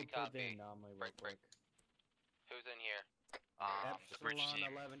 I'm gonna report the Copy. anomaly real Break, quick. Who's in here? The bridge Epsilon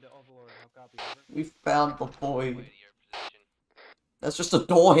team. 11 to Overlord. How copy? Over. We found the boy. Way to your position. That's just a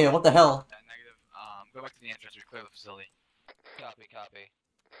door here, what the hell? Negative. Go back to the entrance. We clear the facility. Copy, copy.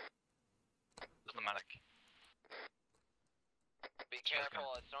 There's the medic. Be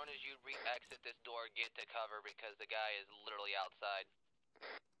careful, as soon as you exit this door, get to cover because the guy is literally outside.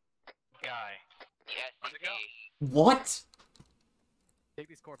 Guy. The SCP. What? Take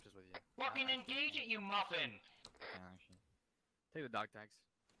these corpses with you. Fucking engage it, you muffin! Take the dog tags.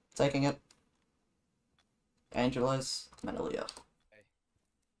 Taking it. Angela's mentally up.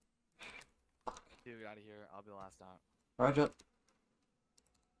 Dude, out of here. I'll be the last out. Roger.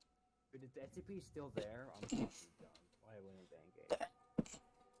 Dude, if the SCP is still there, I'm fucking done. Why wouldn't they engage?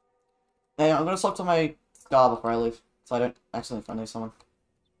 Hey, I'm gonna swap to my scar before I leave, so I don't accidentally find someone.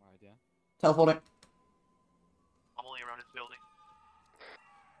 Smart idea. Teleporting. I'm only around this building.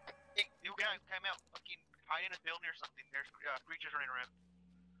 Hey, you guys, come out. Fucking hide in a building or something. There's creatures running around.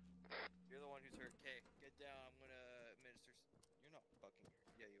 You're the one who's hurt. Okay, get down. I'm gonna administer. You're not fucking hurt.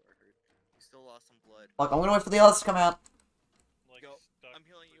 Yeah, you are hurt. You still lost some blood. Fuck, I'm gonna wait for the others to come out. Like, Go. I'm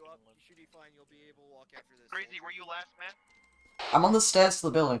healing you up. You should be fine. You'll be able to walk after this. Crazy, were you last man? I'm on the stairs to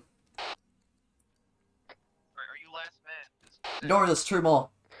the building. Are you last man? No, there's two more.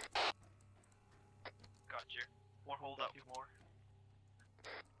 Gotcha. One hold up, two more.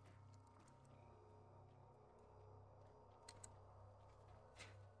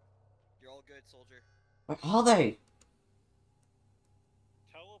 You're all good, soldier. Where are they?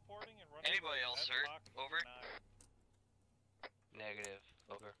 teleporting and running. Anybody else hurt? Over. Negative.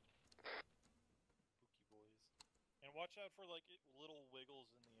 Over. Spooky boys. And watch out for like little wiggles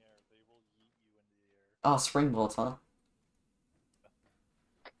in the air. They will yeet you into the air. Oh, springboards, huh?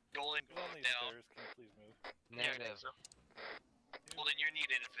 Golden, Get on these down. stairs. Can you please move? Negative. Golden, you're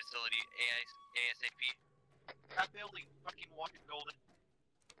needed in the facility. ASAP. That building, fucking walk it, Golden.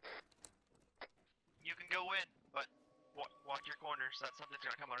 You can go in, but watch your corners. That's something's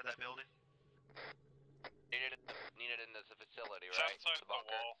gonna come out of that building. Needed in the facility, It's right? outside The the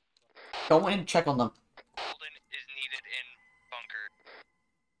bunker. wall. Go in and check on them. Golden is needed in bunker.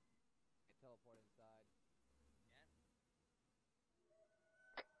 Teleport inside.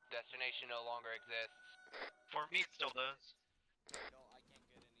 Destination no longer exists. For me, it still does. No, I can't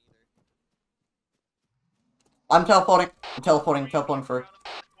get in either. I'm teleporting. I'm teleporting through.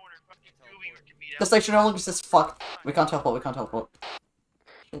 The station no longer exists. Fuck. We can't teleport. We can't teleport.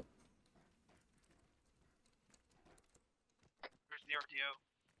 Shit. Where's the RTO?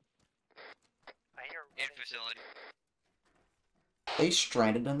 I hear In facility. Are you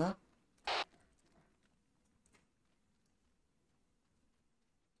stranded in there?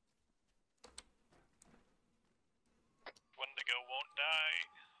 Wendigo won't die.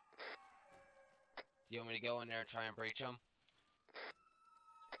 Do you want me to go in there and try and breach them?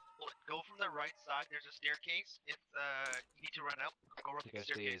 Go from the right side. There's a staircase. If you need to run out, go up To the go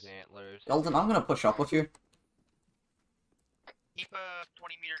see his staircase. antlers. Golden, I'm gonna push up with you. Keep a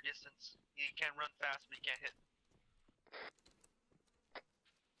 20-meter distance. You can run fast, but you can't hit.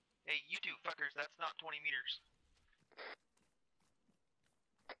 Hey, you two fuckers, that's not 20 meters.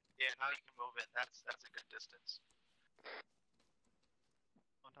 Yeah, now you can move it. That's a good distance.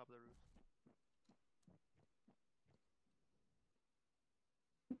 On top of the roof.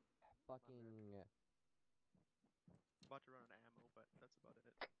 Fucking. About to run out of ammo, but that's about it.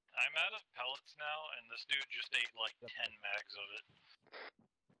 I'm out of pellets now, and this dude just ate like 10 mags of it.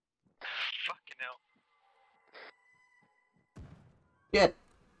 Fucking hell. Get.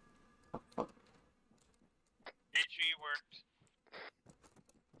 HE worked.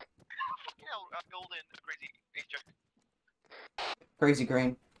 Fucking hell, Golden, crazy eject. Crazy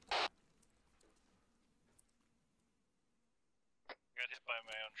green. Got hit by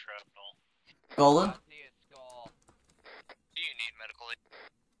my own shrapnel. Golden. I see his skull. Do you need medical aid?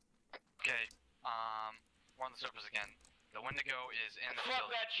 Okay, we're on the surface again. The Wendigo is in the Fuck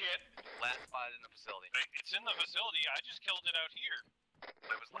facility. that shit! Last spot in the facility. It's in the facility. I just killed it out here.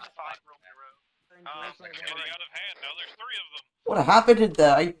 It was last Five spot. room in a row. It's getting out of hand. Now there's 3 of them. What happened in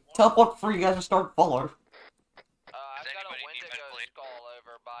there? I teleport for you guys to start follow.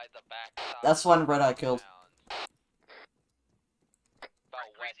 That's when Red Eye killed. About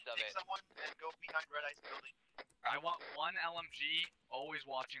west of Take it. someone and go behind Red Eye's building. I want one LMG always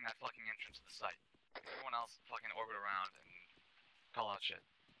watching that fucking entrance to the site. Everyone else fucking orbit around and call out shit.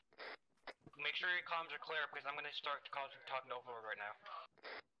 Make sure your comms are clear because I'm gonna start talking to Overlord right now.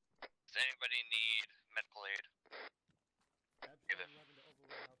 Does anybody need medical aid? Give it.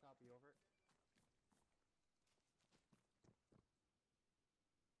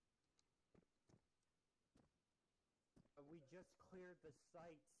 We just cleared the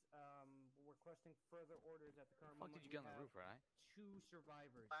site. Requesting further orders at the current How the fuck moment. did you get on the roof, right? 2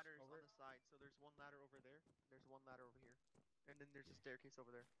 survivors. Ladders Over. on the side, so there's one ladder over there, there's one ladder over here, and then there's a staircase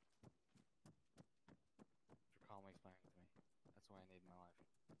over there. For calmly explaining to me. That's what I need in my life.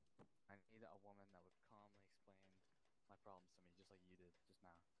 I need a woman that would calmly explain my problems to me, just like you did just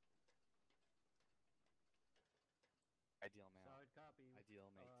now. Ideal male. Solid copy. Ideal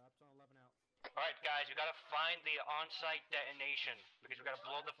mate. Epsilon 11 out. Alright, guys, we gotta find the on-site detonation because we gotta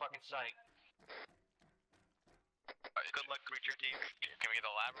blow the fucking site. Good luck, creature team. Can we get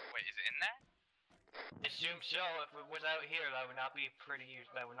the lab? Wait, is it in there? Assume so. If it was out here, that would not be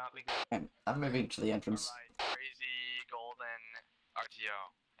that would not be good. I'm moving to the entrance. Crazy, Golden, RTO,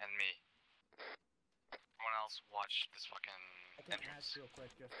 and me. Everyone else watch this fucking I can entrance. ask real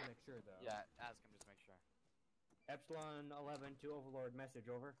quick just to make sure, though. Yeah, ask him just to make sure. Epsilon 11 to Overlord,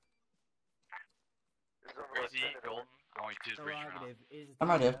 message over. Crazy, Golden, I want you to reach around. Prerogative. Is I'm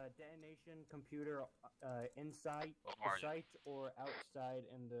the right here. detonation computer inside Both the are you. site or outside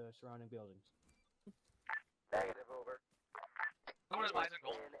in the surrounding buildings? Negative, over. Who is Bison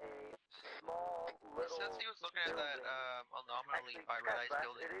Golden? Since he was looking at that anomaly by Red Eye's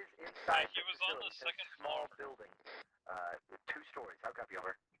building. It is inside he was on the second floor. building. 2 stories. How copy,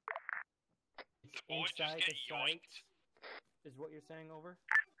 over? The boy just Inside get the yoinked. site is what you're saying, over?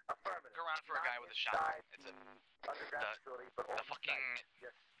 Affirmative. Go around for a guy with a shotgun. It's a Underground facility, but the fucking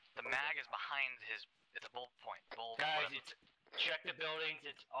the mag is behind his. It's a bullet point. Guys, it's check the buildings.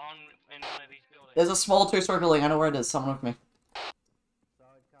 It's on in one of these buildings. There's a small 2-story building. I know where it is. Someone with me.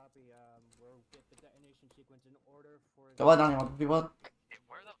 Solid copy. We'll get the detonation sequence in order for. Go on, Daniel. What?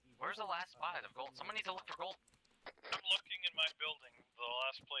 Where's the last spot of gold? Someone needs to look for gold. I'm looking in my building, the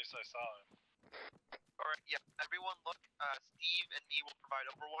last place I saw him. Alright, yeah, everyone look, Steve and me will provide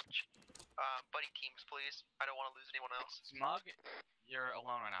Overwatch. Buddy teams, please. I don't want to lose anyone else. Smug, you're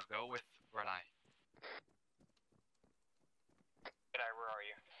alone right now. Go with Red Eye. Red Eye, where are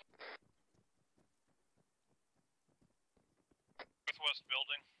you? Northwest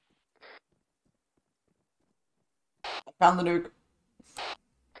building. I found the nuke.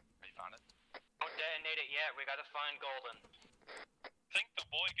 You found it? Don't detonate it yet. We gotta find Golden. I think the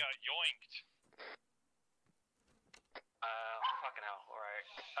boy got yoinked. Fucking hell. Alright.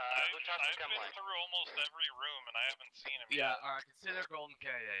 I've been through almost every room and I haven't seen him Yeah, yet. alright, consider Golden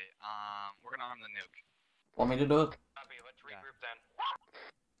KA. We're gonna arm the nuke. Want me to do it? Copy. Let's regroup then.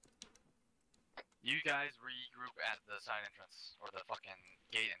 You guys regroup at the side entrance, or the fucking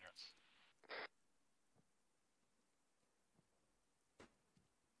gate entrance.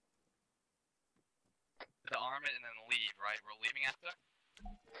 To arm it and then leave, right? We're leaving after?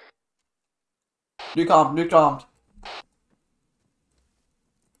 Nuke armed. Nuke armed.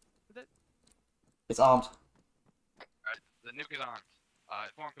 It's armed. Alright, the nuke is armed.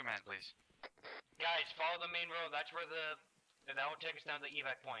 Inform command, please. Guys, follow the main road. That's where that will take us down to the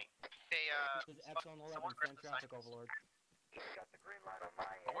evac point. Hey, This is Epsilon 11. Send traffic, Overlord.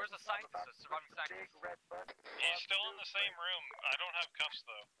 But where's the site? The surviving scientist. He's still in the same room. I don't have cuffs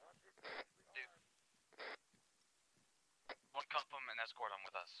though. One cuff him and escort him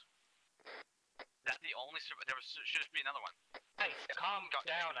with us. That's the only there should just be another one. Hey, calm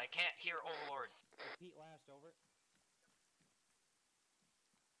down. I can't hear Overlord. Repeat last, over.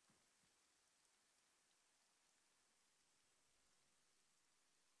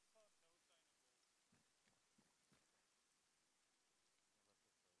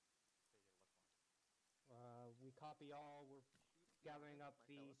 We copy all. We're gathering up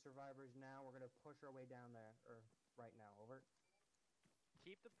the survivors now. We're gonna push our way down there, or right now. Over.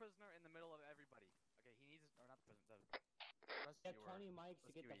 Keep the prisoner in the middle of everybody. Okay, he needs, or not the prisoner, Get Tony Mikes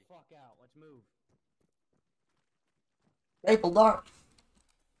to get the fuck out. Let's move. Maple Dart.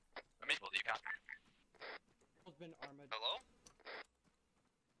 Maple, do you copy? Maple's been armored. Hello?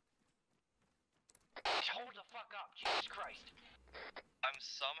 Hold the fuck up, Jesus Christ. I'm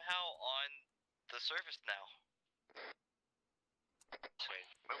somehow on the surface now. Wait,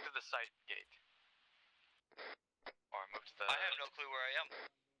 move to the site gate. Or move to the... I have no clue where I am.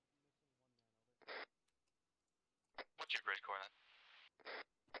 What's your grid coordinate?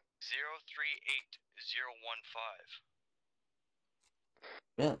 0, 038-015.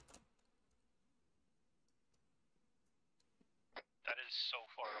 Yeah. That is so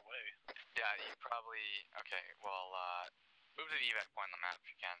far away. Yeah, you probably... Okay, well, move to the evac point on the map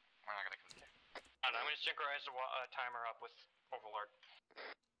if you can. We're not gonna come here. And I'm gonna synchronize the timer up with Overlord.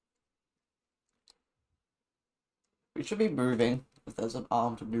 We should be moving if there's an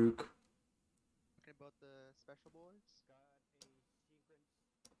armed nuke. Talking about the special boys?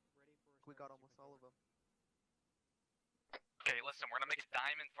 We got almost all of them. Okay, listen, we're gonna make a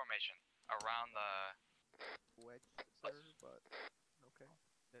diamond formation around the... Wedge, sir, but... Okay.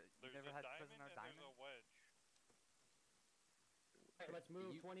 You never had prisoner diamond? There's a wedge. Hey, let's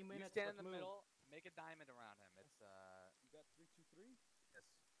move. 20 minutes. You stand let's in the move. middle, make a diamond around him. It's You got 323? Yes.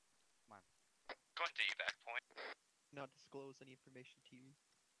 Come on. Going to evac point. Not disclose any information to you.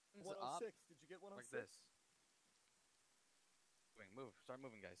 106. Did you get 106? Like this. Move. Start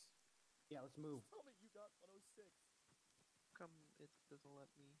moving, guys. Yeah, let's move. Tell me you got 106. Come, it doesn't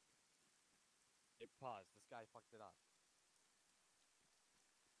let me. It paused. This guy fucked it up.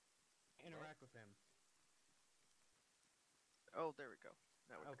 Interact with him. Oh, there we go.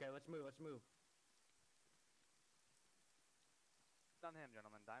 Now we're Okay, let's move. Let's move. On him,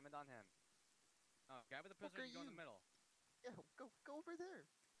 gentlemen. Diamond on him. Oh, guy with the prisoner, you go in the middle. Yeah, go over there.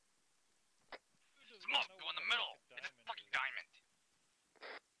 Come on, go in the middle. It's a fucking diamond.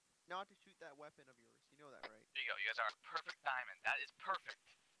 Not to shoot that weapon of yours. You know that, right? There you go. You guys are a perfect diamond. That is perfect.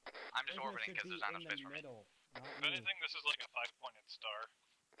 I'm just orbiting because there's not enough space for me. If anything, this is like a 5-pointed star.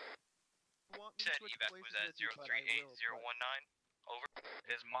 Said evac was at 038-019. Over.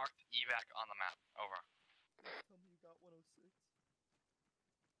 It is marked evac on the map. Over. Tell me you got 106.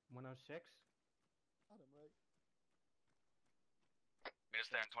 106? Got him, right? Meet us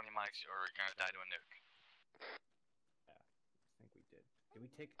there in 20 mics or you're gonna die to a nuke. Yeah, I think we did. Did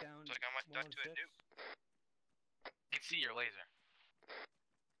we take down So I might die to a 106? nuke. You can see your laser.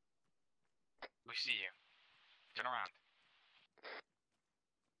 We see you. Turn around.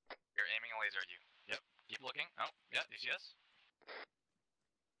 You're aiming a laser at you. Yep. Keep looking. Oh, yeah, you see us?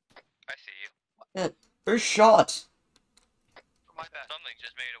 I see you. Yeah, who's shot? My bad. Something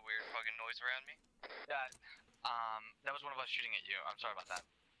just made a weird fucking noise around me. Yeah, that was one of us shooting at you. I'm sorry about that.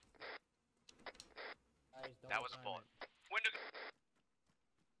 Guys, That was a bullet. Window.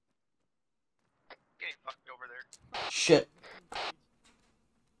 Getting fucked over there. Shit.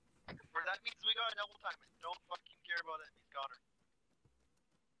 Or that means we got a double time. Don't fucking care about it. He's got her.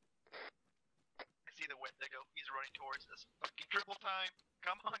 I see the Wendigo. He's running towards us. Fucking triple time.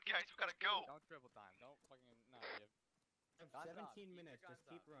 Come on, guys. We gotta go. Don't triple time. Don't fucking... No, you have... We have 17 minutes. Just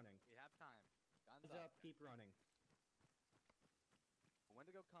keep running. We have time. Guns Guns up. Keep running. When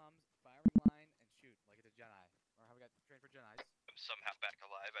Wendigo comes, firing line, and shoot, like it's a Jedi. Or how we got trained for Jedis. I'm somehow back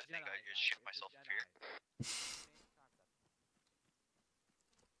alive. I think I just shit myself in fear. Same concept.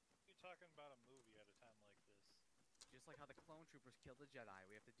 You're talking about a movie at a time like this. Just like how the clone troopers killed the Jedi,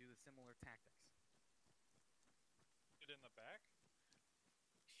 we have to do the similar tactics. Get in the back?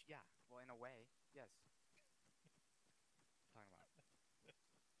 Yeah, well, in a way, yes. Talking about.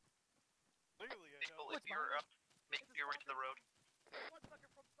 Clearly, I People, know. if you're up, make your way to the road.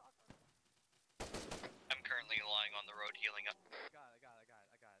 I'm currently lying on the road healing up. I got it.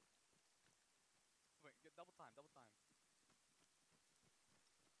 Wait, get double time.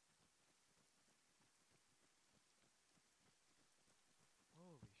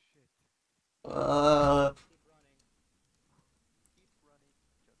 Holy shit. Keep running.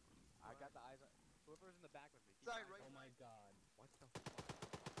 I got the eyes on... Whoever's in the back with me. Keep Sorry, eyes right on- Oh my god. What the fuck?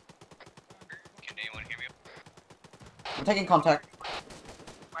 Can anyone hear me? I'm taking contact.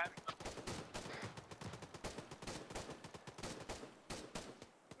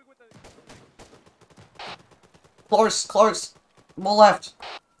 Close. More left.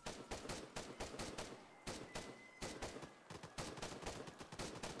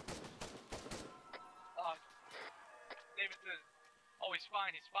 Davidson. Oh, he's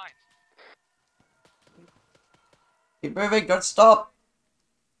fine. Keep moving, don't stop.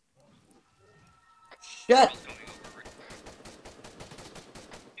 Shit.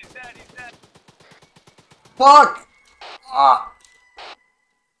 He's dead. Fuck. Ah.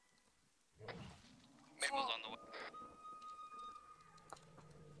 Maple's on the way.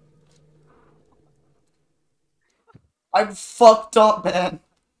 I'm fucked up, man.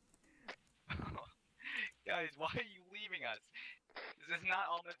 Guys, why are you leaving us? This is not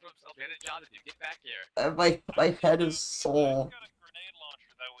all meant for himself. He had a job to do. Get back here. My head is sore. I've got a grenade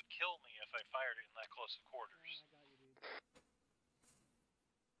launcher that would kill me if I fired it in that close of quarters.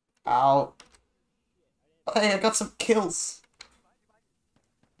 Ow. Hey, I got some kills.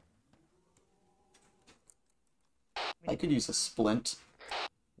 I could use a splint.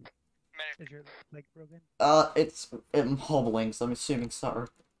 Is your leg broken? I'm hobbling, so I'm assuming so.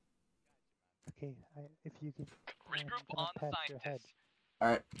 Okay, if you could regroup come on up the past your head. scientists.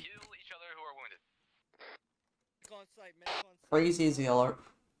 Alright. Heal each other who are wounded. Medic on site, medic on site. Crazy is yellow.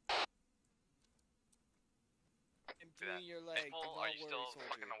 I'm doing your leg. Maple, are you still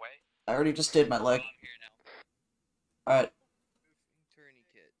fucking away? I already just did my leg. I'm here now. Alright.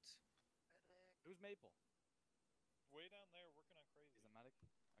 Tourniquet. Who's Maple? Way down there working on crazy. He's a medic?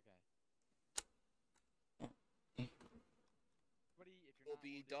 Okay. Will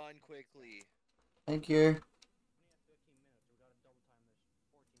be done quickly. Thank you.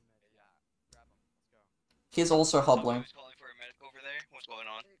 He's also hobbling. Who's calling for a medic over there? What's going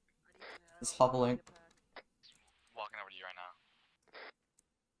on? He's hobbling. Walking over to you right now.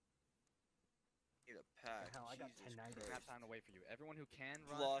 Need a pack. Hell, I got Jesus 10 Christ. I have time to wait for you. Everyone who can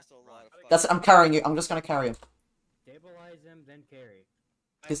You've run. lost a lot of That's I'm carrying you. I'm just gonna carry him. Stabilize him, then carry.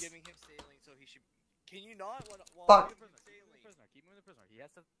 I'm giving him saline, so he should. Can you not? Fuck. Keep moving the prisoner. Keep moving the prisoner. He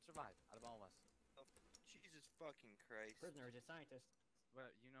has to survive out of all of us. Oh, Jesus fucking Christ. Prisoner is a scientist.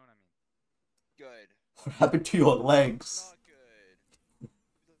 But you know what I mean. Good. What happened to your legs? Not good.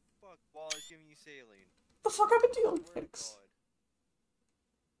 Who the fuck Waller's giving you saline? What the fuck happened to your Swear to legs?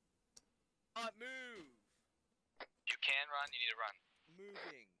 God. Not move. You can run, you need to run.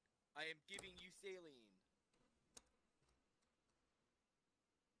 Moving. I am giving you saline.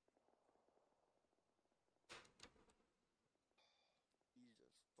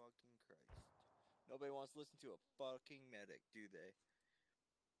 Jesus fucking Christ. Nobody wants to listen to a fucking medic, do they?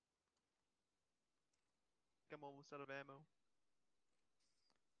 I'm almost out of ammo.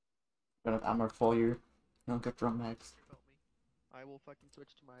 Got enough ammo for you. You don't get drum mags. I will fucking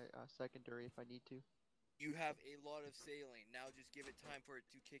switch to my secondary if I need to. You have a lot of saline. Now just give it time for it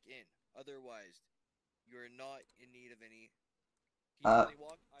to kick in. Otherwise, you are not in need of any. Can you only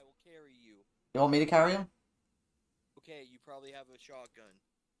walk? I will carry you. You want me to carry him? Okay, you probably have a shotgun.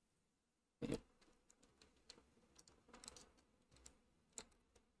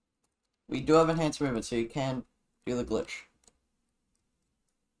 We do have enhanced movement, so you can do the glitch.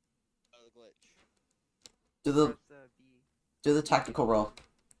 The glitch. Do the tactical roll.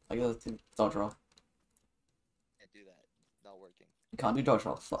 Like the dodge roll. Can't do that. Not working. You can't do dodge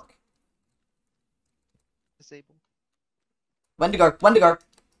roll. Fuck. Disable. Wendigo! Wendigo!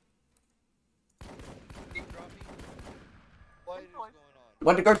 What is going on?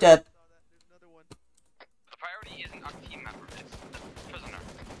 Wendigo dead. The priority isn't our team member, it's the prisoner.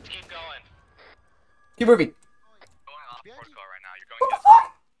 Keep going. Keep moving. Going off protocol right now. You're going What the to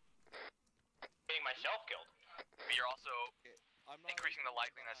fuck? getting myself killed. But you're also increasing the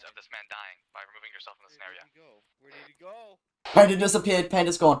likeliness of this man dying by removing yourself from the scenario. Where did he go? Panda disappeared.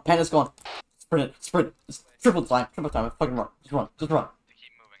 Panda's gone. Panda's gone. Sprint it. Sprint it. Just triple time. Triple time. Fucking run. Just run. Just run. They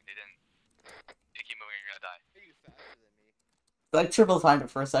keep moving. They didn't. They keep moving. You're gonna die. You're faster than me. I triple timed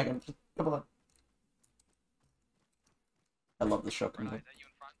it for a second. Come on. I love the shotgun. Is that you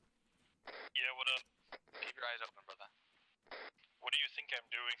in front? Yeah, what up? Keep your eyes open, brother. What do you think I'm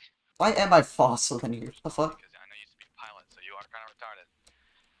doing? Why am I faster than you? The fuck? Because I know you used to be a pilot, so you are kind of retarded.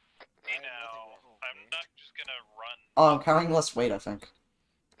 Hey now, I'm not just gonna run. Oh, I'm carrying less weight, I think.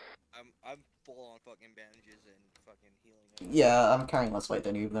 I'm full on fucking bandages and fucking healing. Yeah, I'm carrying less weight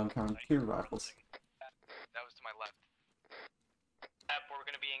than you, though I'm carrying 2 rifles. That was to my left. We're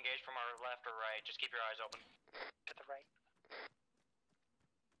gonna be engaged from our left or right. Just keep your eyes open. To the right.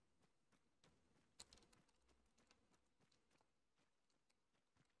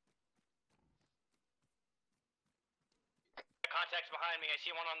 Contacts behind me. I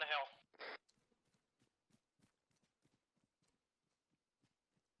see one on the hill.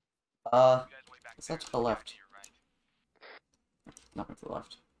 Is that to the left? Nothing to the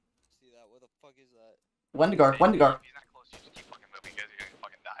left. See that? What the fuck is that? Wendigo! Wendigo! He's not close. You just keep fucking moving because you're gonna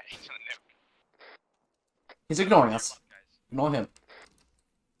fucking die. He's gonna nuke. He's ignoring us. Ignore him.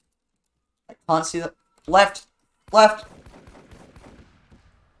 I can't see that. Left! Left!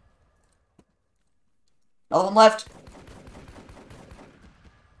 Another one left!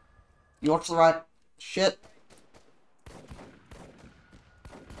 You watch the right. Shit.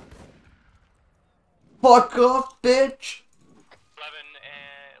 Fuck off, bitch!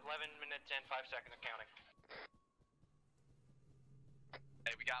 11 minutes and 5 seconds of counting.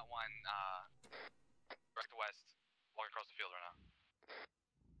 Hey, we got one, direct west, walking across the field right now.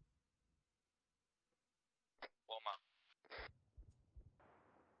 Loma.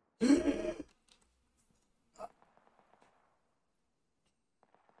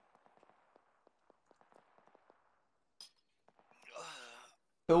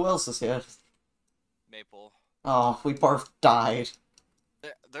 Who else is here? Maple. Oh, we both died.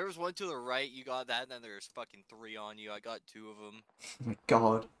 There was one to the right, you got that, and then there's fucking 3 on you. I got 2 of them. Oh my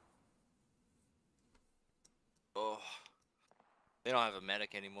god. Oh. They don't have a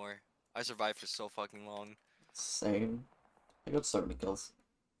medic anymore. I survived for so fucking long. Same. I got so many kills.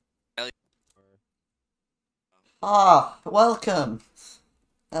 Hell Ah, welcome!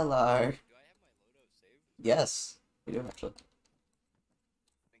 Hello. Yes, we do actually.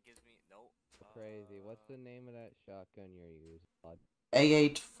 Crazy. What's the name of that shotgun you're using, bud?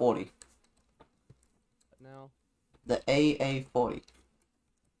 A840. Now? The AA40.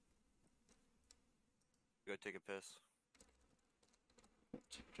 Go take a piss.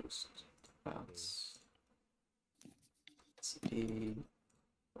 Just bounce. SCP.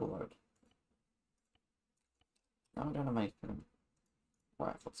 Lord. Now I'm gonna make them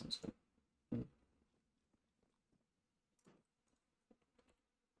rifles instead.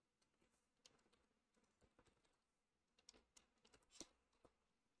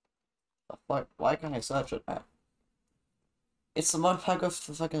 Why can't I search it now? It's the mod pack with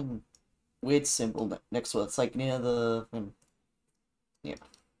the fucking weird symbol next to it. It's like near the... yeah.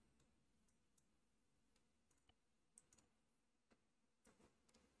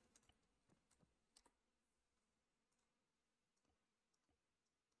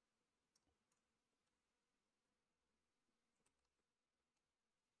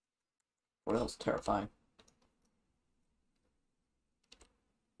 What else terrifying?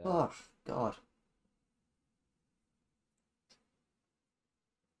 Oh, God.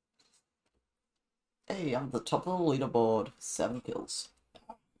 Hey, I'm at the top of the leaderboard. 7 kills.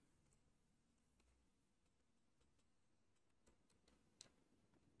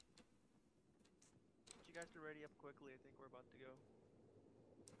 You guys are ready up quickly. I think we're about to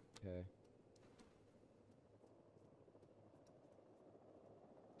go. Okay.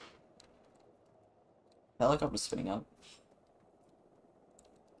 Helicopter spinning up.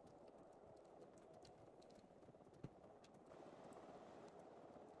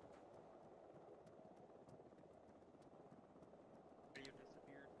 You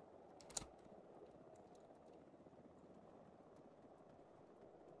disappeared.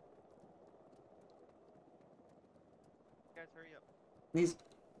 Guys, hurry up. These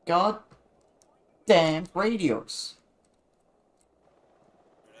goddamn radios.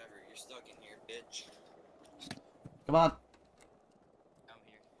 Whatever, you're stuck in here, bitch. Come on. I'm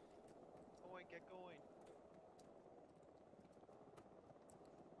here. Going, get going.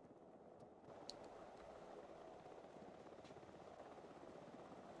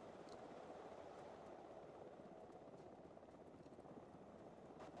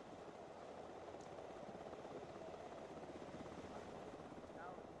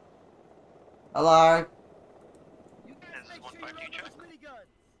 Hello. You guys make sure you run those miniguns.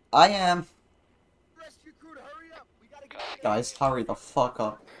 I am. Rest your crew to hurry up. We gotta get. Guys, hurry the fuck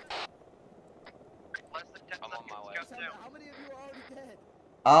up. Less than 10 I'm on my way. How many of you are already dead?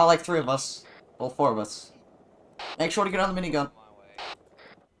 Like 3 of us. Well, 4 of us. Make sure to get on the minigun.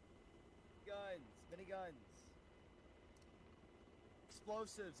 Guns, miniguns.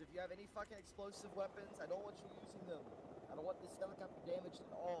 Explosives. If you have any fucking explosive weapons, I don't want you using them. I don't want this helicopter damaged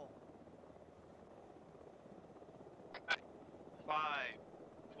at all. 5,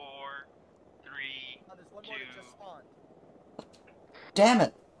 4, 3, Oh, there's one more that just spawned. Damn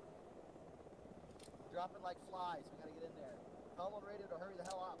it. Dropping like flies. We gotta get in there. Tell them on radio to hurry the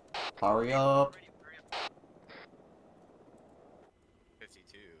hell up. Hurry up.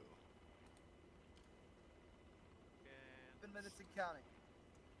 52. 7 minutes and counting.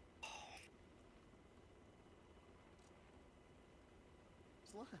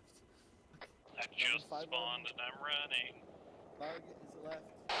 What's left? I just spawned and I'm running. Target is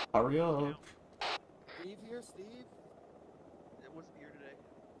left. Hurry up. Steve here, Steve? It wasn't here today.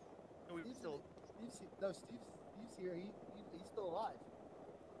 No, we Steve's still. Steve's here. He's still alive.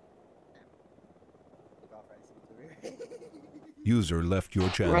 Take off, right? User left your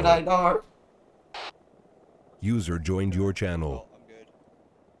channel. Red Eye Dart. User joined your channel. I'm good.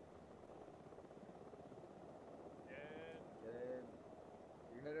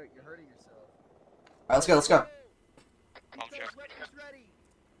 You're hurting yourself. Alright, let's go, let's go. Ready.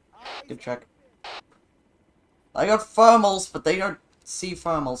 Good check. I got thermals, but they don't see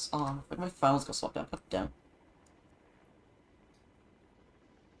thermals. Oh, I think my thermals got swapped out. God damn.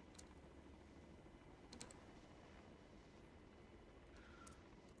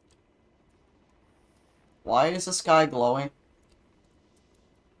 Why is the sky glowing?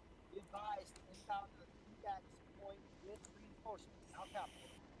 Be advised, encounter feedback point with reinforcements. Now capital.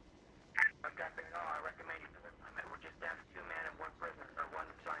 I've got the call. I recommend you for them. I mean, we're just down to 2 men and 1 prisoner, or 1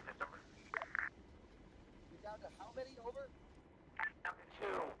 scientist over. You down to how many over? Down to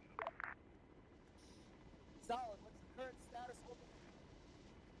 2. Solid. What's the current status on the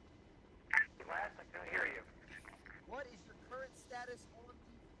Last, I couldn't hear you. What is your current status on the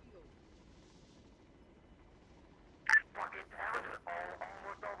field? Fucking town is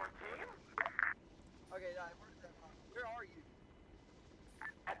almost over, team. Okay, I heard that. Where are you?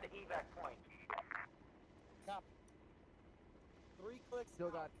 At the evac point. Copy. 3 clicks.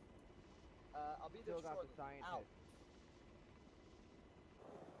 Still got. I'll be there Still got the shortly. scientist. Out.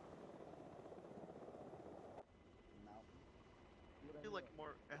 I feel like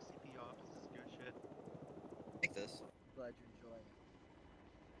more SCP ops. This is good shit. Take this. Glad you're enjoying it.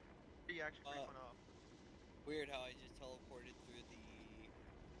 He actually went off. Weird how I just teleported through the.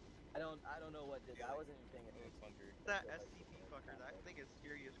 I don't know what did. I wasn't even paying attention. That SCP fucker, that thing is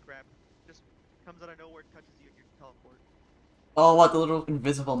scary as crap. Just comes out of nowhere, touches you, and you teleport. Oh, what, the little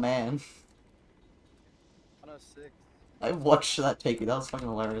invisible man. 106. I watched that take you. That was fucking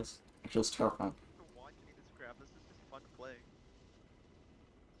hilarious. Actually, it was terrifying. Watching this crap, this is just fun to play.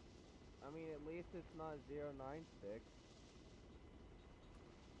 I mean, at least it's not 096.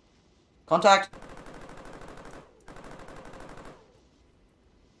 Contact!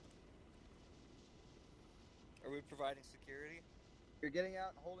 Are we providing security? You're getting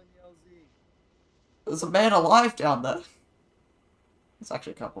out and holding the LZ. There's a man alive down there. It's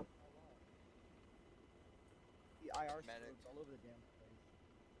actually a couple. The IR scopes all over the damn place.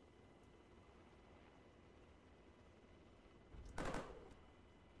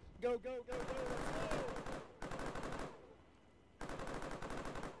 Go, go, go, go, let's go!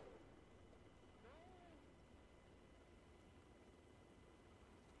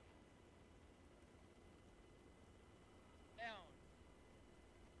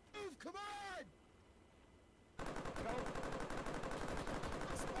 Move, come on! Go!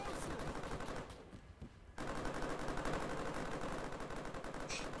 Explosive!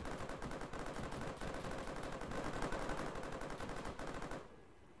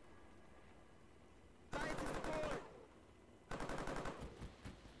 Scientist aboard!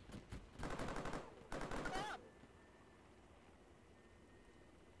 Come on!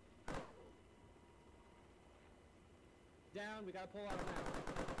 Down, we gotta pull out now.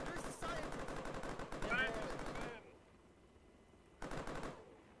 Where's the scientist?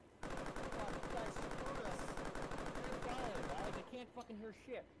 They can't fucking hear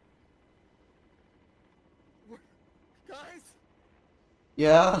shit. Guys!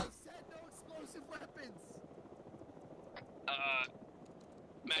 Yeah? I said no explosive weapons!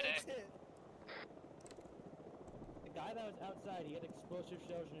 Medic. The guy that was outside, he had explosive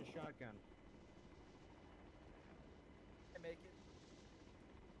shells in his shotgun. I make it.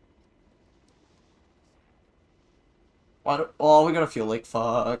 Oh, we got a fuel leak.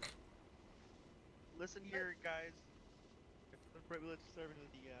 Fuck. Listen here, guys. It's a privilege serving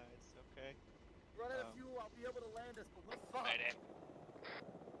with you guys, okay? Run out of fuel, I'll be able to land us, but we're fucked. Medic.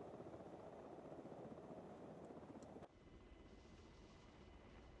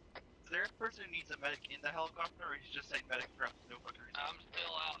 Is there a person who needs a medic in the helicopter, or is he just saying medic for no fucking reason? I'm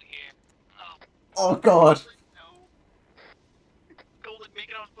still out here. Oh god. No. Golden, make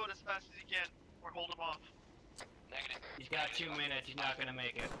it on foot as fast as you can, or hold him off. Negative. He's got 2 minutes, he's not gonna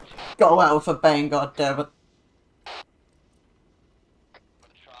make it. Go out with a bang, goddammit.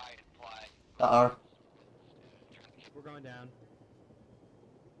 Try and fly. Uh-oh. We're going down.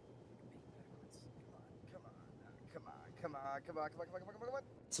 Come on, come on, come on, come on, come on, come on, come on, come on, come on.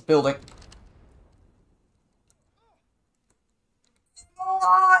 It's a building.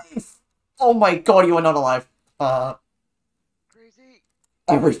 Alive! Oh my god, you are not alive. Crazy.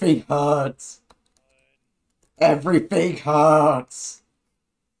 Everything hurts. Everything hurts.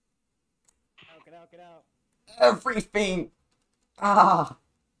 Get out, get out. Everything. Ah.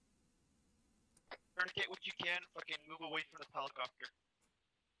 Try to get what you can, fucking move away from the helicopter.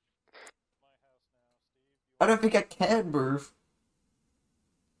 I don't think I can move.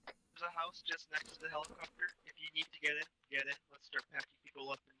 There's a house just next to the helicopter. If you need to get in, get in. Let's start packing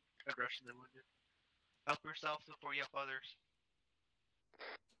people up and rushing them wounded. Help yourself before you help others.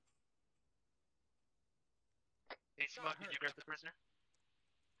 Hey, Simone, did you grab the prisoner?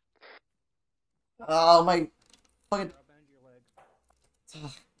 Oh my fucking. Bend your leg.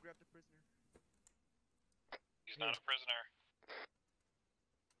 Grab the prisoner. He's not a prisoner.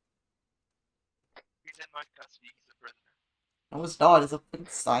 He's in my custody. He's a prisoner. No, it's not. It's a fucking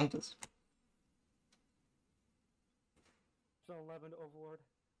scientist. So 11 to Overlord.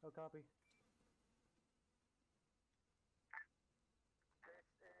 No copy.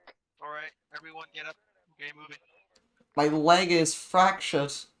 Alright, everyone get up. Okay, moving. My leg is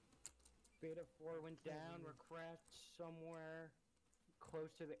fractured. Beta 4 went down. We're crest somewhere close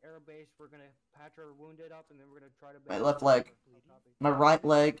to the airbase. We're gonna patch our wounded up, and then we're gonna try to. My left leg. My right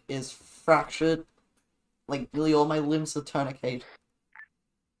leg is fractured. Like, nearly all my limbs are tourniqueted.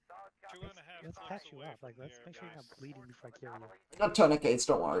 Let's patch you up. Like, let's make sure you're not bleeding before I carry you. I got tourniquets,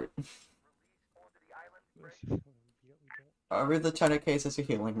 don't worry. Over the tourniquets as you're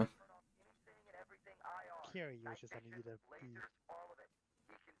healing me. Carry you, it's just I need you to be...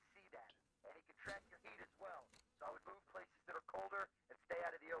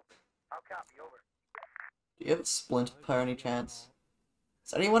 Do you have a splint by any chance?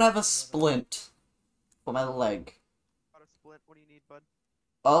 Does anyone have a splint for my leg? Got a splint. What do you need, bud?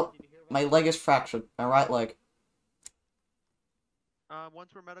 Oh, my leg is fractured. My right leg.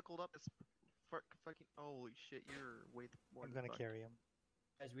 Once we're medicaled up, it's fucking. Holy shit, you're way more. I'm gonna carry him.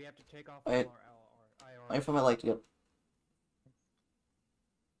 Guys, we have to take off Wait. our IR. Wait for my leg to get.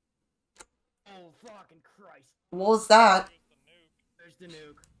 Oh, fucking Christ. What was that? There's the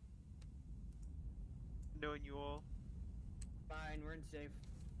nuke. Knowing you all. Fine, we're in safe.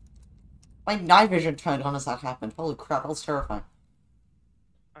 My night vision turned on as that happened. Holy crap, that was terrifying.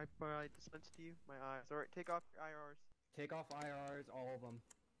 I dispensed to you my eyes. Alright, take off your IRs. Take off IRs, all of them.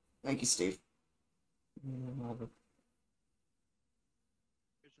 Thank you, Steve. Visions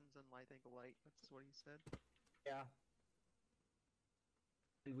and light angle light. That's what he said. Yeah.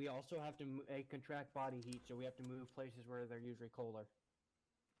 And we also have to contract body heat, so we have to move places where they're usually colder.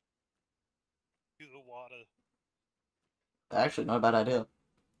 To the water. Actually, not a bad idea.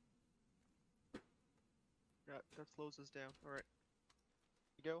 Yeah, that slows us down. Alright.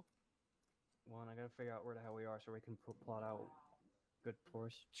 You go. One, I gotta figure out where the hell we are so we can plot out good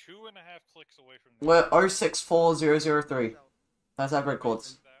force. 2.5 clicks away from the We're 064003. That's our grid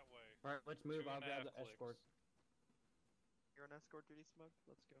codes. Alright, let's move. I'll grab the escort. You're an escort duty, Smug?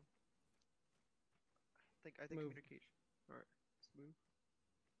 Let's go. I think Move. communication. Alright, let's move.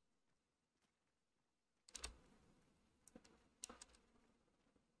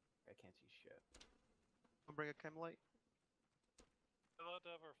 I can't see shit. I'll bring a chem light. Are we allowed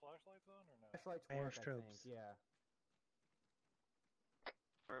to have our flashlights on or no? Flashlights IR work, I think. strobes. Yeah.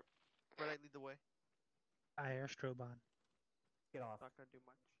 Alright, red light lead the way. IR strobe on. Get off. Not gonna do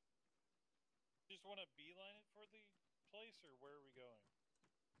much. Just want to beeline it for the place, or where are we going?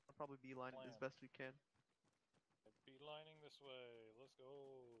 I'll probably beeline it as best we can. Beelining this way. Let's go.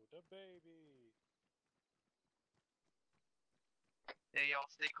 The baby. Hey, y'all,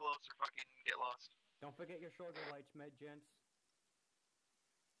 stay close or fucking get lost. Don't forget your shoulder lights, med gents.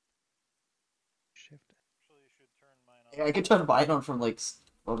 Shift. Actually, you should turn mine on. Yeah, I can turn mine on from, like,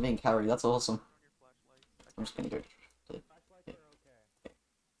 being carried. That's awesome. I'm just gonna go. Flashlights are okay.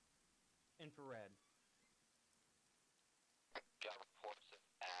 Infrared. Got reports of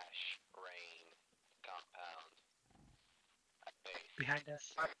ash, rain, compound. At base. Behind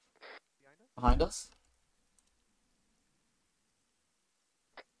us. Behind us?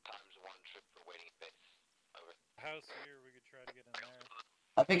 Times 1 trip for waiting at base. Over. House here, we could try to get in there.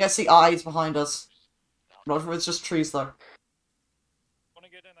 I think I see eyes behind us. Not sure if it's just trees, though. Want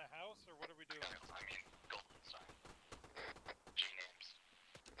to get in a house, or what are we doing? I mean, golden sign. G-names.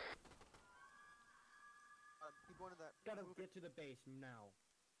 Keep going to that. Gotta get to the base now.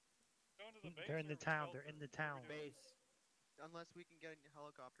 Going to the base. They're in the town. They're in the town. Base. Unless we can get in your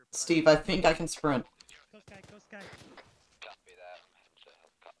helicopter. Steve, I think I can sprint. Coast guy, coast guy. Copy that. I'm heading to the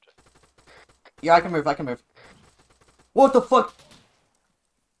helicopter. Yeah, I can move, I can move. What the fuck?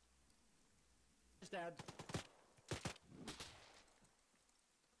 Dad.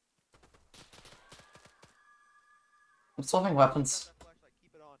 I'm swapping weapons.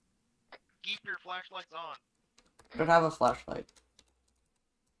 Keep it on. Keep your flashlights on. I don't have a flashlight.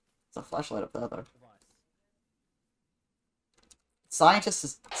 There's a flashlight up there, though. Scientist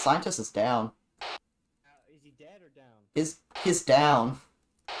is down. Is he dead or down? He's down.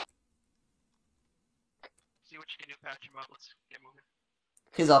 See what you can do, patch him up. Let's get moving.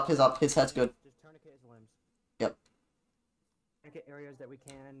 He's up, his head's good. Just tourniquet his limbs. Yep. Tourniquet areas that we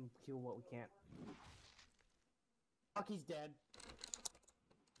can, heal what we can't. Fuck, he's dead.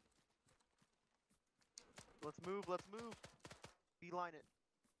 Let's move, let's move. Beeline it.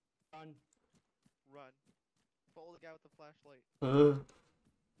 Run. Run. Follow the guy with the flashlight.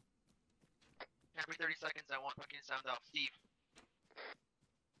 Every 30 seconds, I want fucking sound off. Steve.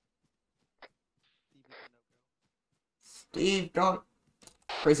 Steve, don't.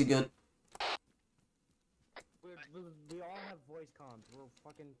 Crazy good. We all have voice comms. We're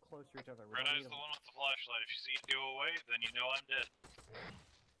fucking close to each other. We Red don't Eye's need the them. one with the flashlight. If you see it go away, then you know I'm dead.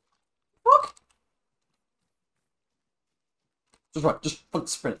 Just run, just fucking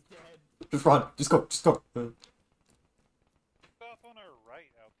sprint. Just run. Just go. Just go. South on our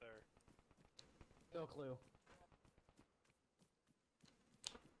right out there. No clue.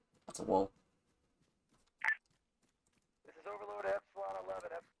 That's a wall. This is Overlord Epsilon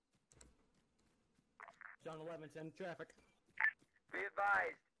 11. John 11, send traffic. Be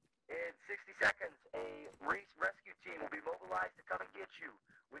advised, in 60 seconds, a rescue team will be mobilized to come and get you.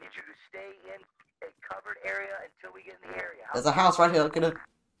 We need you to stay in a covered area until we get in the area. There's a house right here. Look at it.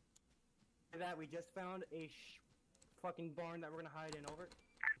 That we just found a fucking barn that we're gonna hide in. Over.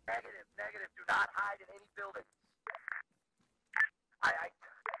 Negative, negative. Do not hide in any buildings. I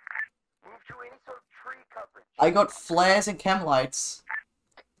move to any sort of tree coverage. I got flares and chem lights.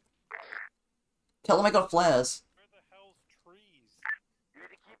 Tell them I got flares. Where the hell's trees? You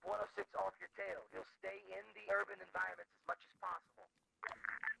need to keep 106 off your tail. You'll stay in the urban environments as much as possible.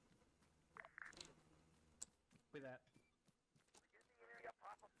 With that. Get in the area,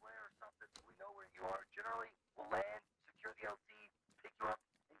 pop a flare or something so we know where you are. Generally, we'll land, secure the LT, pick you up,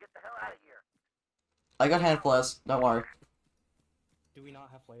 and get the hell out of here. I got hand flares. Don't worry. Do we not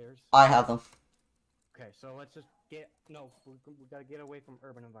have flares? I have them. Okay, so let's just get... No, we gotta get away from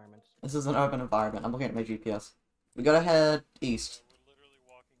urban environments. This is an urban environment. I'm looking at my GPS. We gotta head east. We're literally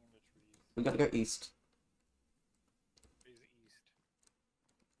walking into trees. We gotta go east. Trees east.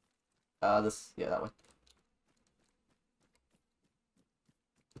 Yeah, that way.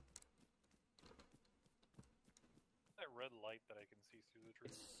 That red light that I can see through the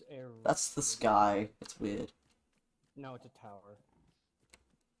trees. That's the sky. It's weird. No, it's a tower.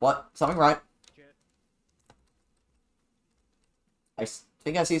 What? Something right. Shit. I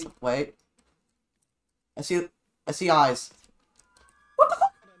think I see some. Wait. I see eyes. What the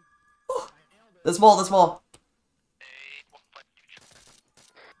fuck? Oh, there's more. There's more.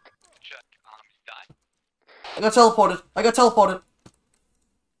 I got teleported. I got teleported.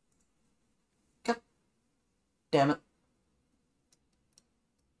 God damn it.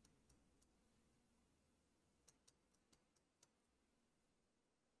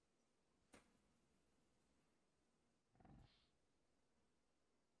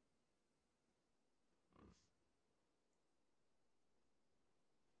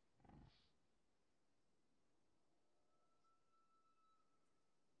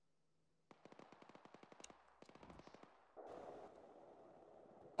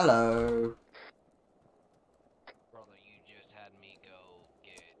 Hello. Brother, you just had me go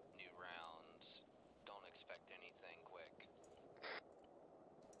get new rounds. Don't expect anything quick.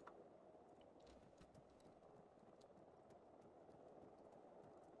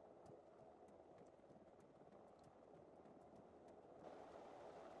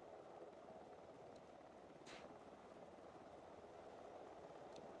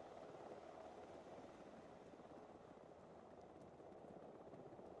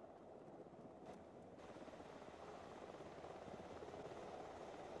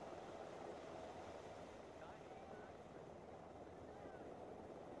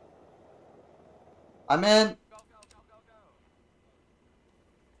 I'm in.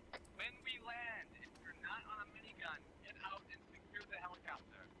 When we land, if you're not on a minigun, get out and secure the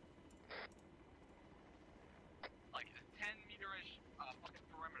helicopter. Like a 10-meter-ish fucking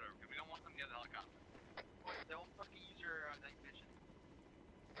perimeter, because we don't want them near the helicopter. Don't fucking use your night vision.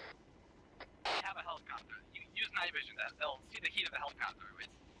 We have a helicopter. You use night vision. They'll see the heat of the helicopter.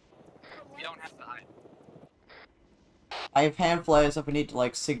 We don't have to hide. I have hand flares if we need to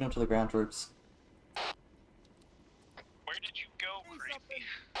like signal to the ground troops. Where did you go, crazy?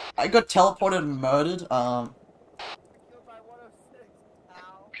 I got teleported and murdered. Okay, well,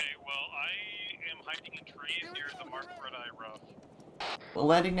 I am hiding in trees near the marked red eye rough. We're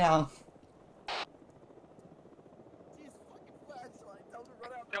landing now.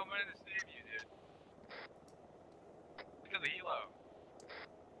 Yo, I'm gonna save you, dude. Because of Hilo.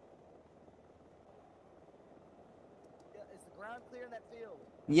 Yeah, is the ground clear in that field?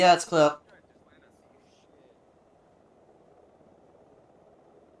 Yeah, it's clear.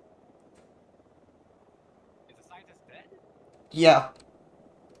 Is the scientist dead? Yeah.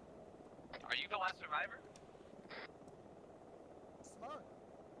 Are you the last survivor? Smug.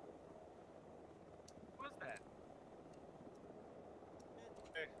 Who is that?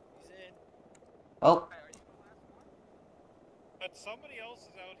 Okay. He's in. Oh. But somebody else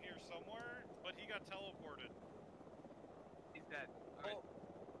is out here somewhere, but he got teleported. He's dead. Alright,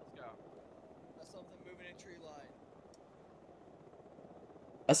 let's go. That's something moving in tree line.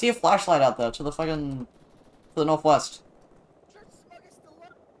 I see a flashlight out there to the fucking... to the northwest. Church Smug is still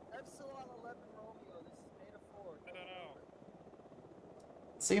up. Epsilon 11 Romeo. This is Beta 4. I don't know.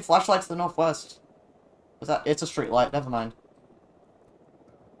 See a flashlight to the northwest. Was that? It's a street light. Never mind.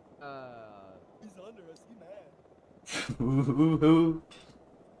 Ooh.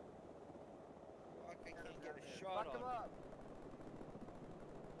 Fuck, I can't get a shot on him.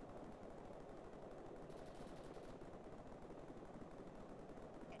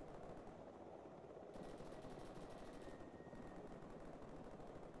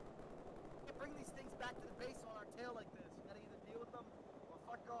 Bring these things back to the base on our tail like this. You gotta either deal with them or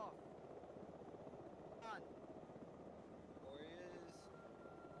fuck off. Come on. There he is.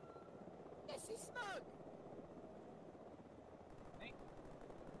 Yes, he's smug.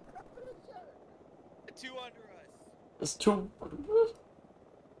 Two under us. There's two. Oh,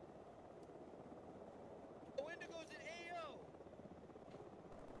 Indigo's an AO.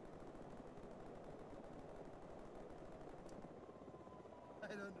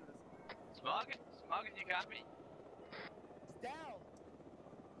 Right under us. Smog it, you got me. He's down.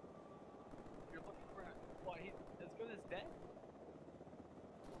 You're looking for what? He's as good as dead?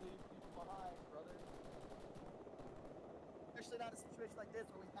 Leave people behind, brother. Especially not a situation like this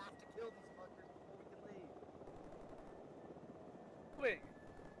where we have to kill these fuckers before we can leave. Quick!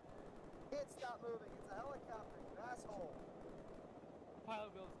 Can't stop moving. It's a helicopter, you asshole.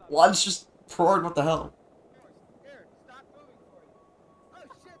 Pilot Bill's not. One's just roared. What the hell? Here, stop moving for you. Oh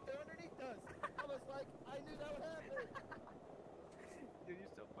shit, they're underneath us. I was like, I knew that would happen. Dude,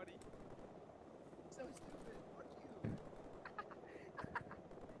 you're so funny. So stupid. Fuck you.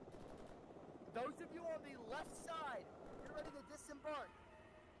 Those of you on the left side, get ready to disembark.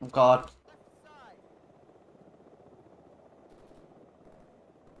 Oh God. Left side.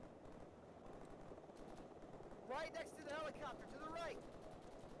 Right next to the helicopter, to the right.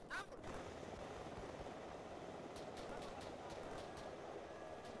 Out.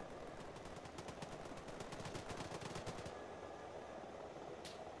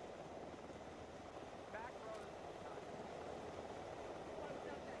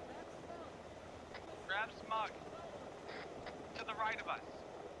 Grab Smug. To the right of us.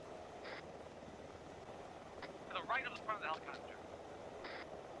 To the right of the front of the helicopter.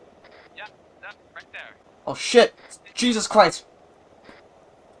 Yep, right there. Oh shit! Jesus Christ!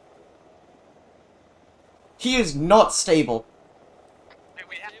 He is not stable. Hey,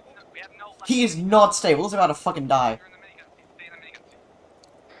 we have no left. He is not stable. He's about to fucking die. You're in the minigun seat. Stay in the minigun seat.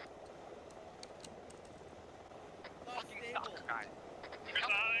 Fucking sucker, guys.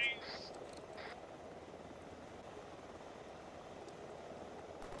 Nice.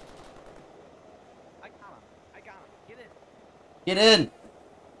 I got him. Get in. Get in.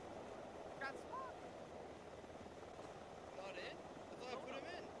 Got Smug. Not in? I thought I put him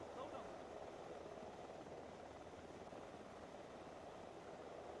in. Load him.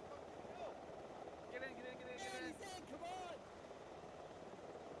 Get in. Come on.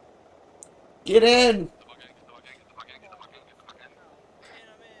 Get in.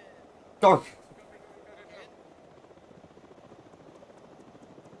 Go.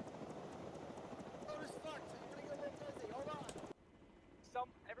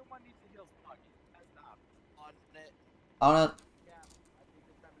 Everyone needs to heal Smug. That's not On it. On it. Yeah.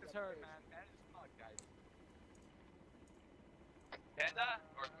 It's hurt, man. Manage Smug, guys. Panda?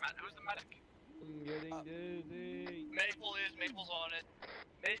 Or who's the medic? I'm getting dizzy. Maple's on it.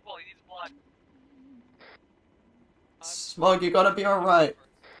 Maple, he needs blood. Smug, you gotta be alright.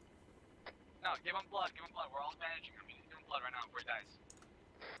 No, give him blood. Give him blood. We're all managing him. We need to give him blood right now before he dies.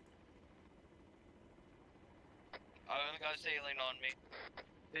 I only got saline on me.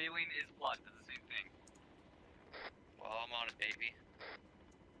 Saline is blood. That's the same thing. Well, I'm on it, baby.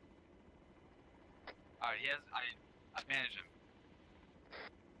 Alright, I manage him.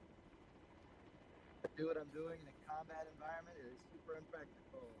 Do what I'm doing in a combat environment is super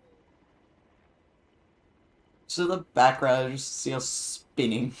impractical. So the background, I just see us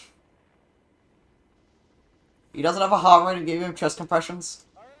spinning. He doesn't have a heart rate and give him chest compressions.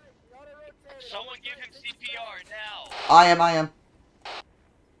 Someone give him CPR now. I am. God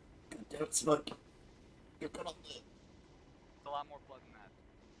damn it, Smug. You're gonna live. It's a lot more blood than that.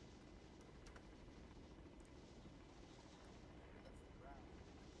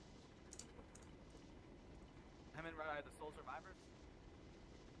 Him and Red Eye, the sole survivors?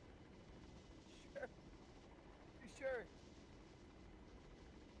 Sure. You sure?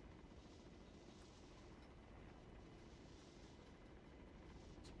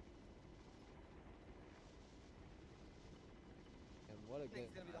 And what a good.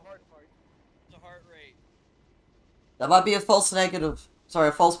 It's gonna be the hard part. The heart rate. That might be a false negative. Sorry,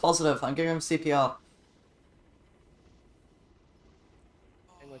 a false positive. I'm giving him CPR.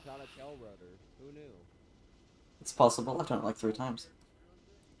 And without a tail rudder, who knew? It's possible. I've done it like 3 times.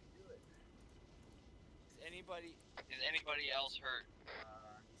 Is anybody else hurt? You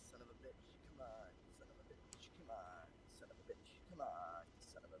son of a bitch. Come on. Son of a bitch. Come on.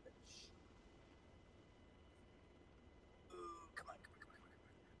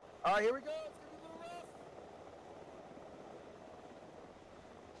 Alright, here we go. It's gonna be a little rough.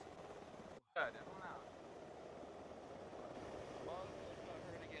 Good, everyone out. Mongo's got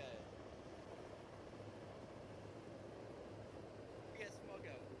hurt again. Get Smug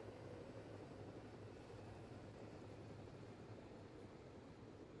out.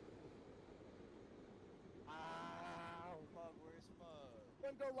 Ow. Smug, where's Smug?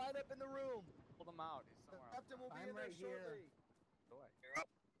 Everyone go line up in the room. Pull them out. He's somewhere else. Captain will be I'm in there right here. shortly. Go away. You're up.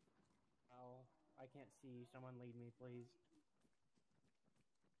 Oh, I can't see. Someone lead me, please.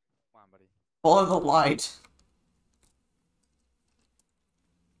 Come on, buddy. Follow the light.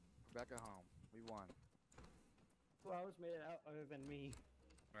 We're back at home. We won. Who else made it out other than me?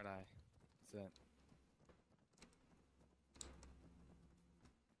 Red eye. That's it.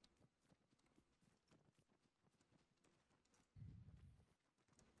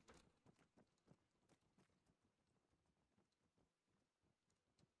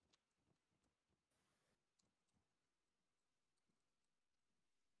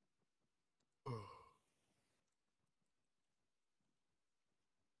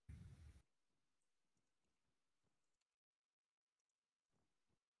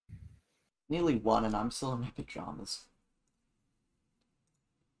 Nearly 1 and I'm still in my pajamas.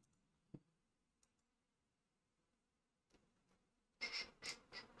 The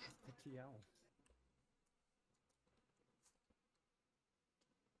TL.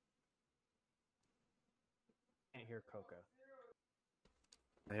 Can't hear Coca.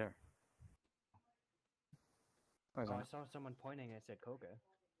 There. Oh, I saw someone pointing and it said Coca.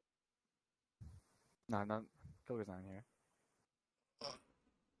 No, no. Koga's not here.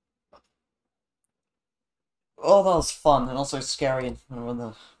 Oh, that was fun and also scary when we're in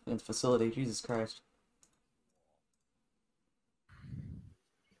the facility. Jesus Christ.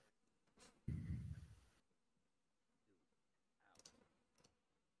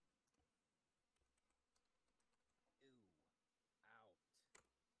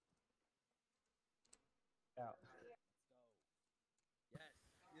 Out. Yes,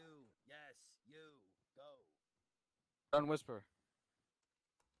 you. Yes, you. Go. Don't whisper.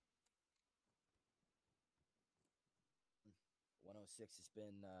 106 has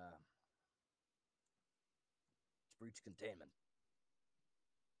been breach containment.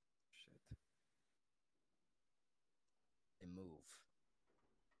 Shit. They move.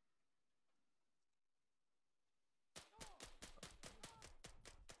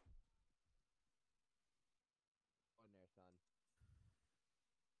 On there, son.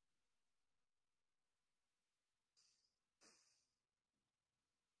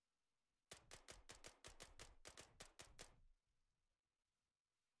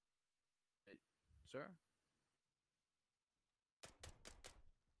 Hey, sir?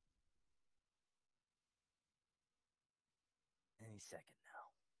 Any second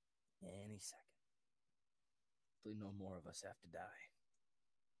now. Any second. Hopefully no more of us have to die.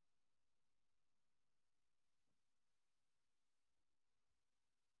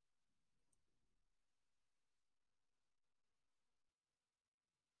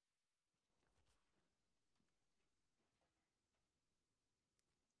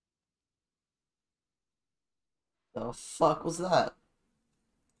 The fuck was that?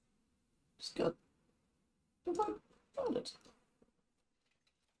 Just got... Found it.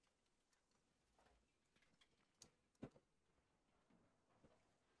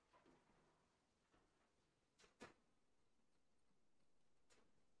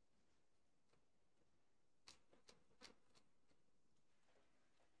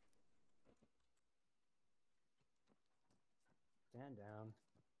 Stand down.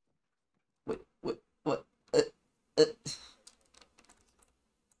 Wait, what?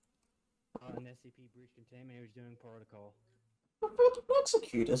 On SCP breach containment, he was doing protocol.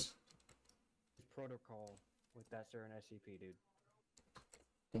 Executed. Protocol with that certain SCP, dude.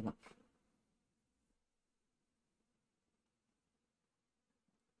 Damn it.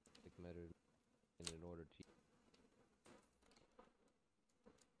 Committed in order to.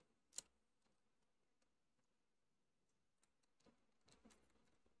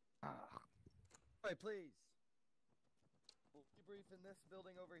 Alright, please. We'll debrief in this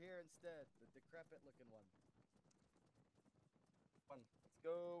building over here instead. The decrepit looking one. Let's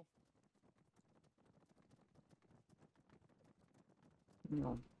go.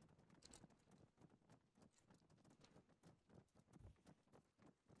 No.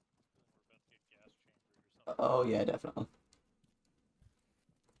 Oh yeah, definitely.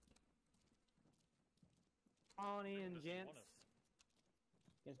 On in, gents.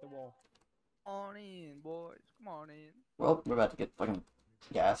 Against the wall. On in, boys. Come on in. Well, we're about to get fucking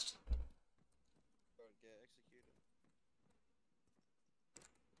gassed. Don't get executed.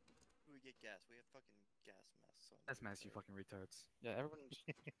 we get gas? We have fucking gas masks on. That's mask, you fucking retards. Yeah, everyone just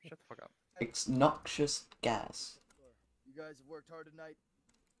shut the fuck up. It's noxious gas. You guys have worked hard tonight.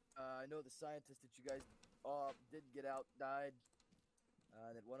 I know the scientist that you guys did get out died.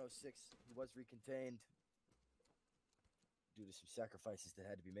 And at 106, he was recontained due to some sacrifices that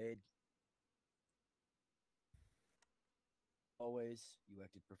had to be made. Always, you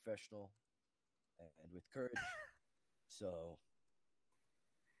acted professional and with courage. So,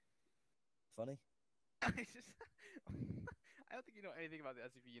 funny? I don't think you know anything about the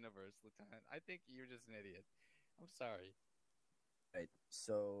SCP universe, Lieutenant. I think you're just an idiot. I'm sorry. Right.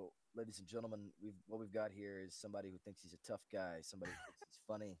 So, ladies and gentlemen, what we've got here is somebody who thinks he's a tough guy, somebody who thinks he's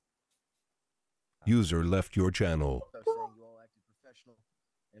funny. User left your channel. I was saying you all acted professional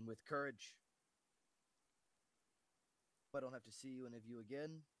and with courage. I don't have to see you any of you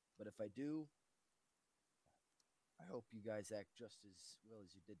again, but if I do, I hope you guys act just as well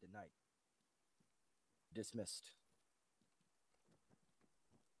as you did tonight. Dismissed.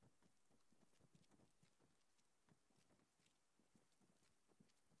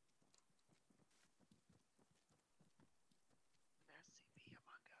 SCP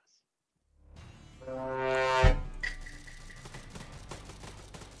among us.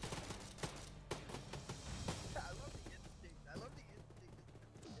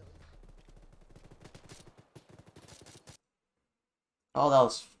 Oh, that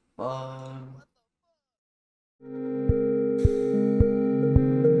was fun.